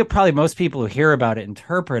think probably most people who hear about it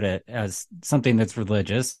interpret it as something that's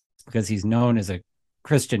religious because he's known as a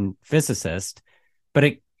Christian physicist,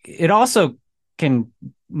 but it also can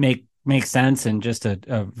make sense in just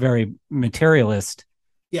a very materialist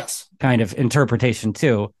kind of interpretation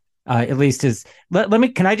too. At least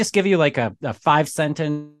can I just give you like a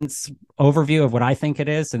 5-sentence overview of what I think it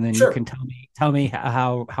is, and then you can tell me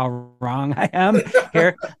how wrong I am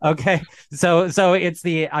here. Okay. So it's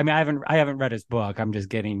I haven't read his book. I'm just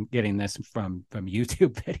getting this from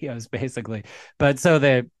YouTube videos basically. But so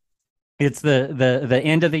it's the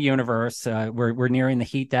end of the universe. We're nearing the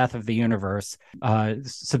heat death of the universe.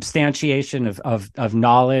 Substantiation of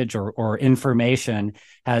knowledge or information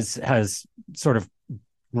has sort of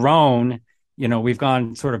grown. We've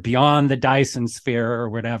gone sort of beyond the Dyson sphere or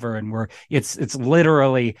whatever, and it's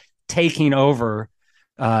literally taking over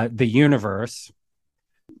the universe.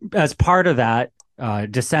 As part of that,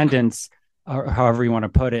 descendants, or however you want to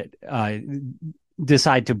put it,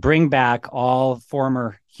 decide to bring back all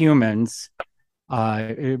former humans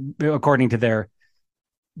according to their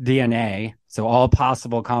DNA. So all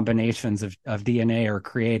possible combinations of DNA are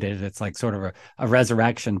created. It's like sort of a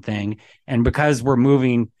resurrection thing. And because we're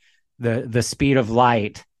moving the speed of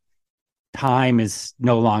light, time is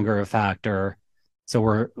no longer a factor. So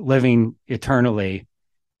we're living eternally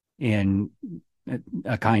in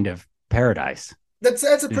a kind of paradise. That's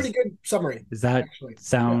a pretty good summary. Does that actually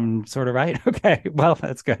sound sort of right? Okay, well,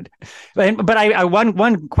 that's good. But I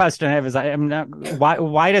one question I have is I'm not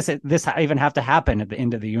why does this even have to happen at the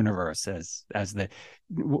end of the universe as the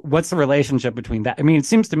what's the relationship between that? I mean, it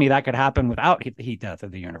seems to me that could happen without the heat death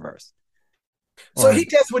of the universe. So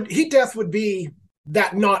heat death would be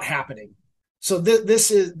that not happening. So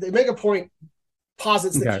this is the mega point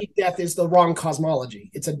posits that heat death is the wrong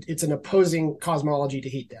cosmology. It's an opposing cosmology to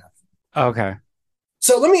heat death. Okay.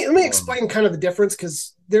 So let me explain kind of the difference,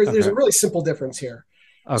 because there's a really simple difference here.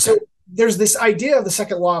 Okay. So there's this idea of the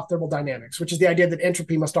second law of thermodynamics, which is the idea that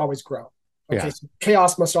entropy must always grow. Okay, so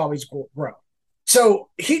chaos must always grow. So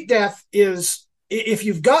heat death is, if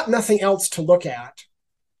you've got nothing else to look at,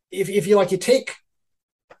 if you take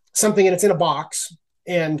something and it's in a box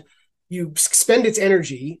and you spend its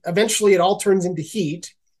energy, eventually it all turns into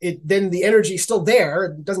heat. Then the energy is still there.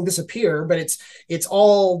 It doesn't disappear, but it's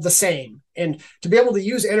all the same. And to be able to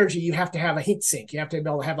use energy, you have to have a heat sink. You have to be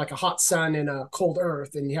able to have like a hot sun and a cold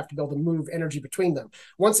earth, and you have to be able to move energy between them.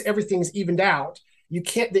 Once everything's evened out,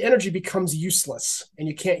 the energy becomes useless and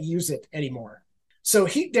you can't use it anymore. So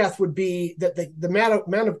heat death would be that the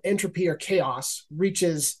amount of entropy or chaos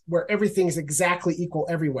reaches where everything's exactly equal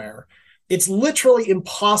everywhere. It's literally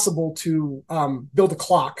impossible to build a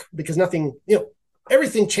clock, because nothing,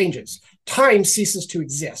 everything changes. Time ceases to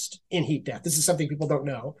exist in heat death. This is something people don't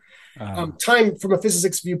know. Time, from a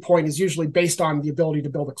physicist's viewpoint, is usually based on the ability to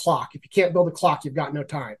build a clock. If you can't build a clock, you've got no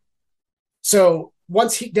time. So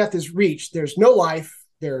once heat death is reached, there's no life.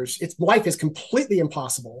 Life is completely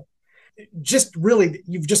impossible. Just really,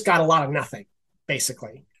 you've just got a lot of nothing,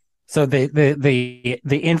 basically. So the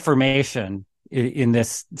information in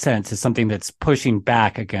this sense is something that's pushing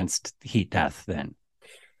back against heat death then.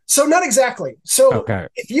 So not exactly. So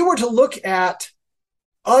if you were to look at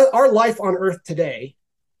our life on Earth today,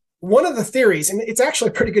 one of the theories, and it's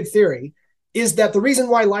actually a pretty good theory, is that the reason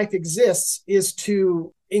why life exists is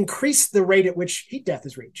to increase the rate at which heat death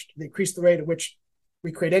is reached, increase the rate at which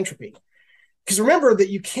we create entropy. Because remember that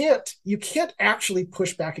you can't actually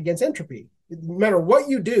push back against entropy. No matter what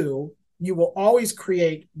you do, you will always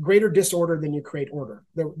create greater disorder than you create order.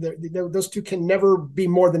 Those two can never be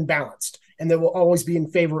more than balanced, and they will always be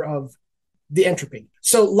in favor of the entropy.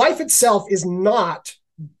 So life itself is not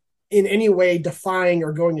in any way defying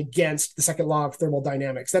or going against the second law of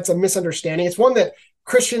thermodynamics. That's a misunderstanding. It's one that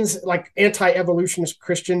Christians, like anti-evolutionist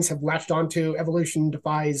Christians, have latched onto. Evolution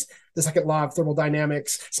defies the second law of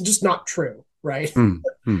thermodynamics. It's just not true, right?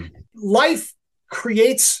 Life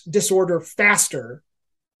creates disorder faster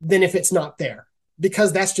than if it's not there,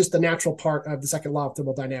 because that's just the natural part of the second law of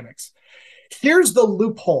thermodynamics. Here's the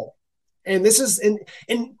loophole. And this is,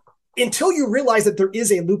 and until you realize that there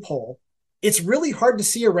is a loophole, it's really hard to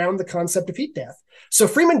see around the concept of heat death. So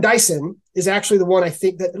Freeman Dyson is actually the one I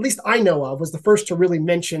think that, at least I know of, was the first to really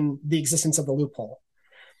mention the existence of the loophole.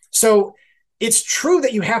 So it's true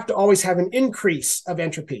that you have to always have an increase of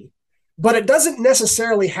entropy, but it doesn't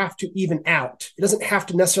necessarily have to even out. It doesn't have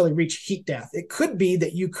to necessarily reach heat death. It could be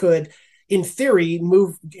that you could, in theory,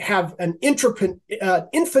 have an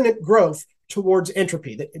infinite growth towards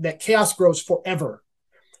entropy, that chaos grows forever,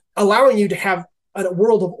 allowing you to have a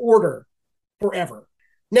world of order forever.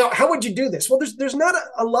 Now, how would you do this? Well, there's not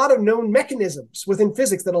a lot of known mechanisms within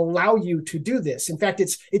physics that allow you to do this. In fact,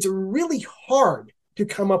 it's really hard to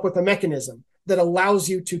come up with a mechanism that allows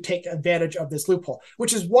you to take advantage of this loophole,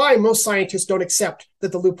 which is why most scientists don't accept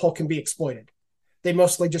that the loophole can be exploited. They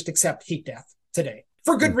mostly just accept heat death today,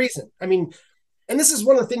 for good reason. I mean, and this is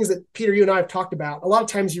one of the things that, Peter, you and I have talked about. A lot of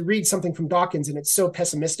times you read something from Dawkins and it's so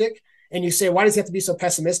pessimistic, and you say, why does he have to be so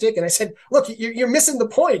pessimistic? And I said, look, you're missing the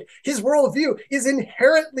point. His worldview is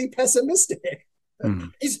inherently pessimistic.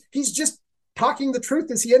 He's just talking the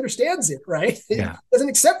truth as he understands it, right? Yeah. He doesn't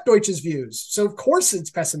accept Deutsch's views. So of course it's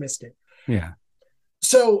pessimistic. Yeah.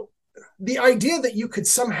 So the idea that you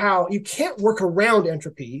can't work around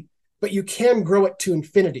entropy, but you can grow it to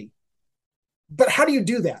infinity. But how do you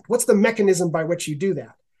do that? What's the mechanism by which you do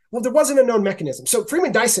that? Well, there wasn't a known mechanism. So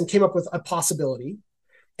Freeman Dyson came up with a possibility.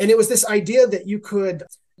 And it was this idea that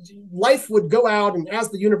life would go out, and as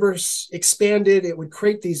the universe expanded, it would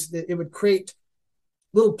create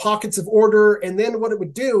little pockets of order. And then what it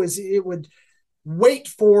would do is it would wait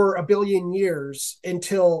for 1 billion years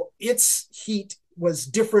until its heat was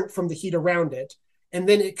different from the heat around it. And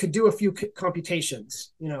then it could do a few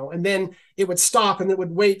computations, and then it would stop, and it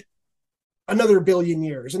would wait another billion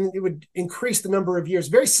years, and it would increase the number of years,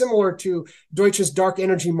 very similar to Deutsch's dark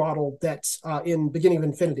energy model that's in Beginning of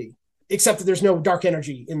Infinity, except that there's no dark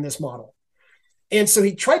energy in this model. And so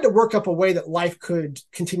he tried to work up a way that life could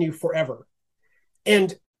continue forever.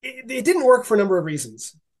 And it didn't work for a number of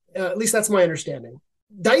reasons. At least that's my understanding.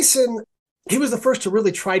 Dyson, he was the first to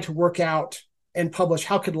really try to work out and publish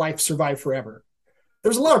how could life survive forever. There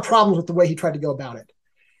was a lot of problems with the way he tried to go about it.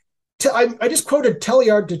 I just quoted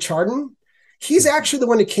Teilhard de Chardin. He's actually the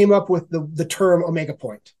one who came up with the term omega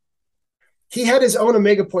point. He had his own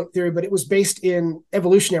omega point theory, but it was based in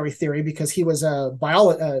evolutionary theory because he was a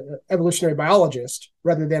evolutionary biologist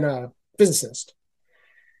rather than a physicist.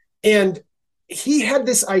 And he had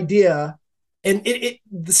this idea, and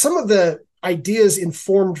some of the ideas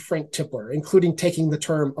informed Frank Tipler, including taking the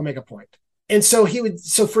term omega point. And so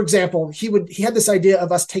for example, he had this idea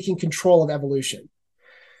of us taking control of evolution.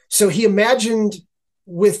 So he imagined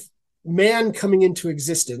with man coming into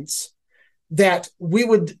existence that we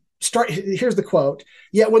would start, here's the quote,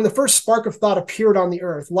 "Yet when the first spark of thought appeared on the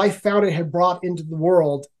earth, life found it had brought into the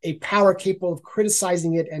world a power capable of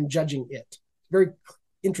criticizing it and judging it." Very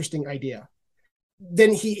interesting idea.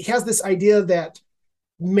 Then he has this idea that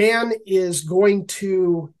man is going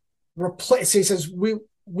to replace, he says,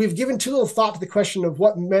 we've given too little thought to the question of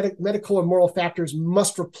what medical and moral factors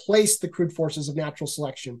must replace the crude forces of natural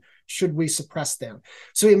selection should we suppress them.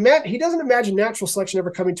 So he doesn't imagine natural selection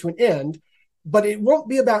ever coming to an end, but it won't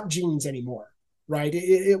be about genes anymore, right?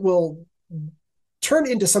 It will turn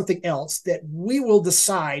into something else that we will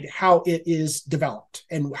decide how it is developed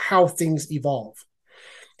and how things evolve.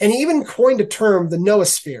 And he even coined a term, the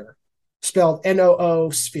noosphere, spelled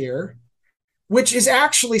N-O-O sphere, which is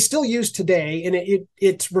actually still used today, and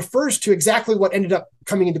it refers to exactly what ended up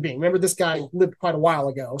coming into being. Remember, this guy lived quite a while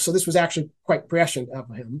ago, so this was actually quite prescient of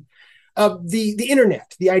him. The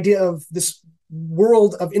internet, the idea of this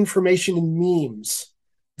world of information and memes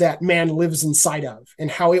that man lives inside of, and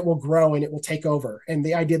how it will grow and it will take over, and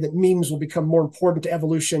the idea that memes will become more important to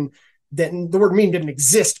evolution. That the word meme didn't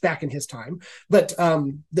exist back in his time, but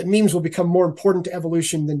that memes will become more important to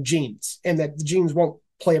evolution than genes, and that the genes won't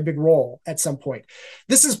play a big role at some point.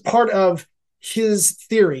 This is part of his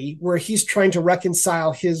theory where he's trying to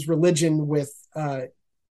reconcile his religion with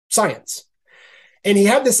science. And he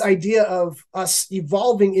had this idea of us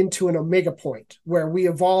evolving into an omega point where we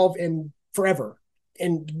evolve and forever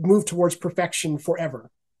and move towards perfection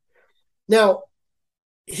forever. Now,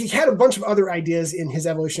 he had a bunch of other ideas in his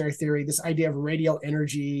evolutionary theory, this idea of radial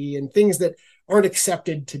energy and things that aren't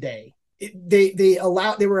accepted today. They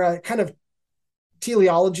were a kind of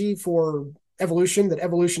teleology for evolution, that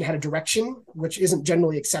evolution had a direction, which isn't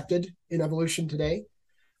generally accepted in evolution today.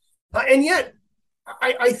 And yet,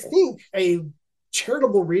 I think a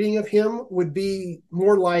charitable reading of him would be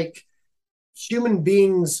more like human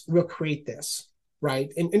beings will create this,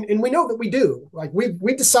 right? And we know that we do. Like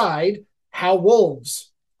we decide how wolves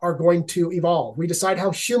are going to evolve. We decide how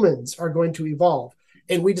humans are going to evolve.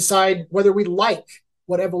 And we decide whether we like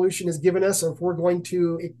what evolution has given us, or if we're going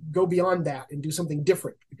to go beyond that and do something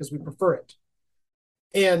different because we prefer it.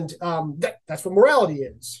 And that's what morality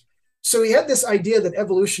is. So he had this idea that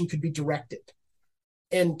evolution could be directed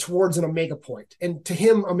and towards an omega point. And to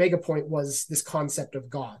him, omega point was this concept of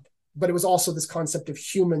God, but it was also this concept of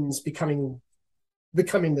humans becoming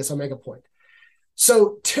this omega point.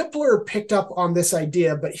 So Tipler picked up on this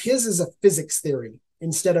idea, but his is a physics theory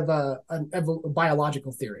instead of a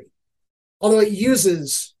biological theory. Although it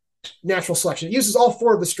uses natural selection. It uses all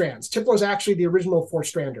four of the strands. Tipler is actually the original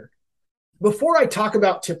four-strander. Before I talk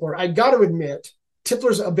about Tipler, I got to admit,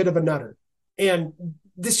 Tipler's a bit of a nutter, and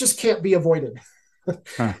this just can't be avoided.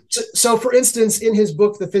 Huh. So, for instance, in his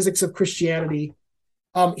book, The Physics of Christianity,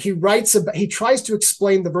 he tries to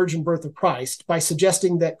explain the virgin birth of Christ by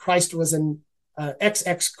suggesting that Christ was an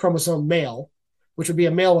XX chromosome male, which would be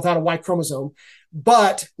a male without a Y chromosome,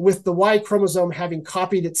 but with the Y chromosome having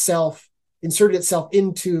inserted itself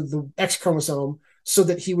into the X chromosome so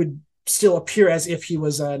that he would still appear as if he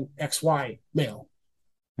was an XY male.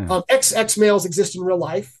 XX males exist in real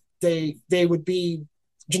life. They would be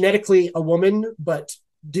genetically a woman, but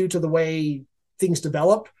due to the way things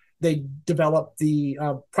develop, they develop the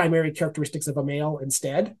primary characteristics of a male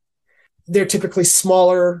instead. They're typically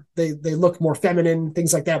smaller, they look more feminine,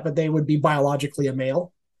 things like that, but they would be biologically a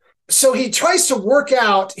male. So he tries to work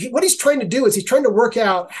out, what he's trying to do is he's trying to work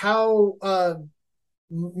out how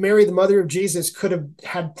Mary, the mother of Jesus, could have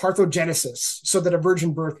had parthenogenesis so that a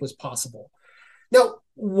virgin birth was possible. Now,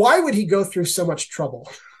 why would he go through so much trouble?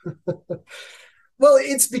 Well,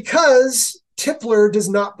 it's because Tipler does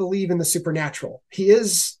not believe in the supernatural. He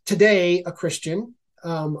is today a Christian.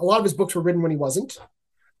 A lot of his books were written when he wasn't,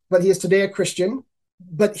 but he is today a Christian.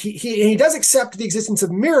 But he does accept the existence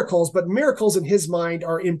of miracles, but miracles in his mind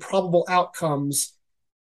are improbable outcomes,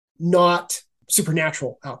 not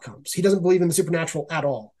supernatural outcomes. He doesn't believe in the supernatural at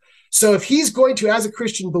all. So if he's going to, as a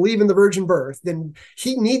Christian, believe in the virgin birth, then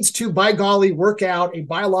he needs to, by golly, work out a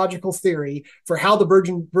biological theory for how the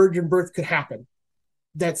virgin birth could happen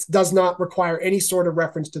that does not require any sort of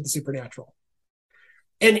reference to the supernatural.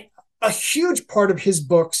 And a huge part of his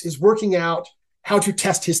books is working out how to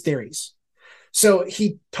test his theories. So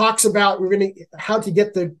he talks about how to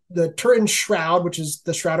get the Turin shroud, which is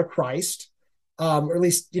the shroud of Christ, or at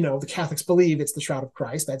least, the Catholics believe it's the shroud of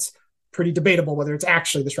Christ. That's pretty debatable whether it's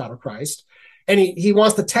actually the shroud of Christ. And he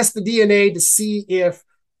wants to test the DNA to see if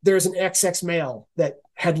there's an XX male that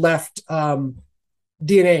had left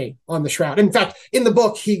DNA on the shroud. In fact, in the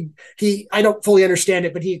book, I don't fully understand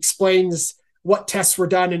it, but he explains what tests were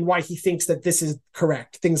done and why he thinks that this is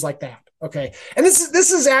correct, things like that. Okay. And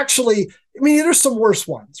this is actually, there's some worse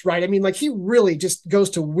ones, right? He really just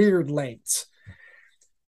goes to weird lengths.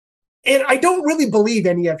 And I don't really believe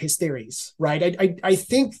any of his theories, right? I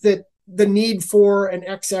think that the need for an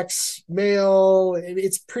XX male,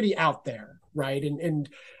 it's pretty out there, right? And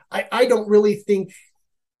I don't really think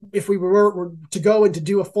if we were to go and to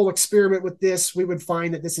do a full experiment with this, we would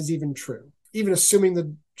find that this is even true, even assuming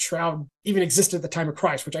the shroud even existed at the time of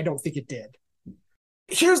Christ, which I don't think it did.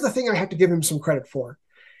 Here's the thing I have to give him some credit for.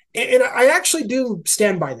 And I actually do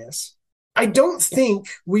stand by this. I don't think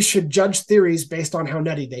we should judge theories based on how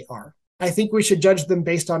nutty they are. I think we should judge them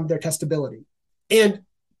based on their testability. And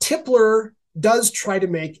Tipler does try to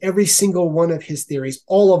make every single one of his theories,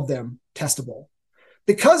 all of them, testable.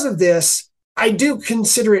 Because of this, I do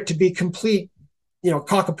consider it to be complete,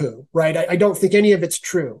 cockapoo, right? I don't think any of it's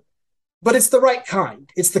true. But it's the right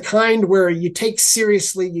kind. It's the kind where you take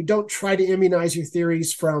seriously, you don't try to immunize your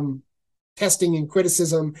theories from testing and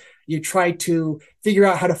criticism. You try to figure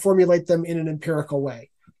out how to formulate them in an empirical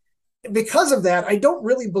way. Because of that, I don't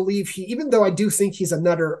really believe even though I do think he's a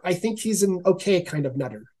nutter, I think he's an okay kind of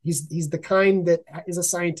nutter. He's the kind that is a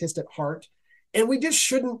scientist at heart. And we just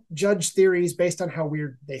shouldn't judge theories based on how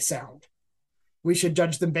weird they sound. We should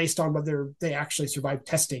judge them based on whether they actually survive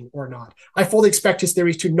testing or not. I fully expect his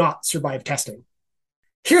theories to not survive testing.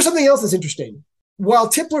 Here's something else that's interesting. While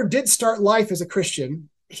Tipler did start life as a Christian,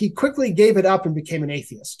 he quickly gave it up and became an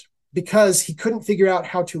atheist because he couldn't figure out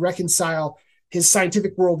how to reconcile his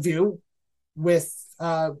scientific worldview with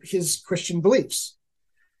his Christian beliefs.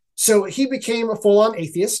 So he became a full-on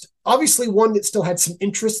atheist, obviously one that still had some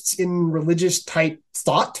interests in religious type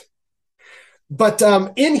thought. But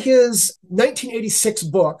in his 1986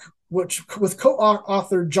 book, which with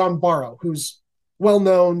co-author John Barrow, who's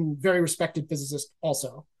well-known, very respected physicist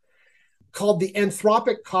also, called The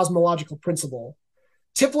Anthropic Cosmological Principle,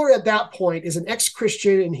 Tipler at that point is an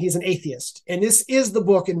ex-Christian and he's an atheist. And this is the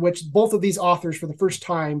book in which both of these authors for the first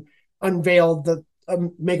time unveiled the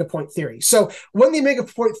omega point theory. So when the omega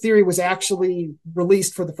point theory was actually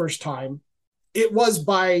released for the first time, it was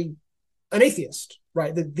by an atheist,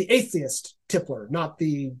 right? The atheist Tipler, not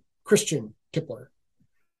the Christian Tipler.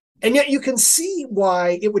 And yet you can see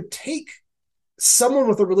why it would take someone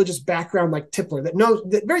with a religious background like Tipler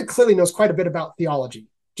that very clearly knows quite a bit about theology,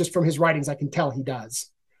 just from his writings, I can tell he does,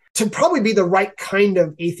 to probably be the right kind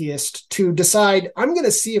of atheist to decide, I'm going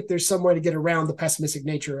to see if there's some way to get around the pessimistic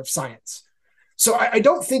nature of science. So I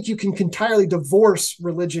don't think you can entirely divorce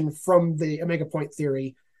religion from the omega point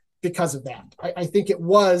theory because of that. I think it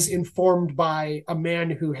was informed by a man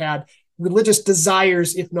who had religious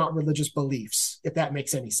desires, if not religious beliefs, if that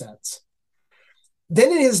makes any sense.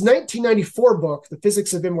 Then in his 1994 book, The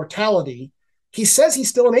Physics of Immortality, he says he's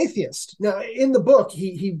still an atheist. Now, in the book,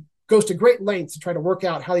 he goes to great lengths to try to work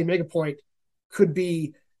out how the omega point could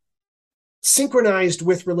be synchronized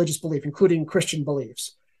with religious belief, including Christian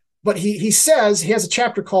beliefs. But he says, he has a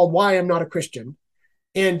chapter called Why I'm Not a Christian.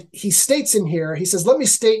 And he states in here, he says, let me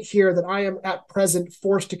state here that I am at present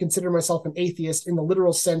forced to consider myself an atheist in the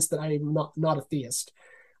literal sense that I am not a theist.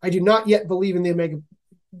 I do not yet believe in the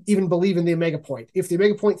omega point. If the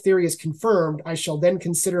omega point theory is confirmed, I shall then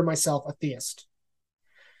consider myself a theist.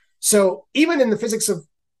 So even in the Physics of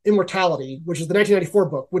Immortality, which is the 1994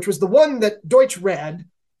 book, which was the one that Deutsch read,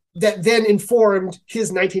 that then informed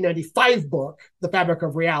his 1995 book, The Fabric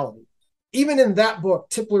of Reality. Even in that book,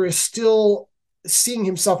 Tipler is still seeing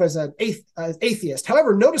himself as an atheist.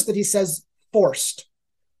 However, notice that he says forced,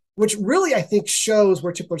 which really, I think, shows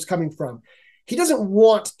where Tipler's coming from. He doesn't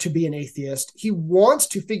want to be an atheist. He wants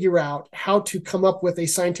to figure out how to come up with a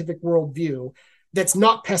scientific worldview that's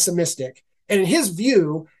not pessimistic. And in his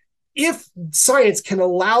view, if science can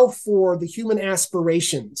allow for the human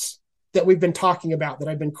aspirations that we've been talking about, that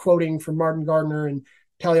I've been quoting from Martin Gardner and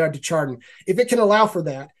Teilhard de Chardin, if it can allow for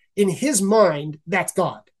that, in his mind, that's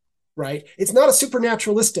God, right? It's not a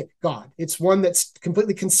supernaturalistic God. It's one that's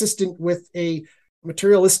completely consistent with a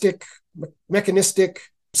materialistic, mechanistic,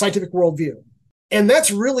 scientific worldview. And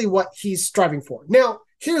that's really what he's striving for. Now,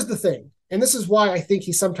 here's the thing, and this is why I think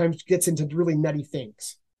he sometimes gets into really nutty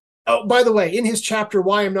things. Oh, by the way, in his chapter,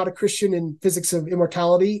 Why I'm Not a Christian in Physics of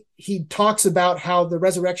Immortality, he talks about how the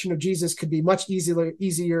resurrection of Jesus could be much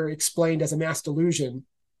easier explained as a mass delusion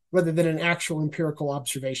rather than an actual empirical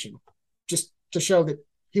observation, just to show that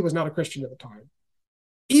he was not a Christian at the time.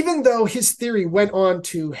 Even though his theory went on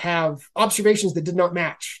to have observations that did not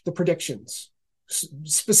match the predictions,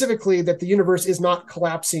 specifically that the universe is not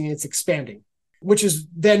collapsing, it's expanding, which is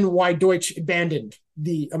then why Deutsch abandoned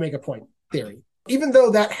the omega point theory. Even though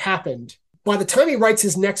that happened, by the time he writes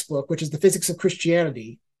his next book, which is The Physics of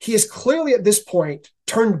Christianity, he is clearly at this point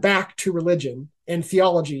turned back to religion and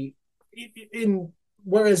theology.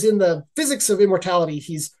 Whereas in The Physics of Immortality,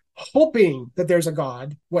 he's hoping that there's a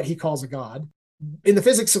God, what he calls a God. In The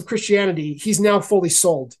Physics of Christianity, he's now fully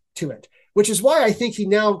sold to it, which is why I think he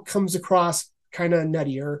now comes across kind of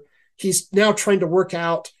nuttier. He's now trying to work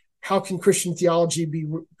out how can Christian theology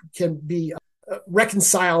can be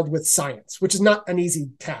reconciled with science, which is not an easy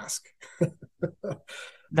task.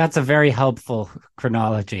 That's a very helpful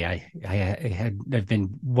chronology. I've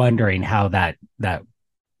been wondering how that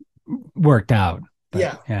worked out.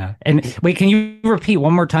 But, yeah. And wait, can you repeat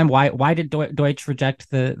one more time why did Deutsch reject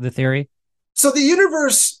the theory? So the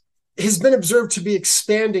universe has been observed to be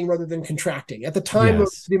expanding rather than contracting. At the time of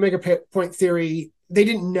the omega point theory, they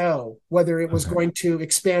didn't know whether it was going to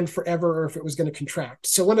expand forever or if it was going to contract.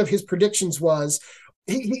 So one of his predictions was,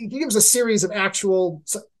 he gives a series of actual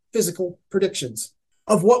physical predictions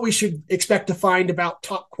of what we should expect to find about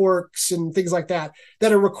top quarks and things like that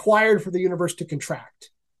are required for the universe to contract.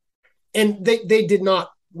 And they did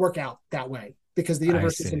not work out that way because the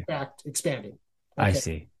universe is in fact expanding. Okay. I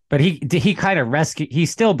see. But he kind of rescued, he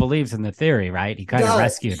still believes in the theory, right? He kind of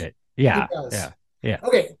rescued it. Yeah. Yeah.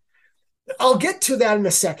 Okay. I'll get to that in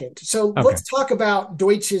a second. So let's talk about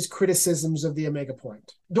Deutsch's criticisms of the omega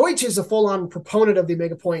point. Deutsch is a full-on proponent of the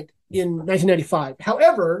omega point in 1995.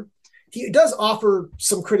 However, he does offer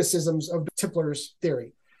some criticisms of Tipler's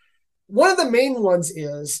theory. One of the main ones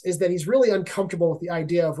is that he's really uncomfortable with the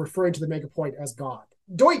idea of referring to the omega point as God.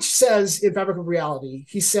 Deutsch says in Fabric of Reality,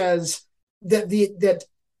 he says that that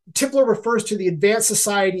Tipler refers to the advanced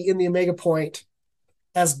society in the omega point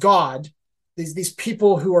as God. These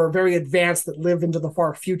people who are very advanced that live into the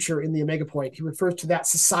far future in the omega point, he refers to that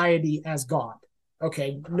society as God.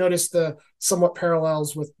 Okay, notice the somewhat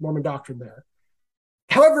parallels with Mormon doctrine there.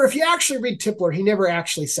 However, if you actually read Tipler, he never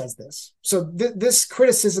actually says this. So this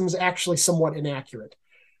criticism is actually somewhat inaccurate.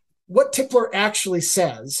 What Tipler actually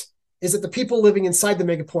says is that the people living inside the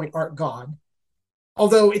omega point aren't God,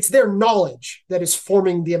 although it's their knowledge that is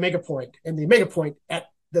forming the omega point, and the omega point at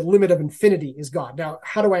the limit of infinity is God. Now,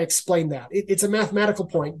 how do I explain that? It's a mathematical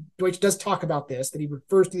point. Deutsch does talk about this, that he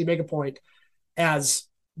refers to the omega point as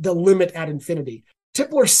the limit at infinity.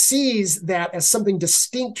 Tipler sees that as something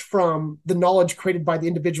distinct from the knowledge created by the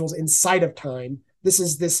individuals inside of time. This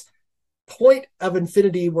is this point of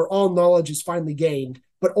infinity where all knowledge is finally gained,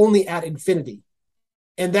 but only at infinity.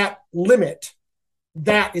 And that limit,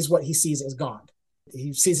 that is what he sees as God.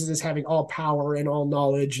 He sees it as having all power and all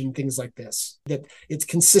knowledge and things like this, that it's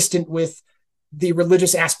consistent with the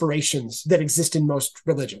religious aspirations that exist in most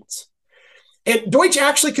religions. And Deutsch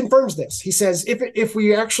actually confirms this. He says, if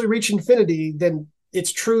we actually reach infinity, then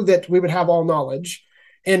it's true that we would have all knowledge,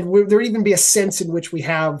 and there would even be a sense in which we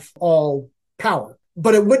have all power.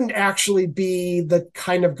 But it wouldn't actually be the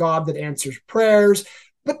kind of God that answers prayers.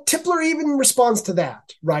 But Tipler even responds to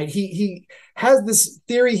that, right? He has this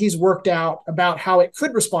theory he's worked out about how it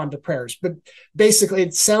could respond to prayers. But basically,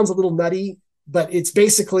 it sounds a little nutty, but it's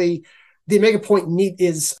basically the omega point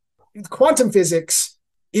is quantum physics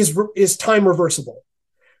is time reversible.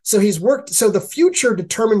 So the future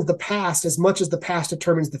determines the past as much as the past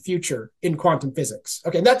determines the future in quantum physics.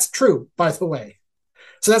 Okay, and that's true, by the way.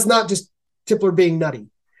 So that's not just Tipler being nutty.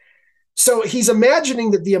 So he's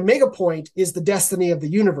imagining that the omega point is the destiny of the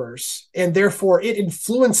universe, and therefore it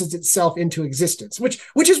influences itself into existence, which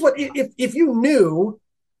is what, if you knew,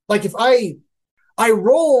 like if I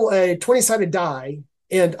roll a 20-sided die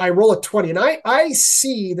and I roll a 20 and I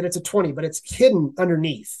see that it's a 20, but it's hidden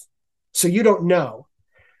underneath. So you don't know.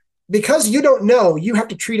 Because you don't know, you have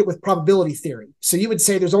to treat it with probability theory. So you would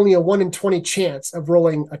say there's only a 1 in 20 chance of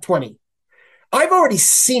rolling a 20. I've already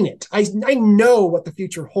seen it. I know what the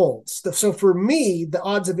future holds. So for me, the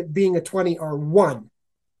odds of it being a 20 are one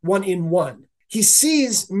in one. He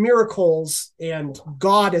sees miracles and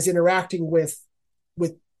God as interacting with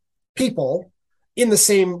people in the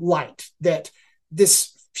same light, that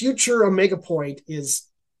this future omega point is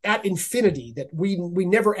at infinity, that we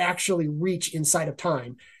never actually reach inside of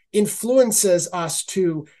time, influences us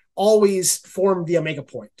to always form the omega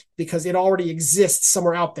point because it already exists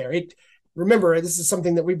somewhere out there. Remember, this is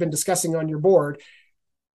something that we've been discussing on your board.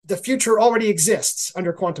 The future already exists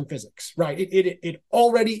under quantum physics, right? It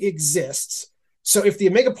already exists. So if the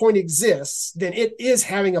omega point exists, then it is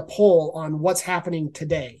having a pull on what's happening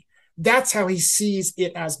today. That's how he sees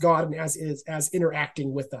it as God and as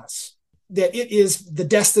interacting with us. That it is the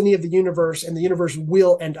destiny of the universe, and the universe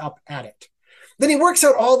will end up at it. Then he works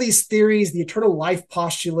out all these theories, the eternal life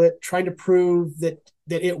postulate, trying to prove that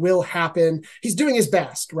it will happen. He's doing his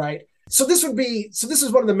best, right? So this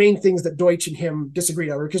is one of the main things that Deutsch and him disagreed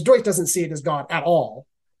over, because Deutsch doesn't see it as God at all,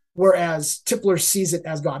 whereas Tipler sees it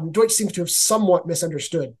as God. And Deutsch seems to have somewhat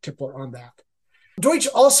misunderstood Tipler on that. Deutsch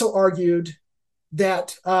also argued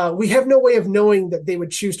that we have no way of knowing that they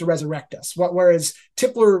would choose to resurrect us, whereas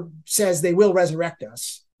Tipler says they will resurrect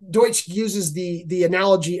us. Deutsch uses the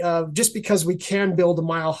analogy of just because we can build a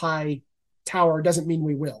mile-high tower doesn't mean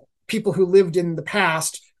we will. People who lived in the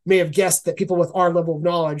past may have guessed that people with our level of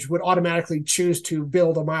knowledge would automatically choose to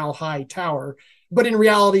build a mile-high tower. But in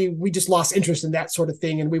reality, we just lost interest in that sort of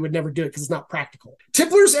thing, and we would never do it because it's not practical.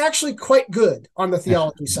 Tipler's actually quite good on the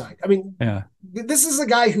theology side. I mean, this is a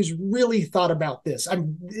guy who's really thought about this.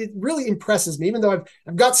 It really impresses me, even though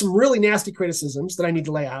I've got some really nasty criticisms that I need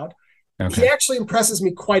to lay out. Okay. He actually impresses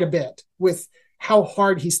me quite a bit with how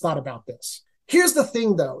hard he's thought about this. Here's the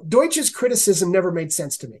thing, though. Deutsch's criticism never made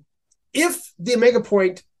sense to me. If the omega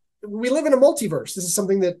point, we live in a multiverse. This is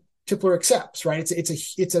something that Tipler accepts, right?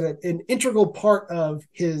 It's an integral part of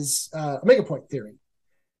his omega point theory.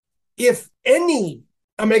 If any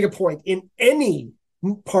omega point in any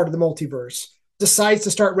part of the multiverse decides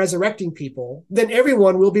to start resurrecting people, then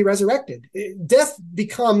everyone will be resurrected. Death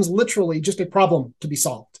becomes literally just a problem to be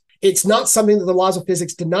solved. It's not something that the laws of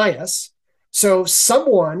physics deny us. So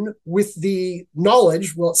someone with the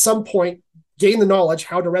knowledge will at some point gain the knowledge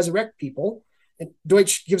how to resurrect people. And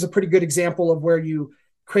Deutsch gives a pretty good example of where you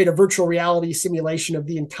create a virtual reality simulation of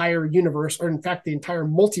the entire universe, or in fact, the entire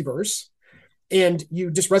multiverse, and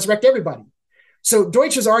you just resurrect everybody. So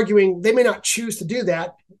Deutsch is arguing they may not choose to do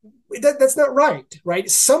that. That's not right, right?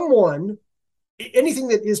 Anything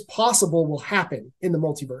that is possible will happen in the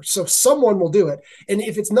multiverse. So someone will do it. And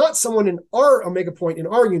if it's not someone in our omega point in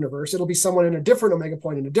our universe, it'll be someone in a different omega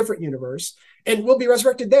point in a different universe, and we'll be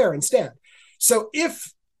resurrected there instead. So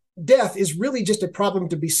if death is really just a problem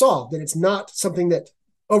to be solved, and it's not something that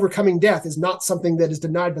overcoming death is not something that is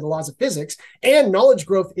denied by the laws of physics, and knowledge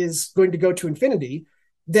growth is going to go to infinity,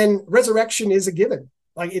 then resurrection is a given.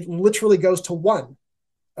 Like, it literally goes to one.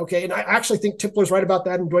 Okay. And I actually think Tipler's right about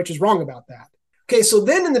that, and Deutsch is wrong about that. Okay, so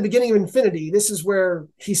then in the beginning of infinity, this is where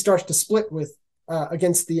he starts to split with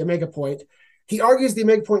against the omega point. He argues the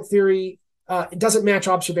omega point theory it doesn't match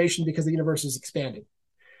observation because the universe is expanding.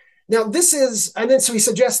 Now so he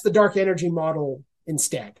suggests the dark energy model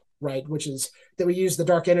instead, right? Which is that we use the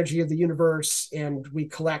dark energy of the universe and we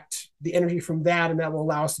collect the energy from that, and that will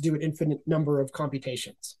allow us to do an infinite number of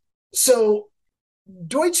computations. So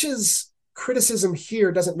Deutsch's criticism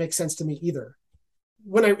here doesn't make sense to me either.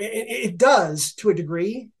 It does to a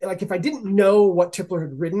degree. Like, if I didn't know what Tipler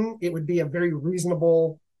had written, it would be a very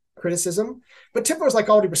reasonable criticism. But Tipler's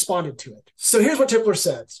already responded to it. So here's what Tipler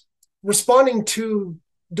says. Responding to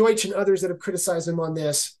Deutsch and others that have criticized him on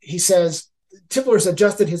this, he says, Tipler's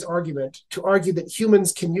adjusted his argument to argue that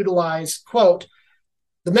humans can utilize, quote,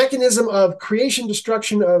 the mechanism of creation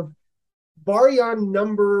destruction of baryon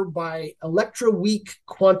number by electroweak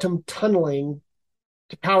quantum tunneling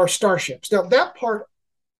to power starships. Now, that part,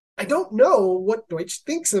 I don't know what Deutsch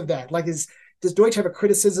thinks of that. Does Deutsch have a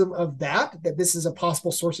criticism of that this is a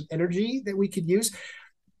possible source of energy that we could use?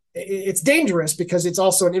 It's dangerous because it's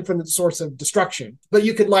also an infinite source of destruction. But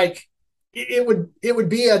you could it would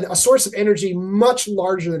be a source of energy much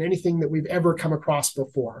larger than anything that we've ever come across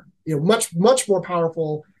before. Much more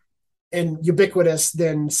powerful and ubiquitous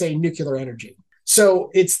than, say, nuclear energy.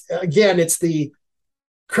 So it's the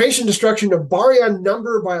creation destruction of baryon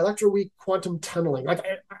number by electroweak quantum tunneling.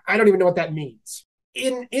 I don't even know what that means.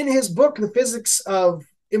 In his book, The Physics of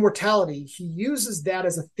Immortality, he uses that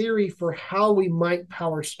as a theory for how we might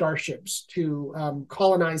power starships to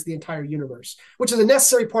colonize the entire universe, which is a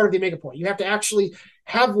necessary part of the omega point. You have to actually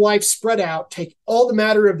have life spread out, take all the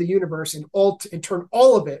matter of the universe and turn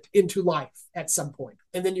all of it into life at some point.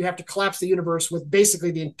 And then you have to collapse the universe with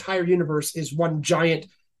basically the entire universe is one giant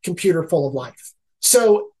computer full of life.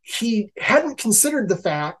 So he hadn't considered the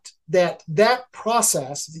fact that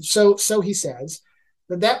process, so he says,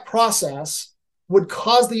 that process would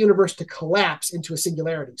cause the universe to collapse into a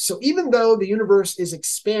singularity. So even though the universe is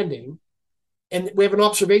expanding, and we have an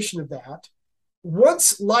observation of that,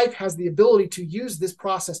 once life has the ability to use this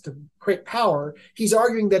process to create power, he's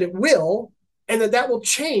arguing that it will, and that will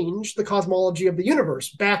change the cosmology of the universe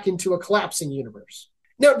back into a collapsing universe.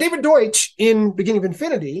 Now, David Deutsch, in Beginning of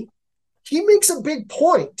Infinity, he makes a big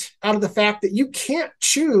point out of the fact that you can't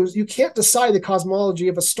decide the cosmology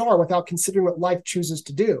of a star without considering what life chooses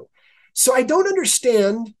to do. So I don't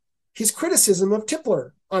understand his criticism of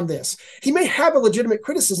Tipler on this. He may have a legitimate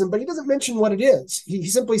criticism, but he doesn't mention what it is. He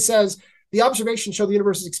simply says, the observations show the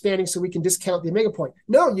universe is expanding, so we can discount the omega point.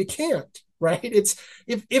 No, you can't, right? It's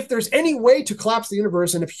if there's any way to collapse the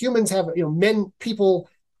universe, and if humans have, people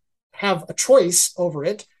have a choice over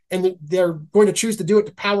it, and they're going to choose to do it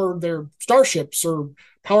to power their starships or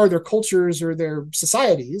power their cultures or their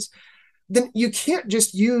societies, then you can't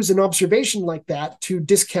just use an observation like that to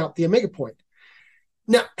discount the omega point.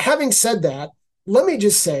 Now, having said that, let me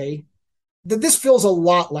just say that this feels a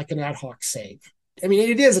lot like an ad hoc save. I mean,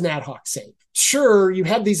 it is an ad hoc save. Sure, you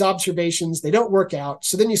had these observations, they don't work out.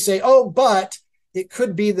 So then you say, oh, but it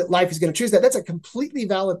could be that life is going to choose that. That's a completely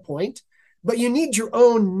valid point, but you need your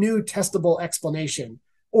own new testable explanation,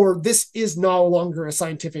 or this is no longer a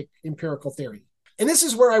scientific empirical theory. And this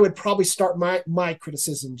is where I would probably start my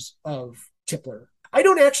criticisms of Tipler. I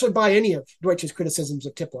don't actually buy any of Deutsch's criticisms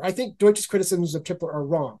of Tipler. I think Deutsch's criticisms of Tipler are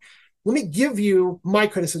wrong. Let me give you my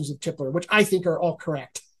criticisms of Tipler, which I think are all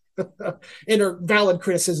correct and are valid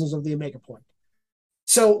criticisms of the omega point.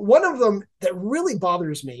 So one of them that really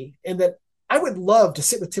bothers me, and that I would love to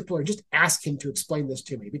sit with Tipler and just ask him to explain this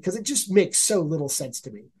to me, because it just makes so little sense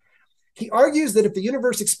to me. He argues that if the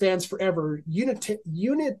universe expands forever,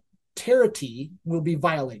 unitarity will be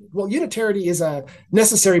violated. Well, unitarity is a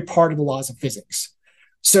necessary part of the laws of physics.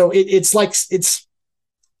 So it's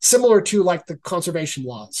similar to like the conservation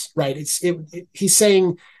laws, right? He's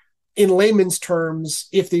saying, in layman's terms,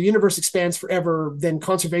 if the universe expands forever, then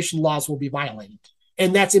conservation laws will be violated.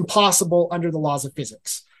 And that's impossible under the laws of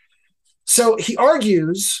physics. So he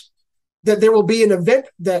argues that there will be an event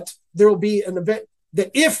that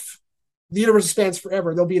if the universe expands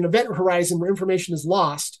forever, there'll be an event horizon where information is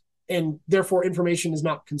lost, and therefore information is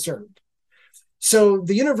not conserved. So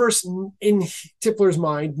the universe, in Tipler's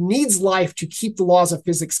mind, needs life to keep the laws of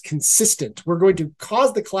physics consistent. We're going to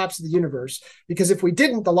cause the collapse of the universe, because if we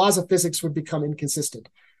didn't, the laws of physics would become inconsistent.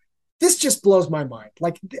 This just blows my mind.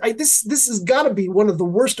 Like, this has got to be one of the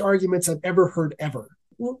worst arguments I've ever heard ever.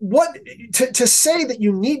 What to say that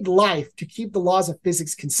you need life to keep the laws of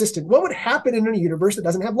physics consistent? What would happen in a universe that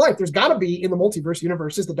doesn't have life? There's got to be, in the multiverse,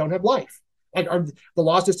 universes that don't have life. Like, are the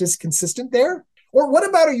laws just as consistent there? Or what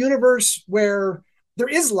about a universe where there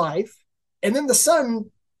is life, and then the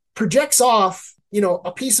sun projects off,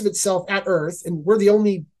 a piece of itself at Earth, and we're the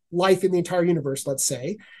only life in the entire universe, let's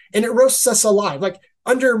say, and it roasts us alive? Like,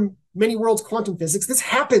 under many worlds quantum physics, this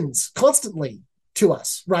happens constantly to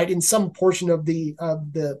us, right? In some portion of the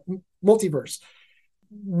multiverse.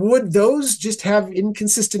 Would those just have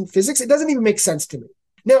inconsistent physics? It doesn't even make sense to me.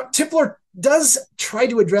 Now, Tipler does try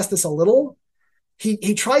to address this a little.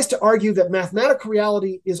 He tries to argue that mathematical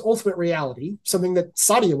reality is ultimate reality, something that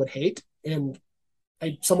Sadia would hate, and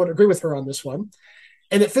I somewhat agree with her on this one,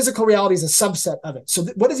 and that physical reality is a subset of it. So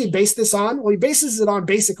what does he base this on? Well, he bases it on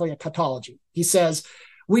basically a tautology. He says,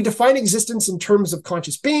 we define existence in terms of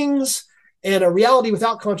conscious beings, and a reality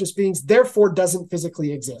without conscious beings therefore doesn't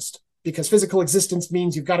physically exist, because physical existence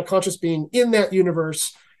means you've got a conscious being in that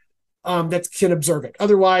universe that can observe it.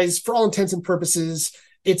 Otherwise, for all intents and purposes,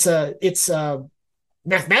 it's a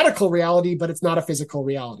mathematical reality, but it's not a physical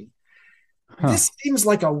reality. This seems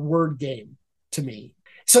like a word game to me.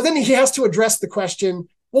 So then he has to address the question,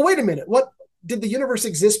 well, wait a minute, what did the universe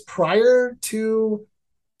exist prior to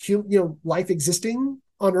life existing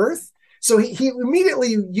on Earth? So he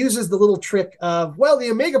immediately uses the little trick of, well, the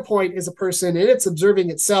omega point is a person and it's observing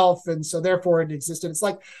itself, and so therefore it existed. It's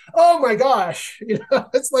like, oh my gosh,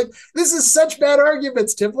 it's like, this is such bad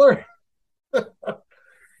arguments, Tipler.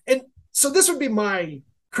 And so this would be my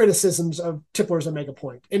criticisms of Tipler's omega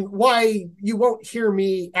point, and why you won't hear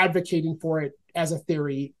me advocating for it as a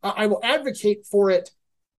theory. I will advocate for it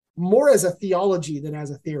more as a theology than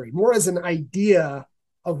as a theory, more as an idea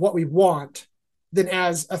of what we want than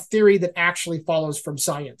as a theory that actually follows from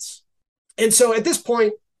science. And so at this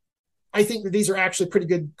point, I think that these are actually pretty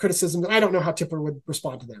good criticisms, and I don't know how Tipler would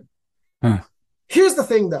respond to them. Huh. Here's the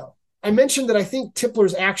thing, though. I mentioned that I think Tipler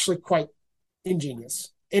is actually quite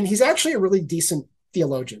ingenious, and he's actually a really decent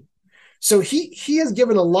theologian. So he has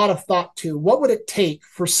given a lot of thought to what would it take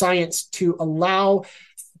for science to allow,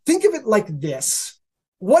 think of it like this.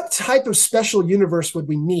 What type of special universe would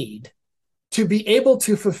we need to be able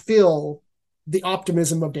to fulfill the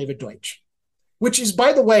optimism of David Deutsch, which is,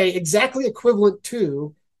 by the way, exactly equivalent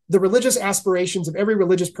to the religious aspirations of every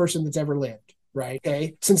religious person that's ever lived, right?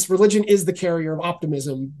 Okay. Since religion is the carrier of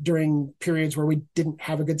optimism during periods where we didn't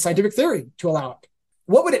have a good scientific theory to allow it.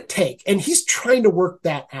 What would it take? And he's trying to work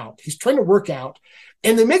that out. He's trying to work out.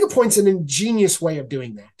 And the mega point's an ingenious way of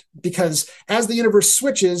doing that, because as the universe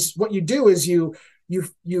switches, what you do is you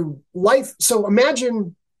life. So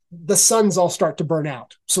imagine the suns all start to burn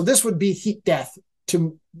out. So this would be heat death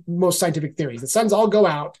to most scientific theories. The suns all go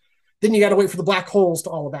out. Then you got to wait for the black holes to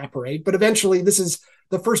all evaporate. But eventually, this is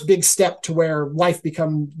the first big step to where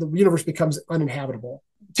the universe becomes uninhabitable.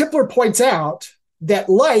 Tipler points out that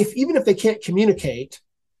life, even if they can't communicate,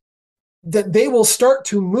 that they will start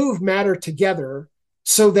to move matter together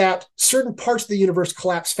so that certain parts of the universe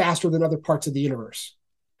collapse faster than other parts of the universe.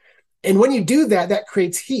 And when you do that, that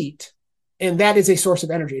creates heat, and that is a source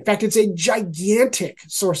of energy. In fact, it's a gigantic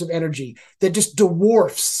source of energy that just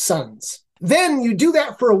dwarfs suns. Then you do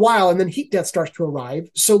that for a while, and then heat death starts to arrive.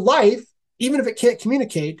 So life, even if it can't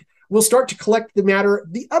communicate, will start to collect the matter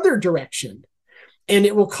the other direction, and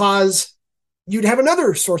it will cause you to have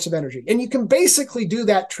another source of energy. And you can basically do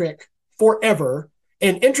that trick forever,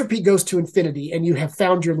 and entropy goes to infinity, and you have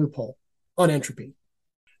found your loophole on entropy.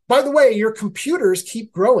 By the way, your computers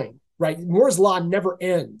keep growing, right? Moore's law never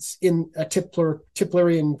ends in a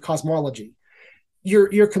Tiplerian cosmology.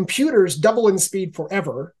 Your computers double in speed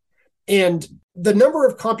forever, and the number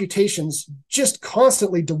of computations just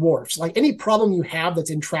constantly dwarfs. Like any problem you have that's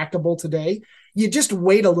intractable today, you just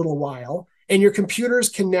wait a little while, and your computers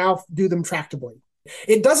can now do them tractably.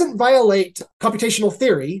 It doesn't violate computational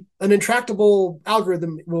theory. An intractable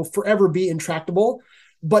algorithm will forever be intractable,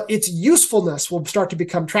 but its usefulness will start to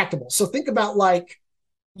become tractable. So think about, like,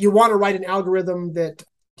 you want to write an algorithm that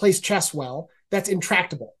plays chess well. That's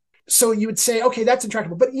intractable. So you would say, okay, that's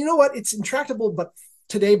intractable. But you know what? It's intractable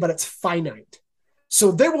today, but it's finite.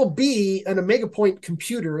 So there will be an omega point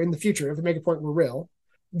computer in the future, if omega point were real.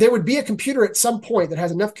 There would be a computer at some point that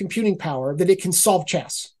has enough computing power that it can solve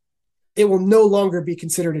chess. It will no longer be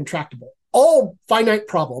considered intractable. All finite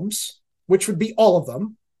problems, which would be all of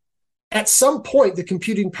them, at some point, the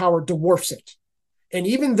computing power dwarfs it. And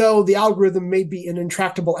even though the algorithm may be an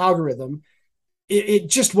intractable algorithm, it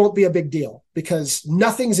just won't be a big deal, because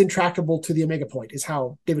nothing's intractable to the omega point, is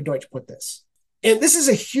how David Deutsch put this. And this is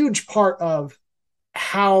a huge part of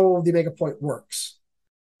how the omega point works.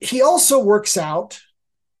 He also works out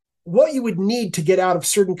what you would need to get out of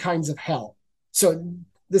certain kinds of hell. So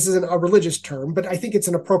this isn't a religious term, but I think it's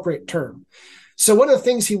an appropriate term. So one of the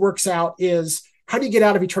things he works out is, how do you get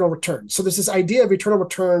out of eternal returns? So there's this idea of eternal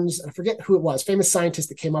returns. I forget who it was, famous scientist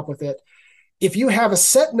that came up with it. If you have a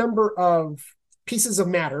set number of pieces of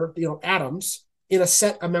matter, atoms, in a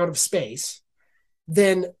set amount of space,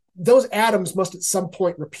 then those atoms must at some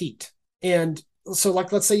point repeat. And so,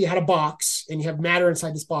 like, let's say you had a box and you have matter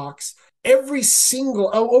inside this box. Every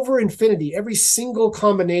single, over infinity, every single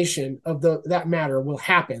combination of that matter will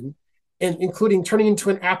happen, and including turning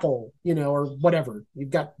into an apple, or whatever.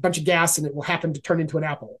 You've got a bunch of gas and it will happen to turn into an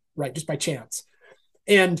apple, right? Just by chance.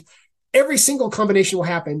 And every single combination will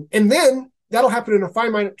happen. And then that'll happen in a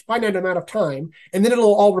finite amount of time. And then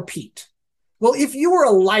it'll all repeat. Well, if you were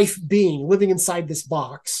a life being living inside this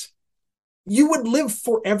box, you would live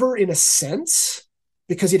forever in a sense,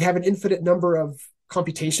 because you'd have an infinite number of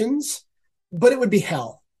computations, but it would be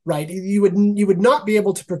hell, right? You would not be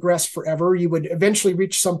able to progress forever. You would eventually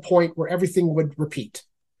reach some point where everything would repeat.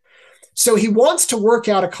 So he wants to work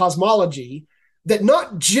out a cosmology that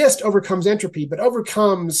not just overcomes entropy, but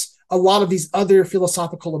overcomes a lot of these other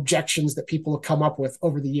philosophical objections that people have come up with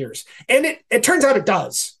over the years. And it turns out it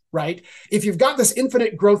does, right? If you've got this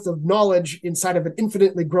infinite growth of knowledge inside of an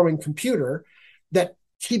infinitely growing computer that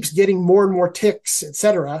keeps getting more and more ticks, et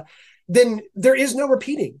cetera, then there is no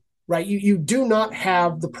repeating, right? You do not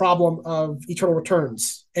have the problem of eternal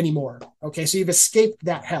returns anymore. Okay, so you've escaped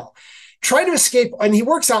that hell. Try to escape, and he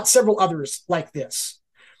works out several others like this.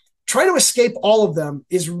 Try to escape all of them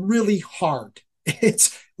is really hard.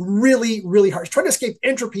 It's really, really hard. Trying to escape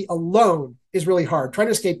entropy alone is really hard. Trying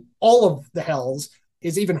to escape all of the hells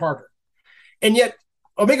is even harder. And yet,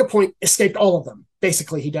 Omega Point escaped all of them,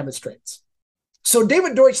 basically, he demonstrates. So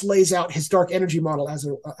David Deutsch lays out his dark energy model as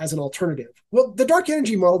an alternative. Well, the dark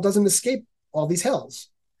energy model doesn't escape all these hells.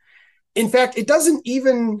 In fact, it doesn't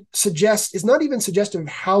even suggest, is not even suggestive of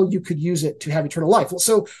how you could use it to have eternal life.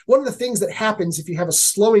 So one of the things that happens if you have a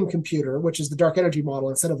slowing computer, which is the dark energy model,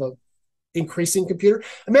 instead of a increasing computer,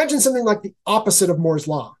 imagine something like the opposite of Moore's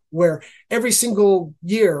law, where every single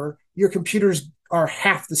year your computers are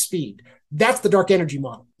half the speed. That's the dark energy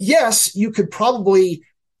model. Yes, you could probably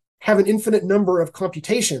have an infinite number of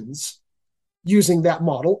computations using that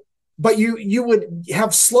model, but you would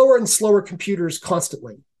have slower and slower computers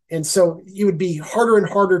constantly. And so it would be harder and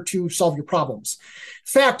harder to solve your problems.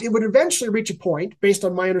 In fact, it would eventually reach a point, based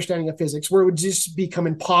on my understanding of physics, where it would just become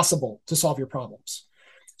impossible to solve your problems.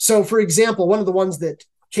 So, for example, one of the ones that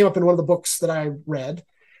came up in one of the books that I read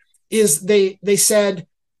is they said,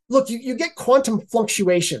 look, you get quantum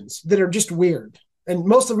fluctuations that are just weird. And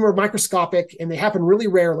most of them are microscopic and they happen really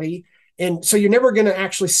rarely. And so you're never going to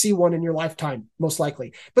actually see one in your lifetime, most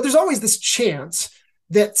likely. But there's always this chance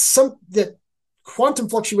that quantum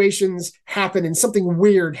fluctuations happen and something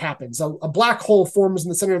weird happens. A black hole forms in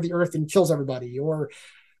the center of the earth and kills everybody, or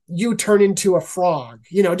you turn into a frog.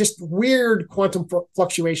 Just weird quantum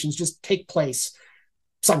fluctuations just take place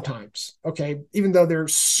sometimes, okay, even though they're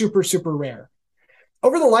super, super rare.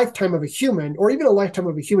 Over the lifetime of a human, or even a lifetime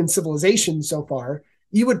of a human civilization so far,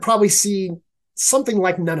 you would probably see something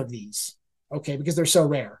like none of these, okay, because they're so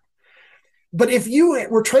rare. But if you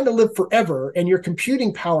were trying to live forever and your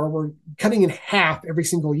computing power were cutting in half every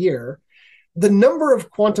single year, the number of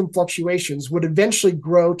quantum fluctuations would eventually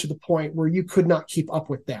grow to the point where you could not keep up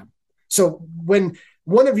with them. So when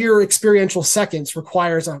one of your experiential seconds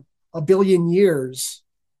requires a billion years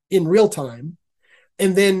in real time,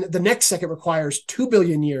 and then the next second requires 2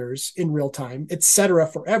 billion years in real time, et cetera,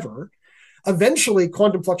 forever, eventually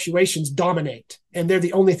quantum fluctuations dominate, and they're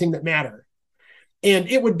the only thing that matter. And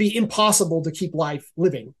it would be impossible to keep life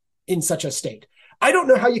living in such a state. I don't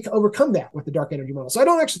know how you can overcome that with the dark energy model. So I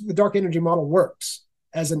don't actually think the dark energy model works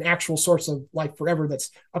as an actual source of life forever that's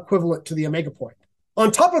equivalent to the omega point.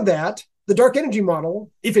 On top of that, the dark energy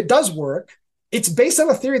model, if it does work, it's based on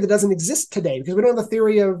a theory that doesn't exist today because we don't have a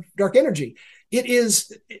theory of dark energy. It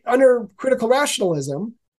is, under critical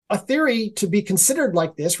rationalism, a theory to be considered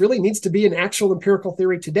like this really needs to be an actual empirical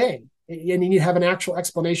theory today. And you need to have an actual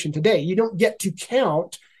explanation today. You don't get to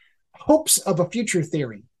count hopes of a future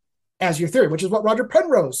theory as your theory, which is what Roger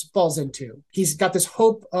Penrose falls into. He's got this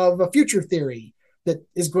hope of a future theory that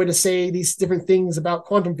is going to say these different things about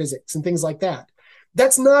quantum physics and things like that.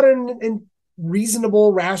 That's not a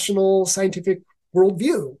reasonable, rational, scientific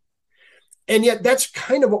worldview. And yet that's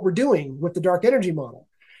kind of what we're doing with the dark energy model.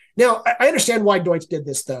 Now, I understand why Deutsch did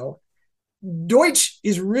this, though. Deutsch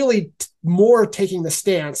is really more taking the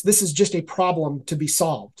stance, this is just a problem to be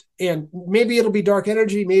solved. And maybe it'll be dark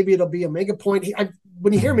energy, maybe it'll be omega point.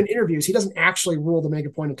 When you hear him in interviews, he doesn't actually rule the omega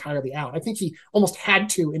point entirely out. I think he almost had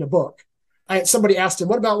to in a book. Somebody asked him,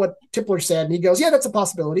 what about what Tipler said? And he goes, yeah, that's a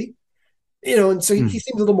possibility. And so he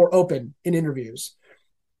seems a little more open in interviews.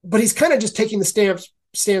 But he's kind of just taking the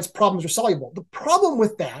stance problems are soluble. The problem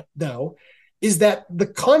with that, though, is that the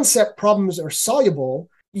concept problems are soluble,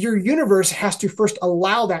 your universe has to first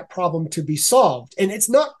allow that problem to be solved. And it's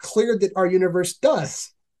not clear that our universe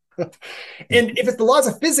does. And if it's the laws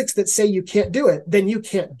of physics that say you can't do it, then you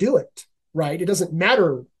can't do it, right? It doesn't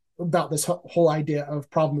matter about this whole idea of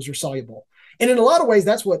problems are soluble. And in a lot of ways,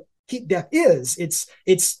 that's what heat death is.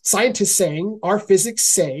 It's scientists saying, our physics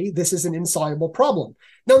say this is an insoluble problem.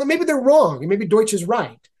 Now, maybe they're wrong, and maybe Deutsch is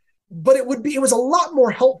right. But it was a lot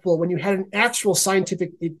more helpful when you had an actual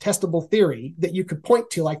scientific testable theory that you could point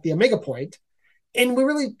to, like the omega point. And we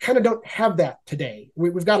really kind of don't have that today.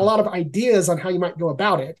 We've got a lot of ideas on how you might go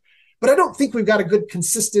about it, but I don't think we've got a good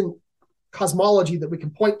consistent cosmology that we can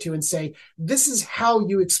point to and say, this is how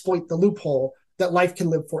you exploit the loophole that life can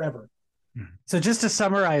live forever. So just to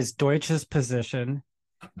summarize Deutsch's position,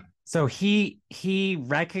 so he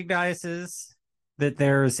recognizes that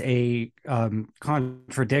there's a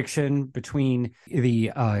contradiction between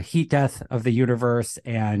the heat death of the universe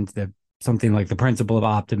and something like the principle of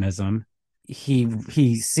optimism.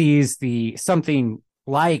 He sees something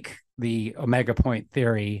like the omega point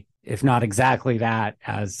theory, if not exactly that,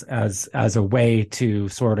 as a way to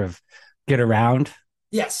sort of get around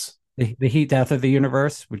Yes. the heat death of the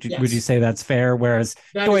universe. Would you say that's fair? Whereas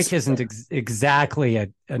Deutsch isn't exactly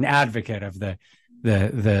an advocate of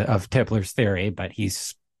of Tipler's theory, but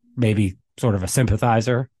he's maybe sort of a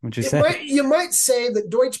sympathizer, would you say? You might say that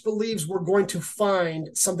Deutsch believes we're going to find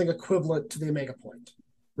something equivalent to the omega point,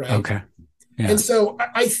 right? Okay. Yeah. And so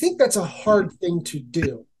I think that's a hard thing to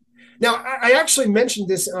do. Now, I actually mentioned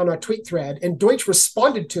this on a tweet thread, and Deutsch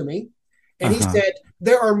responded to me, and he said,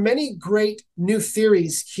 there are many great new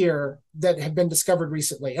theories here that have been discovered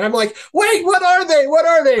recently. And I'm like, wait, what are they? What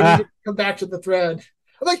are they? And he didn't come back to the thread.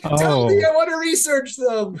 I'm like, tell me, I want to research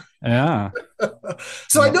them. Yeah.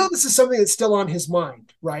 So I know this is something that's still on his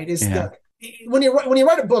mind, right? That when you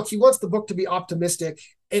write a book, he wants the book to be optimistic.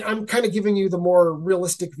 And I'm kind of giving you the more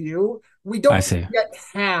realistic view. We don't yet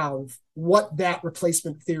have what that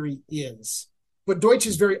replacement theory is. But Deutsch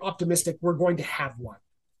is very optimistic we're going to have one,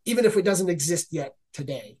 even if it doesn't exist yet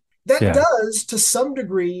today. That does, to some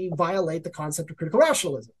degree, violate the concept of critical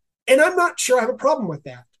rationalism. And I'm not sure I have a problem with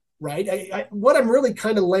that, right? What I'm really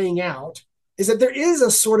kind of laying out is that there is a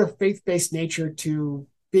sort of faith-based nature to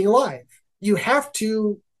being alive. You have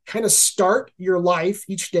to kind of start your life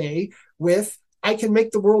each day with, I can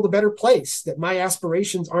make the world a better place, that my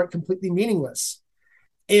aspirations aren't completely meaningless.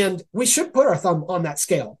 And we should put our thumb on that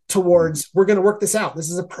scale towards, we're going to work this out. This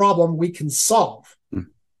is a problem we can solve.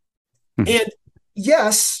 And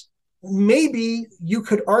yes, maybe you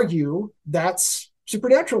could argue that's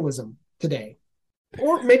supernaturalism today,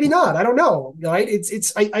 or maybe not. I don't know. Right?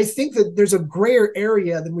 I think that there's a grayer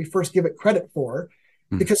area than we first give it credit for,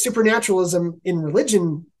 because supernaturalism in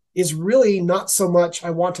religion is really not so much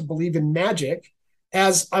I want to believe in magic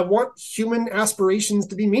as I want human aspirations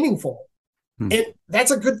to be meaningful. And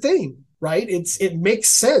that's a good thing, right? It makes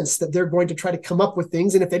sense that they're going to try to come up with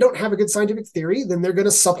things. And if they don't have a good scientific theory, then they're going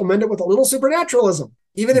to supplement it with a little supernaturalism,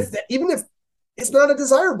 even if it's not a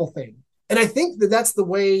desirable thing. And I think that that's the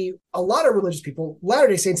way a lot of religious people,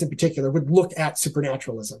 Latter-day Saints in particular, would look at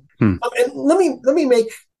supernaturalism. And let me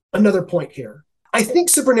make another point here. I think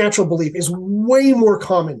supernatural belief is way more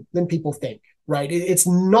common than people think, right? It's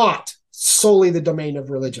not solely the domain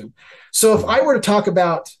of religion. So if I were to talk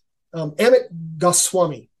about Amit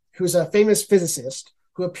Goswami, who's a famous physicist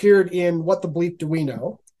who appeared in What the Bleep Do We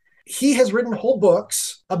Know? He has written whole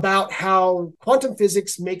books about how quantum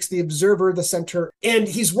physics makes the observer the center. And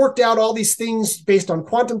he's worked out all these things based on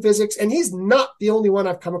quantum physics. And he's not the only one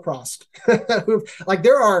I've come across. Like,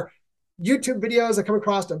 there are YouTube videos I come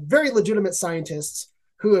across of very legitimate scientists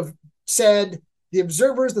who have said the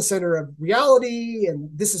observer is the center of reality, and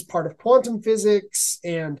this is part of quantum physics,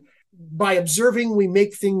 and by observing, we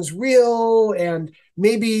make things real. And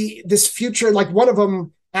maybe this future, like one of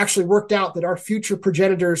them actually worked out that our future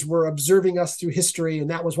progenitors were observing us through history. And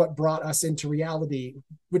that was what brought us into reality,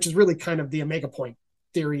 which is really kind of the omega point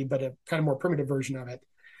theory, but a kind of more primitive version of it.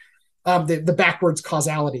 The backwards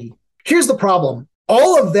causality. Here's the problem.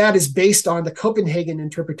 All of that is based on the Copenhagen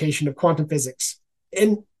interpretation of quantum physics.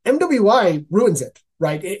 And MWI ruins it,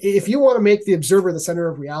 right? If you want to make the observer the center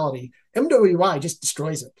of reality, MWI just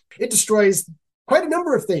destroys it. It destroys quite a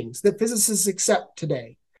number of things that physicists accept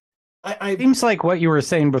today. Seems like what you were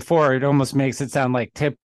saying before, it almost makes it sound like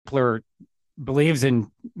Tipler believes in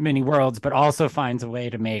many worlds, but also finds a way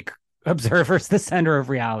to make observers the center of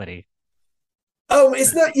reality. Oh,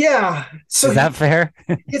 it's not. Yeah. So is that fair?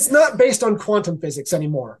 It's not based on quantum physics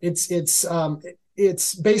anymore. It's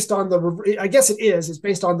based on I guess it is. It's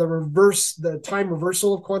based on the time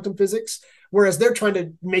reversal of quantum physics, whereas they're trying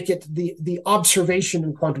to make it the observation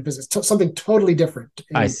in quantum physics, something totally different.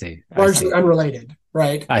 I see. Largely unrelated,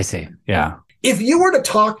 right? I see. Yeah. If you were to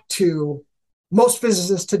talk to most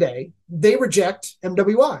physicists today, they reject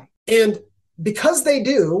MWI, and because they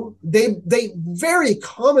do, they very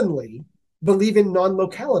commonly believe in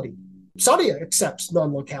non-locality. Sadia accepts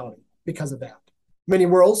non-locality because of that. Many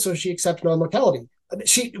worlds, so she accepts non-locality.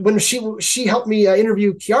 When she helped me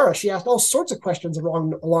interview Chiara, she asked all sorts of questions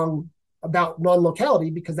along about non-locality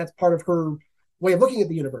because that's part of her way of looking at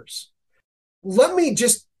the universe. Let me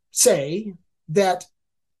just say that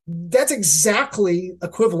that's exactly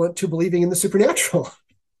equivalent to believing in the supernatural.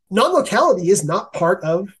 Non-locality is not part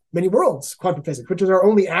of many worlds quantum physics, which is our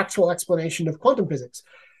only actual explanation of quantum physics.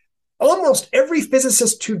 Almost every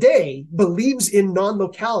physicist today believes in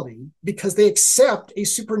non-locality because they accept a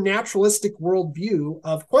supernaturalistic worldview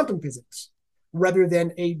of quantum physics rather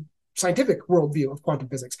than a scientific worldview of quantum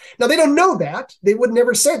physics. Now, they don't know that. They would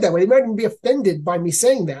never say it that way. They might even be offended by me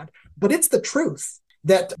saying that, but it's the truth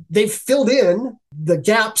that they've filled in the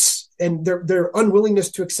gaps and their unwillingness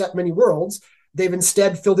to accept many worlds. They've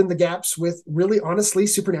instead filled in the gaps with really honestly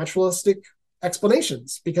supernaturalistic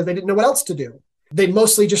explanations because they didn't know what else to do. They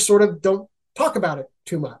mostly just sort of don't talk about it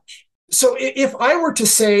too much. So if I were to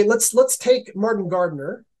say, let's take Martin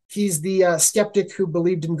Gardner, he's the skeptic who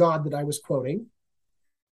believed in God that I was quoting.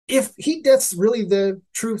 If that's really the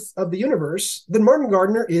truth of the universe, then Martin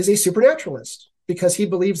Gardner is a supernaturalist because he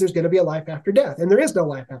believes there's going to be a life after death, and there is no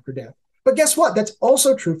life after death. But guess what? That's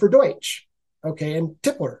also true for Deutsch, okay, and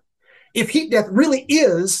Tipler. If heat death really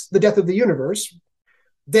is the death of the universe,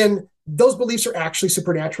 then those beliefs are actually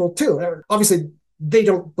supernatural too. Obviously, they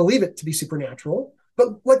don't believe it to be supernatural, but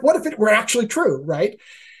like, what if it were actually true, right?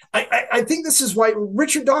 I think this is why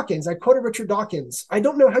Richard Dawkins, I quoted Richard Dawkins, I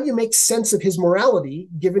don't know how you make sense of his morality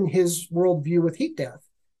given his worldview with heat death.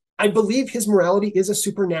 I believe his morality is a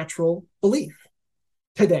supernatural belief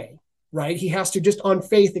today, right? He has to just on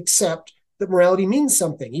faith accept that morality means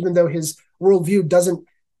something, even though his worldview doesn't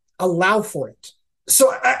allow for it.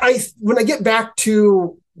 So when I get back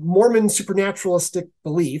to Mormon supernaturalistic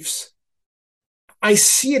beliefs, I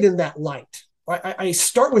see it in that light. I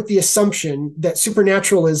start with the assumption that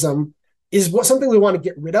supernaturalism is something we want to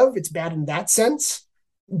get rid of. It's bad in that sense,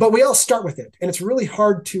 but we all start with it, and it's really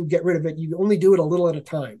hard to get rid of it. You only do it a little at a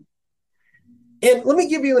time. And let me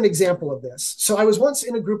give you an example of this. So I was once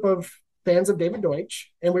in a group of fans of David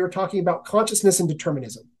Deutsch, and we were talking about consciousness and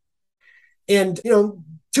determinism. And,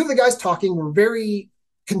 two of the guys talking were very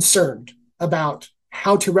concerned about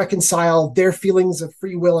how to reconcile their feelings of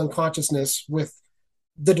free will and consciousness with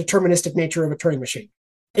the deterministic nature of a Turing machine.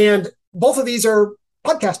 And both of these are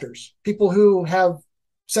podcasters, people who have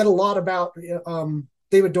said a lot about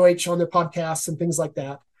David Deutsch on their podcasts and things like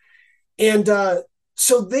that. And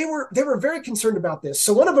so they were very concerned about this.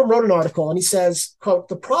 So one of them wrote an article and he says, quote,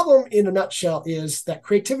 "The problem in a nutshell is that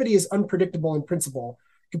creativity is unpredictable in principle.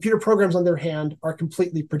 Computer programs, on their hand, are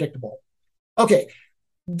completely predictable." Okay,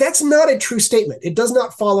 that's not a true statement. It does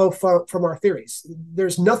not follow from our theories.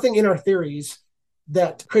 There's nothing in our theories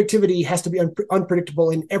that creativity has to be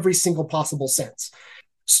unpredictable in every single possible sense.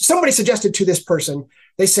 Somebody suggested to this person,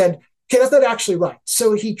 they said, okay, that's not actually right.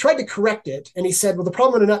 So he tried to correct it, and he said, well, the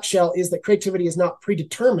problem in a nutshell is that creativity is not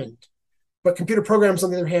predetermined, but computer programs,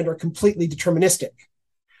 on the other hand, are completely deterministic.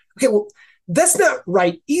 Okay, well, that's not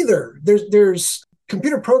right either. There's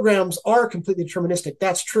computer programs are completely deterministic.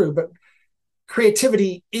 That's true, but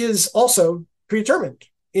creativity is also predetermined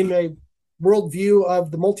in a worldview of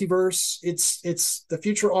the multiverse. It's the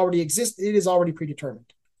future already exists. It is already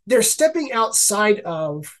predetermined. They're stepping outside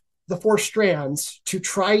of the four strands to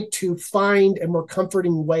try to find a more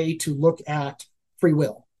comforting way to look at free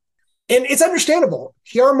will. And it's understandable.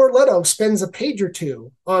 Chiara Morletto spends a page or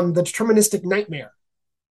two on the deterministic nightmare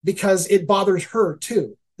because it bothers her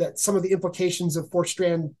too, that some of the implications of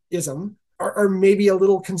four-strandism are maybe a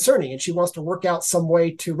little concerning, and she wants to work out some way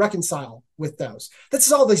to reconcile with those.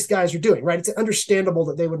 That's all these guys are doing, right? It's understandable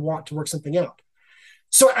that they would want to work something out.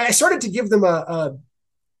 So I started to give them a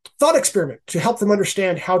thought experiment to help them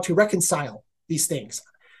understand how to reconcile these things.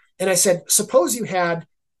 And I said, suppose you had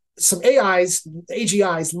some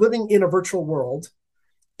AGIs living in a virtual world,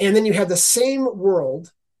 and then you had the same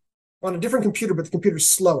world on a different computer, but the computer's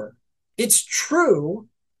slower. It's true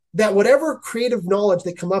that whatever creative knowledge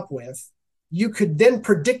they come up with, you could then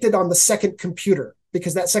predict it on the second computer,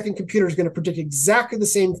 because that second computer is going to predict exactly the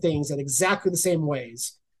same things in exactly the same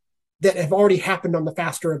ways that have already happened on the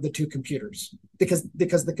faster of the two computers, because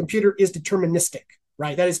the computer is deterministic,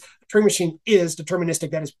 right? That is, the Turing machine is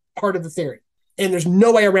deterministic. That is part of the theory. And there's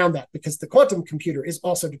no way around that because the quantum computer is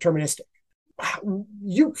also deterministic.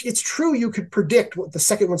 It's true you could predict what the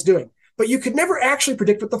second one's doing, but you could never actually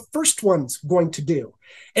predict what the first one's going to do.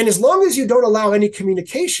 And as long as you don't allow any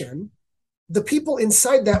communication, the people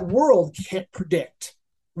inside that world can't predict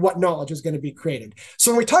what knowledge is going to be created.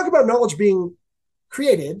 So when we talk about knowledge being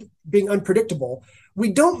created, being unpredictable,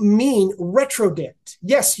 we don't mean retrodict.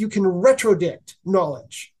 Yes, you can retrodict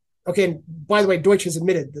knowledge. Okay, and by the way, Deutsch has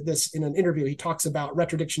admitted this in an interview. He talks about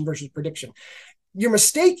retrodiction versus prediction. Your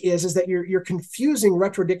mistake is that you're confusing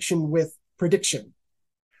retrodiction with prediction.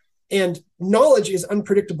 And knowledge is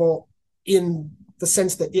unpredictable in the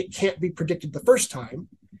sense that it can't be predicted the first time,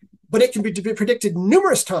 but it can be predicted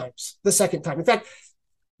numerous times the second time. In fact,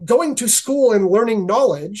 going to school and learning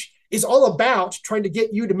knowledge is all about trying to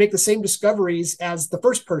get you to make the same discoveries as the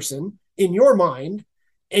first person in your mind.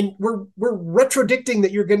 And we're retrodicting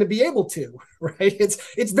that you're going to be able to, right?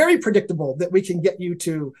 It's very predictable that we can get you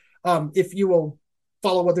to, if you will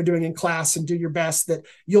follow what they're doing in class and do your best, that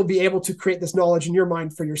you'll be able to create this knowledge in your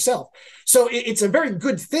mind for yourself. So it's a very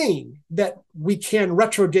good thing that we can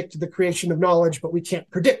retrodict the creation of knowledge, but we can't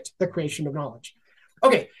predict the creation of knowledge.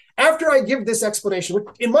 Okay, after I give this explanation, which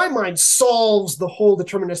in my mind solves the whole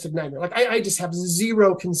deterministic nightmare, like I just have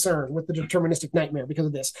zero concern with the deterministic nightmare because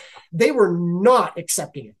of this. They were not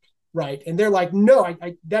accepting it, right? And they're like, no,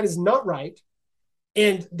 that is not right.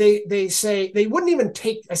 And they say they wouldn't even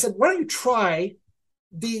take, I said, why don't you try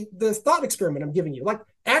the thought experiment I'm giving you? Like,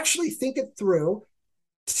 actually think it through,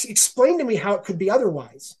 explain to me how it could be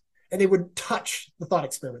otherwise. And they would touch the thought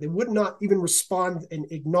experiment. They would not even respond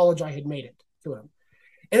and acknowledge I had made it to them.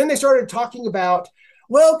 And then they started talking about,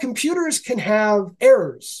 well, computers can have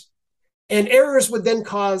errors, and errors would then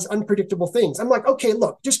cause unpredictable things. I'm like, okay,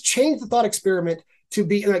 look, just change the thought experiment to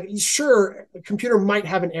be like, sure, a computer might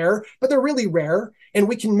have an error, but they're really rare, and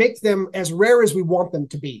we can make them as rare as we want them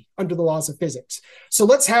to be under the laws of physics. So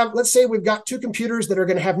let's say we've got two computers that are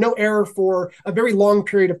going to have no error for a very long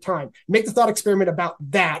period of time. Make the thought experiment about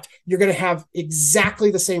that. You're going to have exactly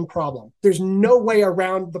the same problem. There's no way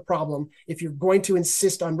around the problem if you're going to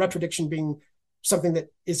insist on retrodiction being something that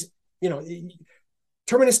is,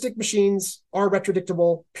 deterministic machines are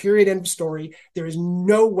retrodictable, period, end of story. There is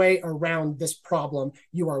no way around this problem.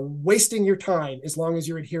 You are wasting your time as long as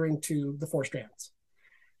you're adhering to the four strands.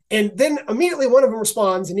 And then immediately one of them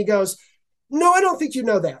responds and he goes, no, I don't think you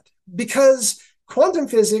know that, because quantum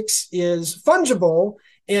physics is fungible,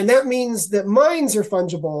 and that means that minds are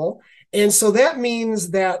fungible. And so that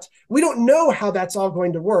means that we don't know how that's all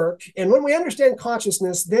going to work. And when we understand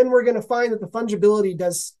consciousness, then we're going to find that the fungibility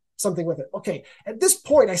does something with it. Okay, at this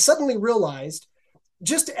point, I suddenly realized,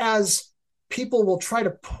 just as people will try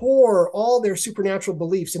to pour all their supernatural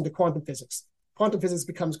beliefs into quantum physics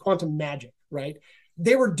becomes quantum magic, right?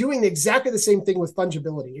 They were doing exactly the same thing with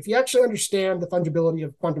fungibility. If you actually understand the fungibility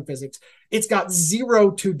of quantum physics, it's got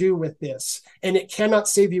zero to do with this, and it cannot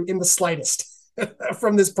save you in the slightest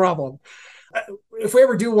from this problem. If we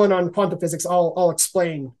ever do one on quantum physics, I'll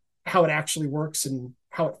explain how it actually works and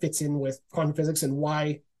how it fits in with quantum physics and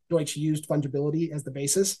why Deutsch used fungibility as the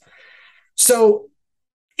basis. So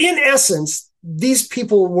in essence, these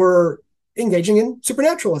people were engaging in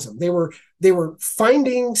supernaturalism. They were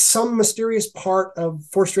finding some mysterious part of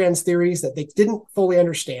four strands theories that they didn't fully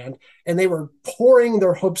understand, and they were pouring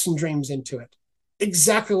their hopes and dreams into it,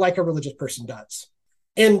 exactly like a religious person does.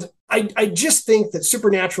 And I just think that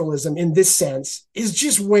supernaturalism in this sense is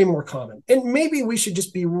just way more common. And maybe we should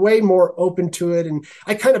just be way more open to it. And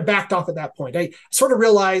I kind of backed off at that point. I sort of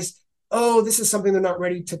realized, oh, this is something they're not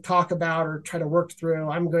ready to talk about or try to work through.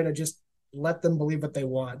 I'm going to just let them believe what they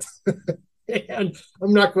want. And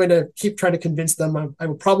I'm not going to keep trying to convince them. I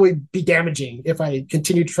will probably be damaging if I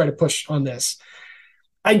continue to try to push on this.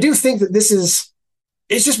 I do think that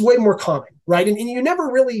it's just way more common, right? And you never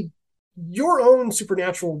really, your own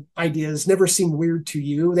supernatural ideas never seem weird to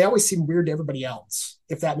you. They always seem weird to everybody else,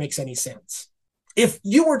 if that makes any sense. If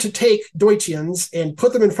you were to take Deutschians and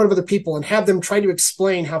put them in front of other people and have them try to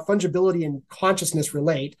explain how fungibility and consciousness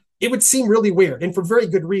relate, it would seem really weird, and for very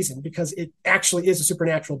good reason, because it actually is a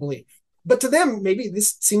supernatural belief. But to them, maybe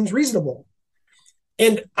this seems reasonable.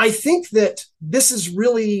 And I think that this is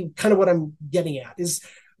really kind of what I'm getting at, is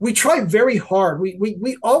we try very hard.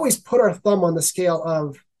 We always put our thumb on the scale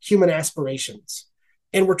of human aspirations.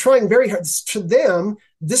 And we're trying very hard. To them,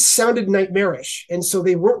 this sounded nightmarish. And so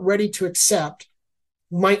they weren't ready to accept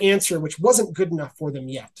my answer, which wasn't good enough for them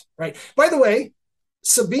yet, right? By the way,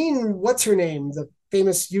 Sabine, what's her name? The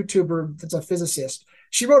famous YouTuber that's a physicist.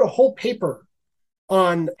 She wrote a whole paper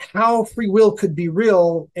on how free will could be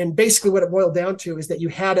real. And basically what it boiled down to is that you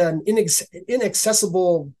had an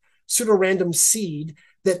inaccessible pseudo-random seed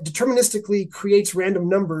that deterministically creates random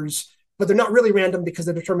numbers, but they're not really random because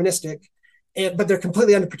they're deterministic, but they're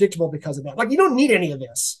completely unpredictable because of that. Like, you don't need any of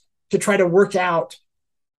this to try to work out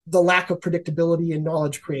the lack of predictability in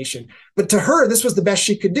knowledge creation. But to her, this was the best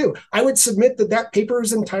she could do. I would submit that paper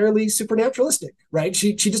is entirely supernaturalistic, right?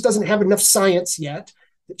 She just doesn't have enough science yet.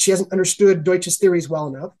 She hasn't understood Deutsch's theories well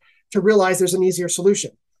enough to realize there's an easier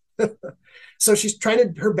solution. So she's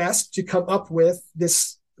trying her best to come up with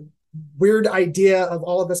this weird idea of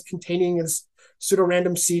all of us containing this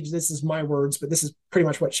pseudo-random seed. This is my words, but this is pretty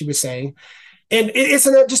much what she was saying. And it's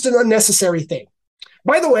just an unnecessary thing.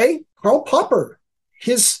 By the way, Karl Popper,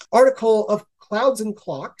 his article of Clouds and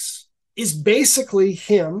Clocks is basically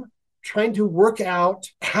him trying to work out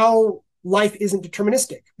how life isn't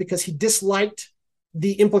deterministic, because he disliked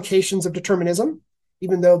the implications of determinism,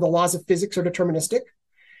 even though the laws of physics are deterministic.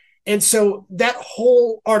 And so that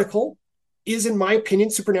whole article is, in my opinion,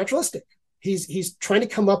 supernaturalistic. He's trying to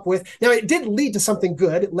come up with, now it did lead to something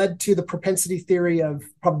good. It led to the propensity theory of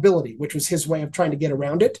probability, which was his way of trying to get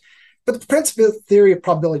around it. But the propensity theory of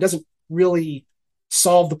probability doesn't really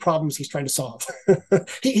solve the problems he's trying to solve.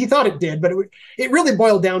 he thought it did, but it really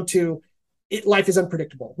boiled down to life is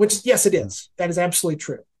unpredictable, which, yes, it is. That is absolutely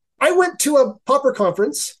true. I went to a Popper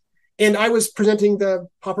conference and I was presenting the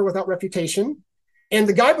Popper Without Refutation. And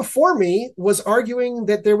the guy before me was arguing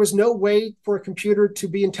that there was no way for a computer to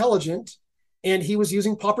be intelligent, and he was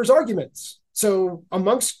using Popper's arguments. So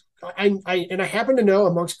I happen to know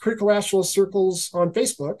amongst critical rationalist circles on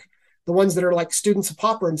Facebook, the ones that are like students of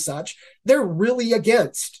Popper and such, they're really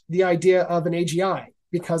against the idea of an AGI.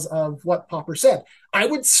 because of what Popper said. I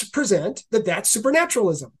would present that that's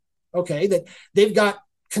supernaturalism, okay, that they've got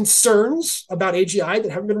concerns about AGI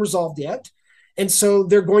that haven't been resolved yet. And so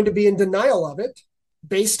they're going to be in denial of it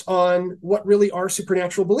based on what really are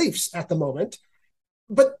supernatural beliefs at the moment.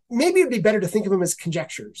 But maybe it'd be better to think of them as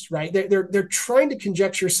conjectures, right? They're trying to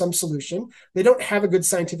conjecture some solution. They don't have a good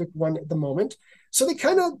scientific one at the moment. So they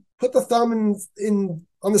kind of put the thumb in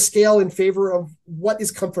on the scale in favor of what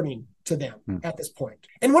is comforting to them at this point.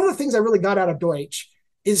 And one of the things I really got out of Deutsch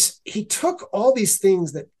is he took all these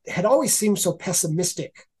things that had always seemed so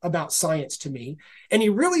pessimistic about science to me, and he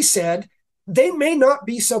really said, they may not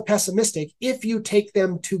be so pessimistic if you take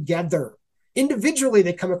them together. Individually,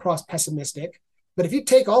 they come across pessimistic, but if you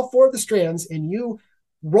take all four of the strands and you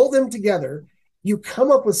roll them together, you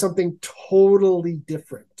come up with something totally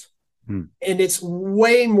different. And it's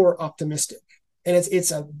way more optimistic. And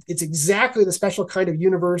it's exactly the special kind of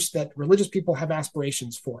universe that religious people have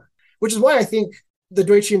aspirations for, which is why I think the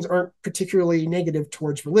Deutschians aren't particularly negative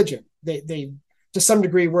towards religion. They to some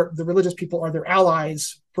degree, the religious people are their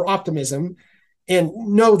allies for optimism. And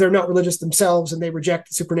no, they're not religious themselves, and they reject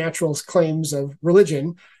the supernatural claims of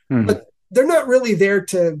religion. But they're not really there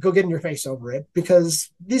to go get in your face over it, because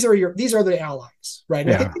these are the allies, right?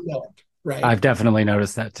 And I think they know it, right? I've definitely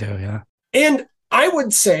noticed that too, yeah. And I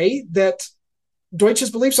would say that Deutsch's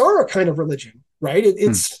beliefs are a kind of religion, right?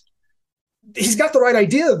 He's got the right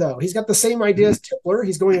idea, though. He's got the same idea as Tipler.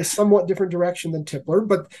 He's going a somewhat different direction than Tipler,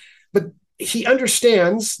 but he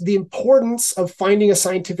understands the importance of finding a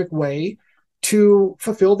scientific way to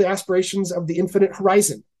fulfill the aspirations of the infinite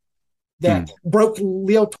horizon that broke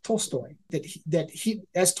Leo Tolstoy. That he,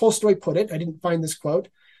 as Tolstoy put it, I didn't find this quote,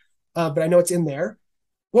 but I know it's in there.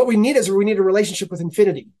 What we need is a relationship with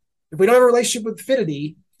infinity. If we don't have a relationship with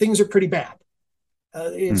infinity, things are pretty bad.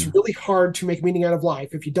 It's really hard to make meaning out of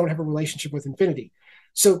life if you don't have a relationship with infinity.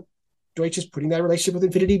 So Deutsch is putting that relationship with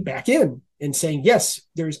infinity back in and saying, yes,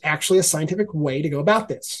 there's actually a scientific way to go about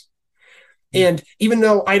this. And even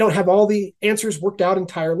though I don't have all the answers worked out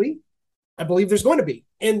entirely, I believe there's going to be.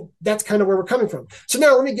 And that's kind of where we're coming from. So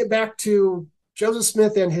now let me get back to Joseph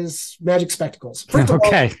Smith and his magic spectacles. First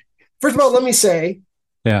of all, let me say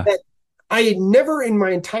that I never in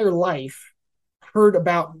my entire life heard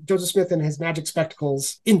about Joseph Smith and his magic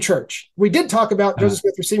spectacles in church. We did talk about Joseph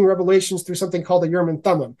Smith receiving revelations through something called the Urim and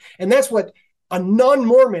Thummim. And that's what a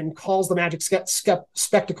non-Mormon calls the magic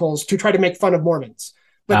spectacles, to try to make fun of Mormons.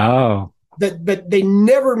 But they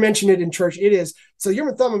never mention it in church. So Urim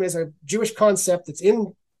and Thummim is a Jewish concept that's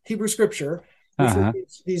in Hebrew scripture.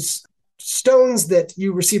 These stones that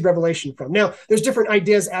you receive revelation from. Now, there's different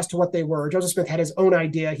ideas as to what they were. Joseph Smith had his own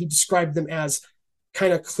idea. He described them as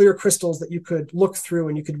kind of clear crystals that you could look through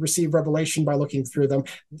and you could receive revelation by looking through them.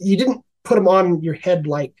 You didn't put them on your head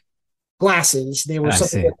like glasses. They were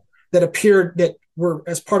something that appeared, that were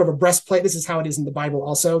as part of a breastplate. This is how it is in the Bible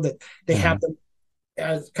also, that they have them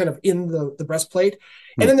as kind of in the breastplate.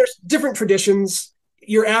 And then there's different traditions.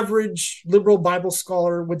 Your average liberal Bible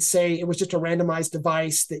scholar would say it was just a randomized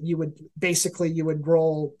device that you would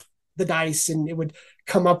roll the dice and it would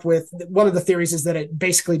come up with. One of the theories is that it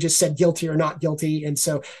basically just said guilty or not guilty. And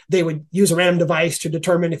so they would use a random device to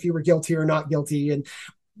determine if you were guilty or not guilty. And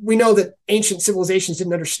we know that ancient civilizations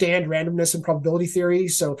didn't understand randomness and probability theory.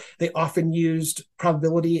 So they often used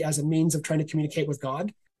probability as a means of trying to communicate with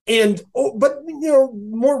God. But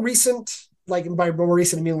more recent, like by more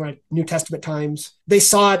recent, I mean like New Testament times, they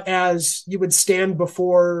saw it as you would stand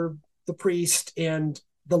before the priest and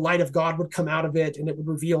the light of God would come out of it and it would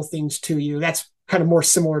reveal things to you. That's kind of more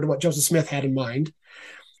similar to what Joseph Smith had in mind.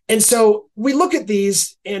 And so we look at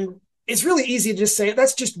these and it's really easy to just say,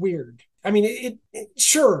 that's just weird. I mean,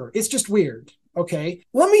 sure, it's just weird. Okay.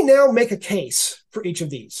 Let me now make a case for each of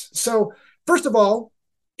these. So first of all,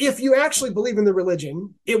 if you actually believe in the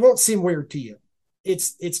religion, it won't seem weird to you.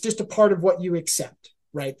 It's just a part of what you accept,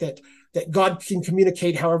 right? That God can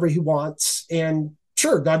communicate however he wants. And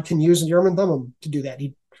sure, God can use Urim and Thummim to do that.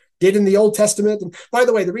 He did in the Old Testament. And by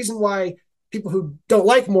the way, the reason why people who don't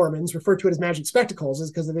like Mormons refer to it as magic spectacles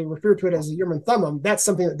is because if they refer to it as a Urim and Thummim, that's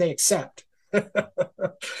something that they accept.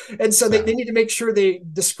 And so they need to make sure they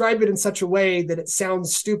describe it in such a way that it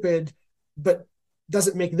sounds stupid, but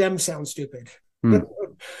doesn't make them sound stupid.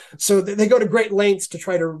 So they go to great lengths to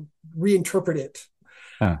try to reinterpret it.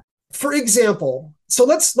 For example, so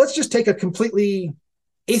let's just take a completely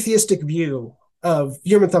atheistic view of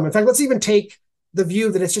Urim and Thummim. In fact, let's even take the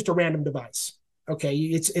view that it's just a random device. Okay,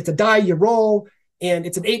 it's a die you roll, and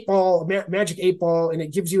it's an 8-ball, magic 8-ball, and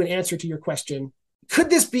it gives you an answer to your question. Could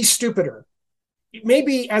this be stupider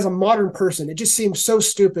maybe as a modern person, it just seems so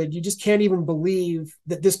stupid. You just can't even believe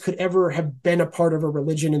that this could ever have been a part of a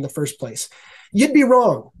religion in the first place. You'd be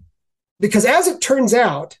wrong, because as it turns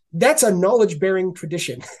out, that's a knowledge-bearing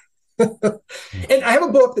tradition. And I have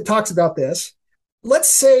a book that talks about this. Let's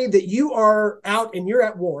say that you are out and you're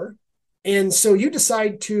at war, and so you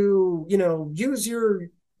decide to, use your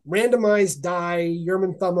randomized die, Urim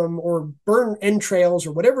and Thummim, or burn entrails,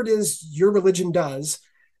 or whatever it is your religion does,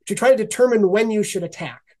 to try to determine when you should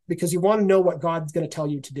attack, because you want to know what God's going to tell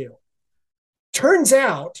you to do. Turns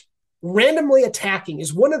out, randomly attacking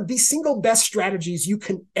is one of the single best strategies you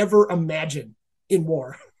can ever imagine in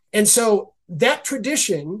war. And so that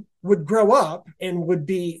tradition would grow up and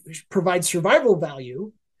provide survival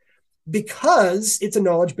value because it's a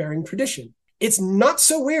knowledge-bearing tradition. It's not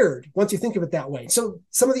so weird once you think of it that way. So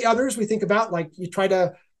some of the others we think about, like you try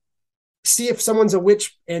to see if someone's a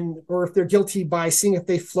witch or if they're guilty by seeing if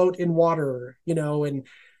they float in water, and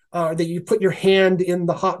that you put your hand in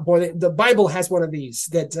the hot boiling. The Bible has one of these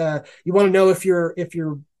that you want to know if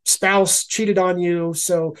your spouse cheated on you.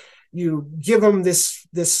 So you give them this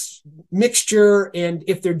mixture, and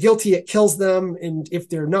if they're guilty, it kills them, and if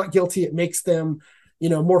they're not guilty, it makes them,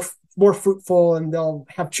 more fruitful, and they'll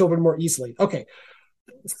have children more easily. Okay,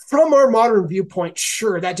 from our modern viewpoint,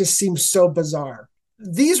 sure, that just seems so bizarre.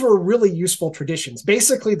 These were really useful traditions.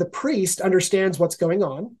 Basically, the priest understands what's going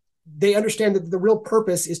on. They understand that the real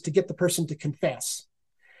purpose is to get the person to confess.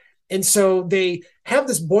 And so they have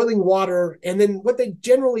this boiling water, and then what they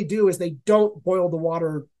generally do is they don't boil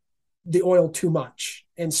the oil too much.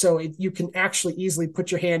 And so you can actually easily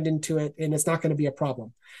put your hand into it, and it's not going to be a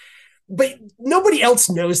problem. But nobody else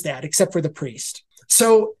knows that except for the priest.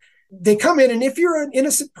 So they come in, and if you're an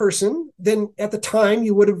innocent person, then at the time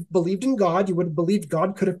you would have believed in God. You would have believed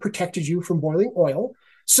God could have protected you from boiling oil.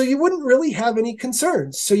 So you wouldn't really have any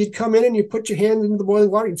concerns. So you'd come in and you put your hand into the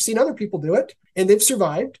boiling water. You've seen other people do it, and they've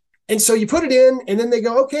survived. And so you put it in, and then they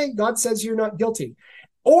go, okay, God says you're not guilty.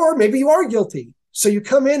 Or maybe you are guilty. So you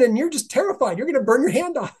come in and you're just terrified. You're going to burn your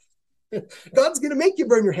hand off. God's going to make you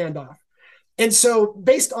burn your hand off. And so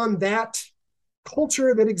based on that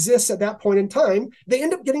culture that exists at that point in time, they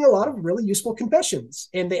end up getting a lot of really useful confessions.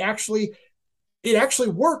 And it actually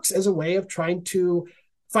works as a way of trying to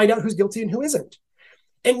find out who's guilty and who isn't.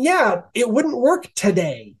 And yeah, it wouldn't work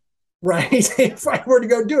today, right? If I were to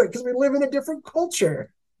go do it, because we live in a different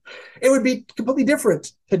culture. It would be completely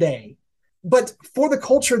different today. But for the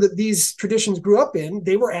culture that these traditions grew up in,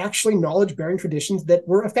 they were actually knowledge-bearing traditions that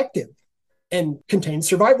were effective and contained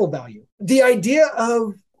survival value. The idea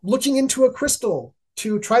of looking into a crystal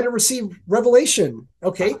to try to receive revelation,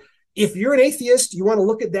 okay? If you're an atheist, you want to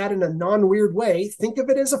look at that in a non-weird way, think of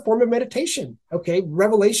it as a form of meditation, okay?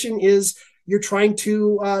 Revelation is you're trying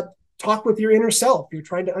to talk with your inner self. You're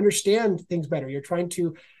trying to understand things better. You're trying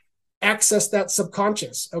to access that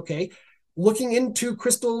subconscious, okay? Looking into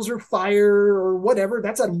crystals or fire or whatever,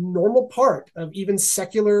 that's a normal part of even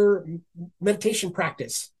secular meditation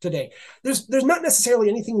practice today. There's not necessarily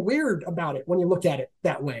anything weird about it when you look at it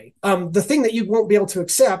that way. The thing that you won't be able to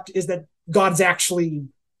accept is that God's actually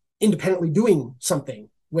independently doing something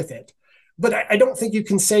with it. But I don't think you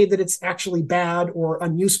can say that it's actually bad or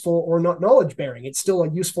unuseful or not knowledge-bearing. It's still a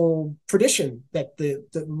useful tradition that the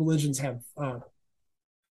religions have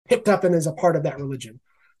picked up and is a part of that religion.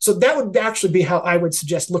 So that would actually be how I would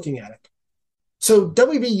suggest looking at it. So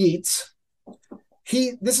W.B. Yeats,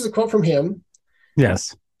 this is a quote from him.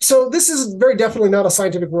 Yes. So this is very definitely not a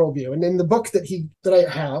scientific worldview. And in the book that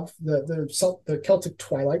I have, the Celtic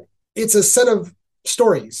Twilight, it's a set of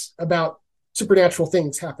stories about supernatural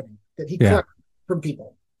things happening that he collected from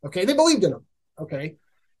people. Okay, they believed in them. Okay,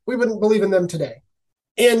 we wouldn't believe in them today.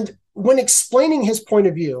 And when explaining his point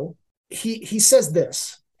of view, he says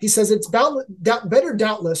this. He says, it's better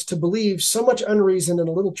doubtless to believe so much unreason and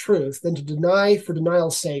a little truth than to deny for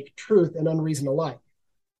denial's sake truth and unreason alike.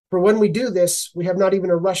 For when we do this, we have not even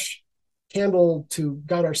a rush candle to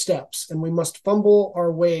guide our steps, and we must fumble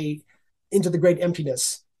our way into the great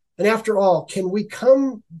emptiness. And after all, can we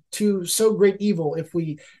come to so great evil if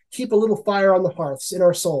we keep a little fire on the hearths in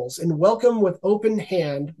our souls and welcome with open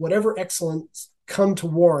hand whatever excellence come to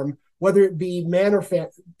warm, whether it be man or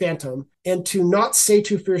phantom, and to not say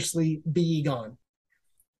too fiercely, be ye gone.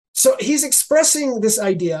 So he's expressing this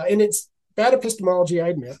idea, and it's bad epistemology, I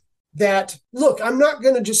admit, that, look, I'm not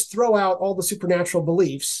going to just throw out all the supernatural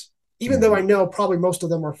beliefs, even though I know probably most of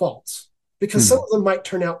them are false, because some of them might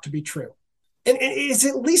turn out to be true. And it's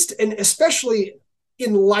at least, and especially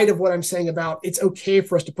in light of what I'm saying about it's okay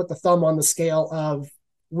for us to put the thumb on the scale of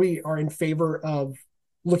we are in favor of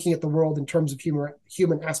looking at the world in terms of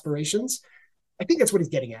human aspirations. I think that's what he's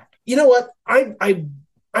getting at. You know what?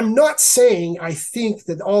 I'm not saying I think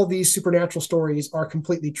that all these supernatural stories are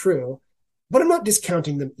completely true, but I'm not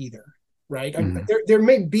discounting them either, right? There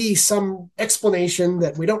may be some explanation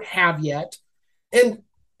that we don't have yet. And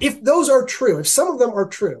if those are true, if some of them are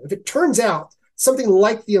true, if it turns out something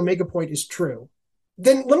like the Omega Point is true,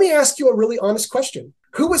 then let me ask you a really honest question.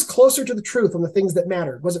 Who was closer to the truth on the things that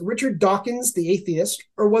mattered? Was it Richard Dawkins, the atheist,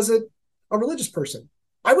 or was it a religious person?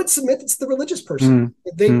 I would submit it's the religious person.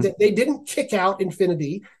 They didn't kick out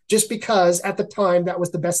infinity just because at the time that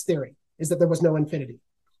was the best theory, is that there was no infinity.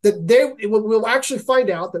 We'll actually find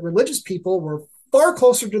out that religious people were far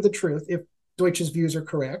closer to the truth, if Deutsch's views are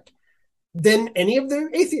correct, than any of the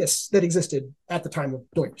atheists that existed at the time of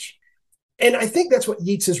Deutsch. And I think that's what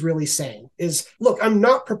Yeats is really saying is, look, I'm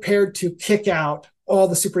not prepared to kick out all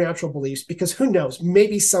the supernatural beliefs because who knows,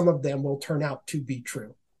 maybe some of them will turn out to be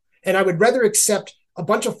true. And I would rather accept a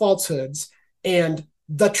bunch of falsehoods and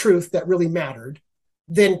the truth that really mattered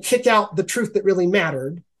than kick out the truth that really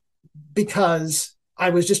mattered because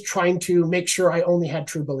I was just trying to make sure I only had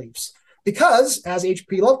true beliefs. Because, as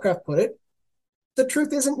H.P. Lovecraft put it, the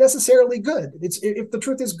truth isn't necessarily good. If the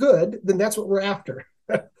truth is good, then that's what we're after.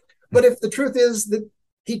 But if the truth is that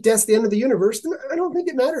that's the end of the universe, then I don't think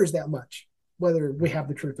it matters that much whether we have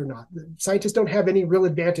the truth or not. Scientists don't have any real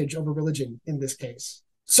advantage over religion in this case.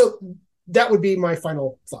 So that would be my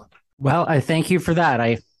final thought. Well, I thank you for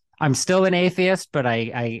that. I'm still an atheist, but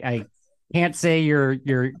I can't say you're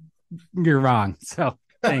wrong. So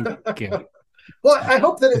thank you. Well, I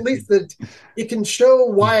hope that at least that it can show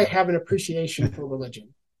why I have an appreciation for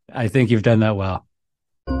religion. I think you've done that well.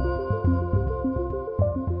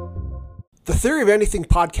 The Theory of Anything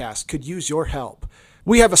podcast could use your help.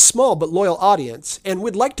 We have a small but loyal audience, and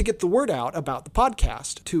we'd like to get the word out about the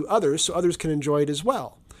podcast to others so others can enjoy it as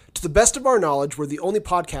well. To the best of our knowledge, we're the only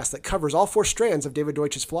podcast that covers all four strands of David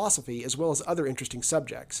Deutsch's philosophy as well as other interesting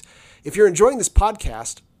subjects. If you're enjoying this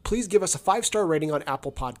podcast, please give us a 5-star rating on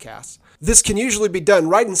Apple Podcasts. This can usually be done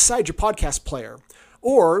right inside your podcast player,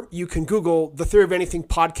 or you can Google the Theory of Anything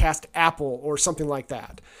podcast Apple or something like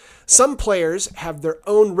that. Some players have their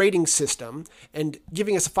own rating system, and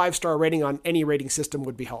giving us a 5-star rating on any rating system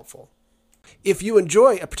would be helpful. If you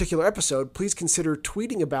enjoy a particular episode, please consider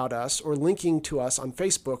tweeting about us or linking to us on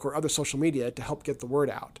Facebook or other social media to help get the word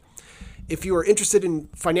out. If you are interested in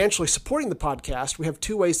financially supporting the podcast, we have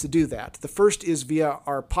 2 ways to do that. The first is via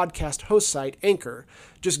our podcast host site, Anchor.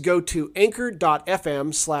 Just go to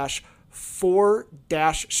anchor.fm/4-strands,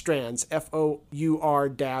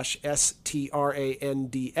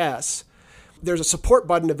 FOUR-STRANDS. There's a support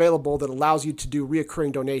button available that allows you to do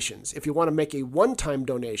recurring donations. If you want to make a one-time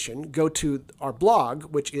donation, go to our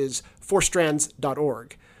blog, which is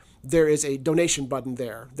 4strands.org. There is a donation button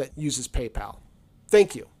there that uses PayPal.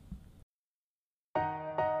 Thank you.